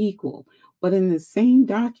created equal, but in the same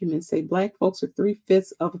document say black folks are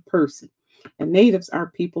 3/5 of a person, and natives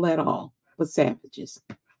aren't people at all, but savages.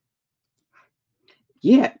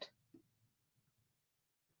 Yet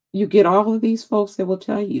you get all of these folks that will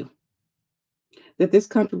tell you that this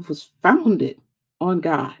country was founded on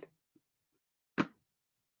God.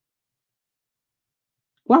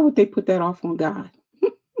 Why would they put that off on God?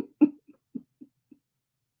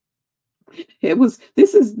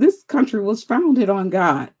 This country was founded on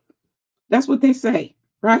God. That's what they say,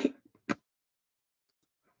 right?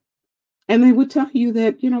 And they would tell you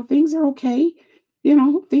that, things are okay,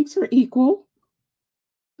 things are equal.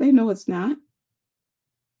 They know it's not.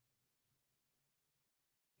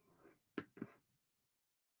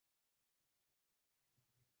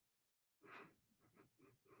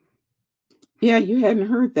 Yeah, you hadn't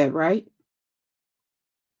heard that, right?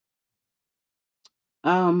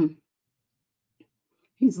 Um,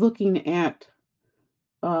 he's looking at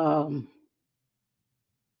um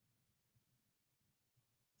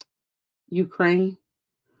Ukraine,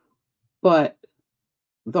 but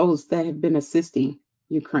those that have been assisting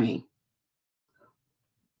Ukraine.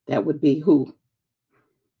 That would be who?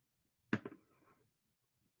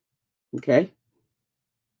 Okay.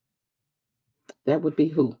 That would be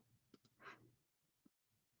who?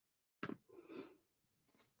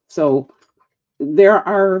 So there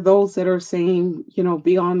are those that are saying,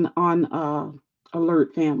 be on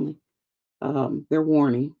alert, family. They're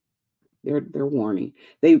warning. They're warning.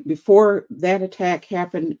 They before that attack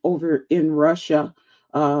happened over in Russia,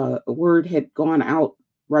 word had gone out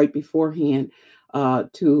right beforehand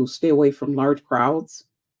to stay away from large crowds.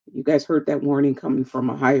 You guys heard that warning coming from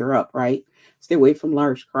a higher up, right? Stay away from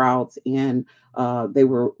large crowds, and they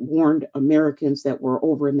were warned Americans that were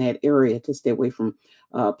over in that area to stay away from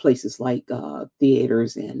places like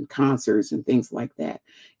theaters and concerts and things like that.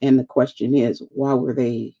 And the question is, why were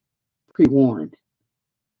they pre-warned?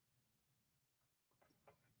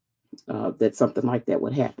 That something like that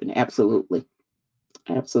would happen. Absolutely.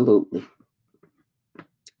 Absolutely.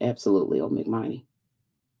 Absolutely. Oh, McMoney.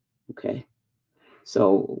 Okay.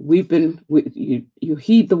 So you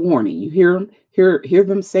heed the warning. You hear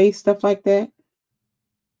them say stuff like that.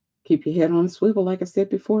 Keep your head on a swivel, like I said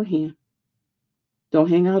beforehand. Don't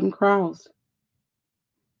hang out in crowds.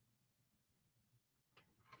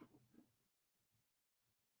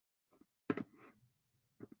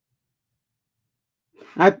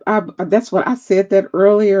 I that's what I said that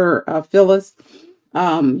earlier, Phyllis.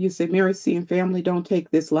 You said Mary C and family don't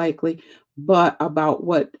take this lightly, but about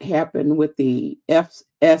what happened with the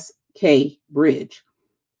FSK bridge,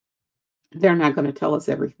 they're not going to tell us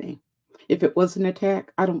everything. If it was an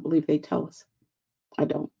attack, I don't believe they tell us. I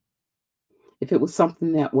don't. If it was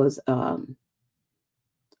something that was a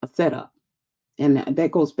setup, and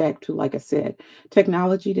that goes back to, like I said,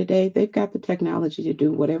 technology today, they've got the technology to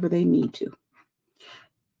do whatever they need to.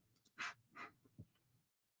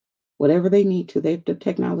 Whatever they need to, they have the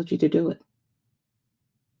technology to do it.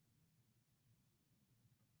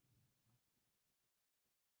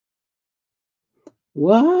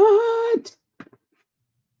 What?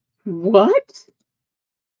 What?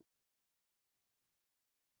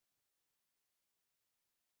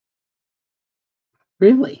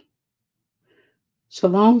 Really?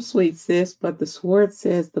 Shalom, sweet sis, but the sword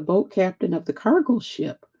says the boat captain of the cargo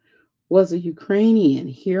ship was a Ukrainian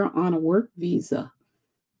here on a work visa.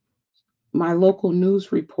 My local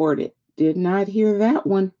news reported. Did not hear that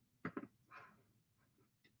one.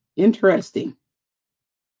 Interesting.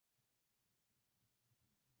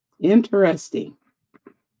 Interesting.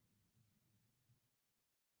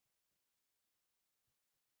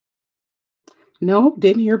 No,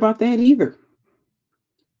 didn't hear about that either.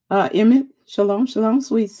 Emmett, shalom, shalom,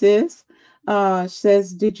 sweet sis.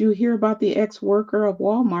 Says, did you hear about the ex-worker of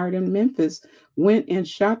Walmart in Memphis went and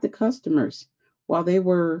shot the customers while they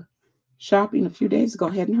were shopping a few days ago?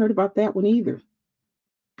 Hadn't heard about that one either.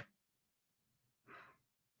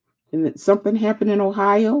 And that something happened in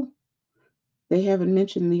Ohio. They haven't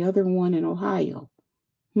mentioned the other one in Ohio.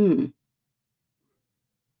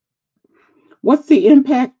 What's the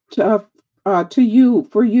impact of to you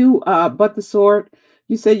for you? But the sword,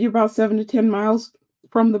 you said you're about 7 to 10 miles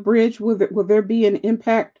from the bridge. Will there be an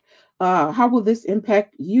impact? How will this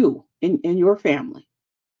impact you and your family?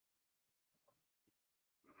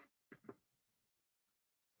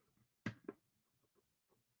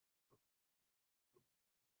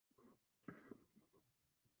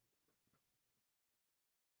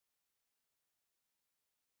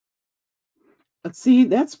 See,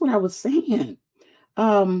 that's what I was saying.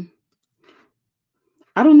 Um,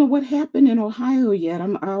 I don't know what happened in Ohio yet. I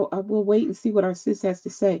will wait and see what our sis has to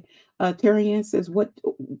say. Terry Ann says, "What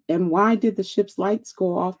and why did the ship's lights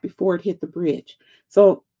go off before it hit the bridge?"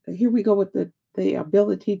 So here we go with the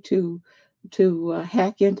ability to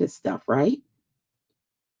hack into stuff, right?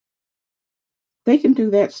 They can do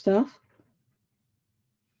that stuff.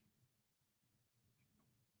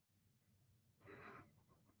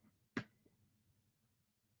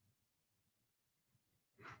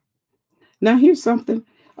 Now here's something,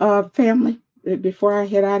 family. Before I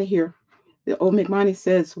head out of here, the old McMoney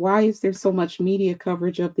says, "Why is there so much media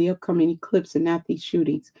coverage of the upcoming eclipse and not these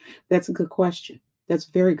shootings?" That's a good question. That's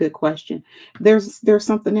a very good question. There's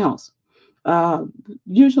something else. Uh,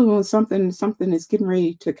 Usually when something is getting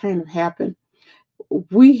ready to kind of happen,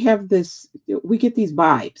 we have this. We get these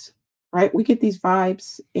vibes, right? We get these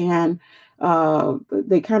vibes, and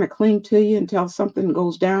they kind of cling to you until something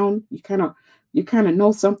goes down. You kind of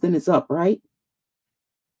know something is up, right?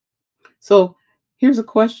 So here's a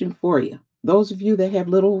question for you. Those of you that have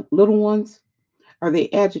little ones, are they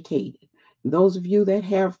agitated? Those of you that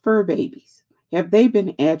have fur babies, have they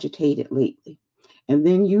been agitated lately? And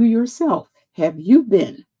then you yourself, have you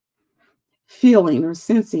been feeling or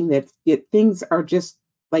sensing that things are just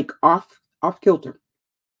like off kilter,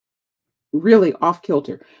 really off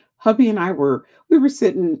kilter? Hubby and we were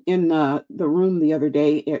sitting in the room the other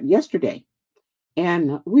day, yesterday,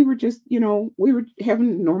 and we were just, we were having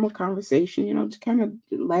a normal conversation, just kind of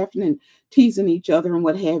laughing and teasing each other and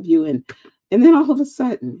what have you. And then all of a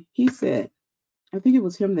sudden he said, I think it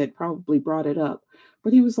was him that probably brought it up,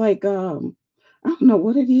 but he was like, I don't know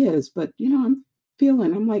what it is, but I'm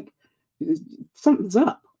like, something's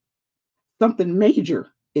up. Something major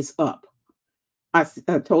is up. I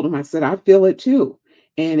told him, I said, I feel it too.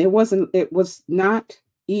 And it was not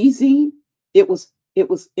easy. It was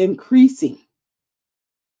increasing.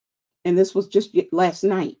 And this was just last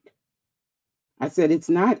night. I said, it's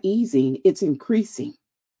not easing, it's increasing.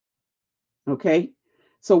 Okay.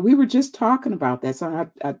 So we were just talking about that. So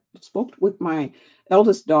I spoke with my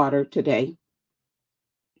eldest daughter today,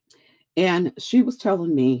 and she was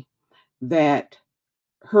telling me that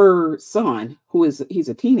her son, he's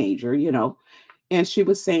a teenager, and she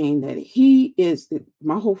was saying that he is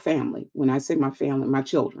my whole family. When I say my family, my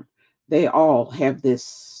children, they all have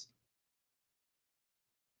this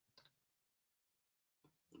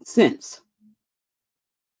sense,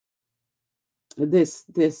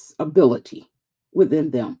 this ability within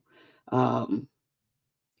them, um,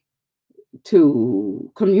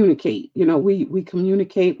 to communicate. We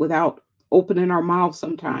communicate without opening our mouths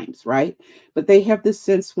sometimes, right? But they have this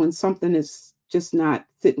sense when something is just not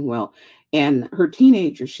sitting well. And her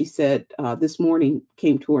teenager, she said, this morning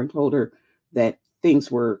came to her and told her that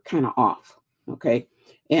things were kind of off. Okay.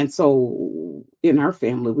 And so in our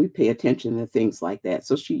family, we pay attention to things like that.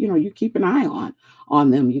 So she, you keep an eye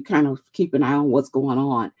on them. You kind of keep an eye on what's going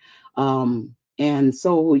on. And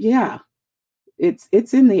so yeah,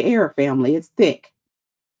 it's in the air, family. It's thick.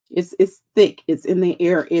 It's thick. It's in the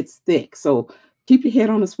air. It's thick. So keep your head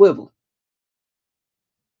on a swivel.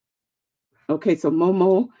 Okay, so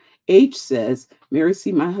Momo H says, Mary,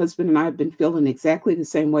 see, my husband and I have been feeling exactly the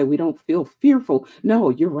same way. We don't feel fearful. No,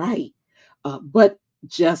 you're right. But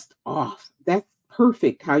just off. That's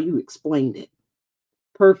perfect how you explained it.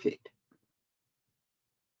 Perfect.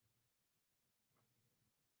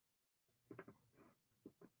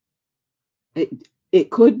 It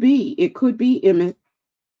could be. It could be, Emmett.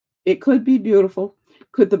 It could be beautiful.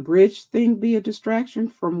 Could the bridge thing be a distraction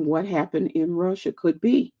from what happened in Russia? Could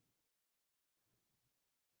be.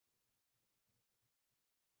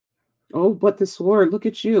 Oh, but the sword, look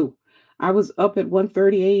at you. I was up at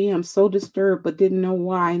 1:30 a.m. so disturbed, but didn't know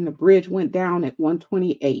why, and the bridge went down at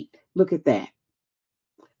 1:28. Look at that.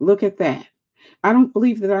 Look at that. I don't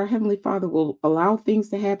believe that our Heavenly Father will allow things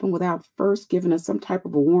to happen without first giving us some type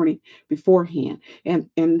of a warning beforehand. And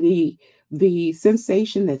the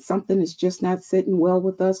sensation that something is just not sitting well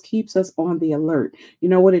with us keeps us on the alert. You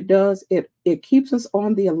know what it does? It keeps us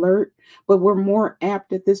on the alert, but we're more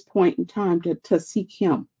apt at this point in time to seek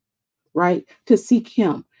Him, right? To seek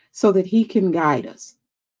Him so that He can guide us,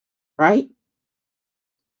 right?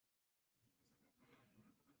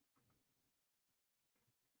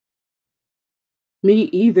 Me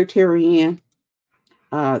either, Terry Ann.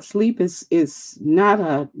 Sleep is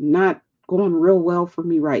not going real well for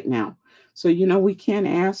me right now. So we can't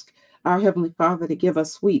ask our Heavenly Father to give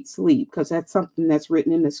us sweet sleep because that's something that's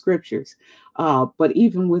written in the scriptures. But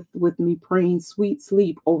even with me praying sweet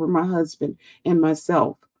sleep over my husband and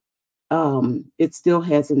myself, it still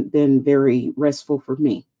hasn't been very restful for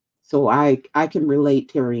me. So I can relate,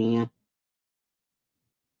 Terry Ann.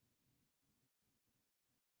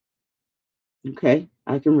 Okay,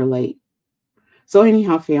 I can relate. So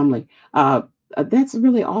anyhow, family, that's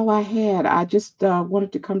really all I had. I just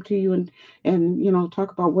wanted to come to you and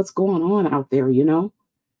talk about what's going on out there.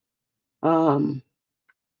 Um,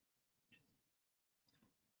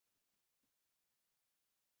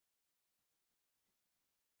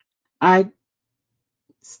 I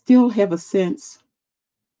still have a sense.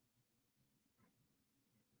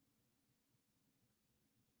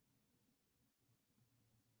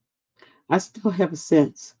 I still have a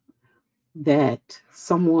sense that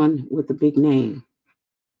someone with a big name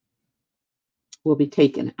will be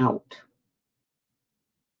taken out,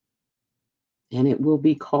 and it will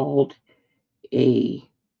be called a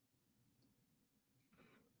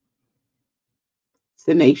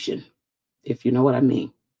nation, if you know what I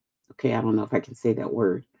mean. Okay, I don't know if I can say that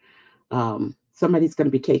word. Somebody's going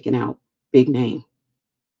to be taken out, big name,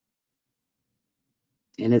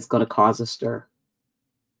 and it's going to cause a stir.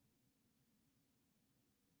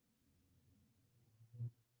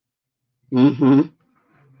 Hmm.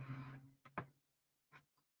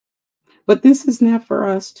 But this is not for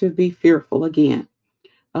us to be fearful again.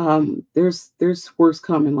 There's worse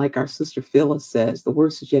coming, like our sister Phyllis says. The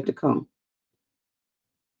worst is yet to come,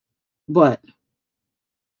 but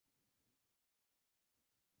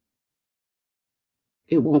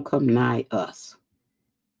it won't come nigh us.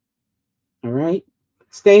 All right,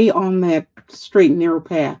 stay on that straight and narrow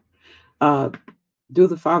path. Uh, do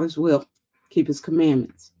the Father's will, keep His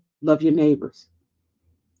commandments, love your neighbors,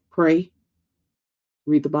 pray,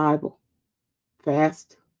 read the Bible,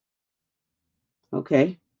 fast.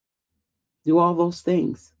 Okay, do all those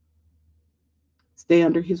things. Stay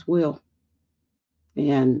under His will,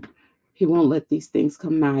 and He won't let these things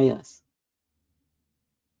come nigh us.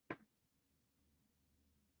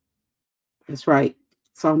 That's right.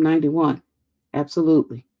 Psalm 91.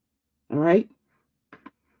 Absolutely. All right.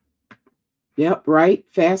 Yep, right.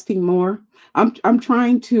 Fasting more. I'm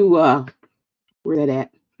trying to where that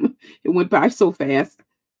at? It went by so fast.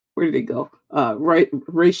 Where did it go? Right,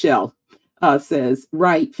 Rachel says,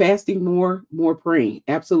 right, fasting more praying.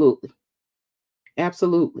 Absolutely.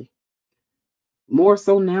 Absolutely. More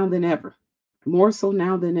so now than ever. More so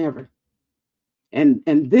now than ever. And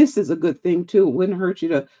this is a good thing too. It wouldn't hurt you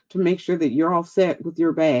to make sure that you're all set with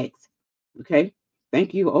your bags. Okay.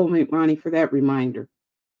 Thank you, Old Ronnie, for that reminder.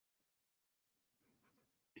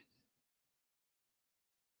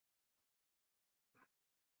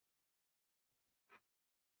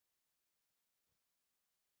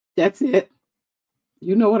 That's it.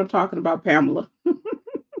 You know what I'm talking about, Pamela.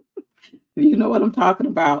 You know what I'm talking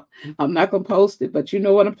about. I'm not gonna post it, but you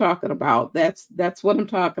know what I'm talking about. That's what I'm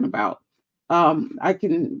talking about. I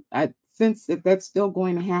sense that that's still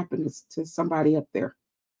going to happen to somebody up there.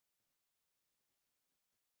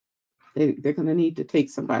 They're going to need to take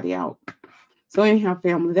somebody out. So anyhow,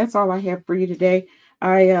 family, that's all I have for you today.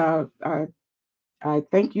 I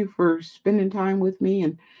thank you for spending time with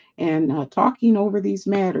me and talking over these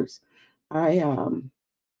matters. I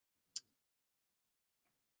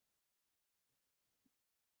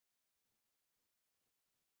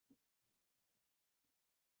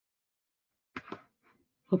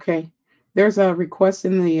Okay. There's a request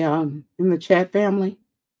in the chat, family.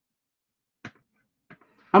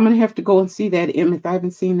 I'm gonna have to go and see that, Emmett. I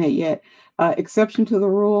haven't seen that yet. Exception to the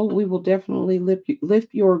rule, we will definitely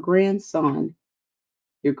lift your grandson,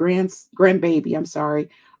 your grandbaby, I'm sorry,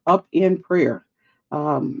 up in prayer.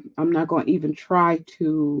 I'm not going to even try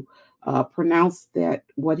to pronounce that.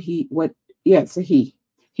 Yes,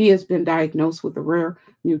 he has been diagnosed with a rare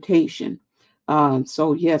mutation.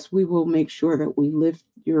 So yes, we will make sure that we lift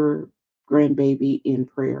your grandbaby in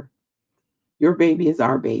prayer. Your baby is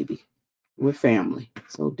our baby. We're family.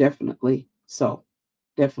 So definitely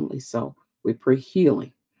so. We pray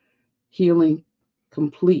healing,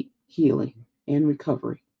 complete healing and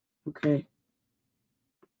recovery. Okay.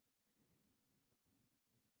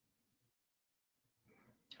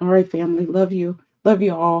 All right, family. Love you. Love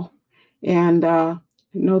you all. And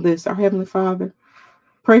know this, our Heavenly Father,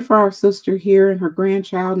 pray for our sister here and her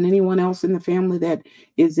grandchild and anyone else in the family that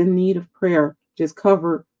is in need of prayer. Just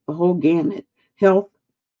cover the whole gamut. Health,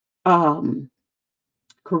 um,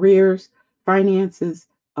 careers, finances,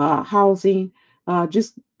 housing,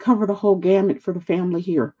 just cover the whole gamut for the family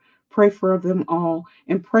here. Pray for them all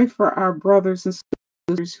and pray for our brothers and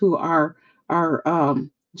sisters who are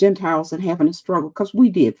Gentiles and having a struggle because we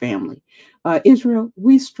did, family. Israel,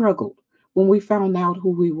 we struggled when we found out who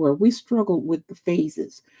we were. We struggled with the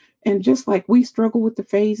phases. And just like we struggle with the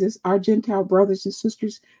phases, our Gentile brothers and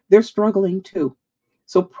sisters, they're struggling too.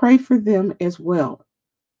 So pray for them as well.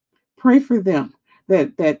 Pray for them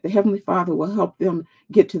that the Heavenly Father will help them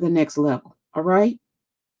get to the next level. All right.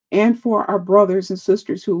 And for our brothers and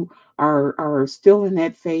sisters who are still in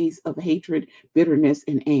that phase of hatred, bitterness,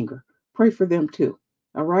 and anger. Pray for them too.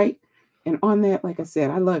 All right. And on that, like I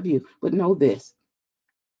said, I love you. But know this,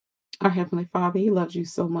 our Heavenly Father, He loves you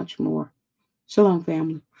so much more. Shalom,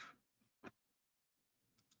 family.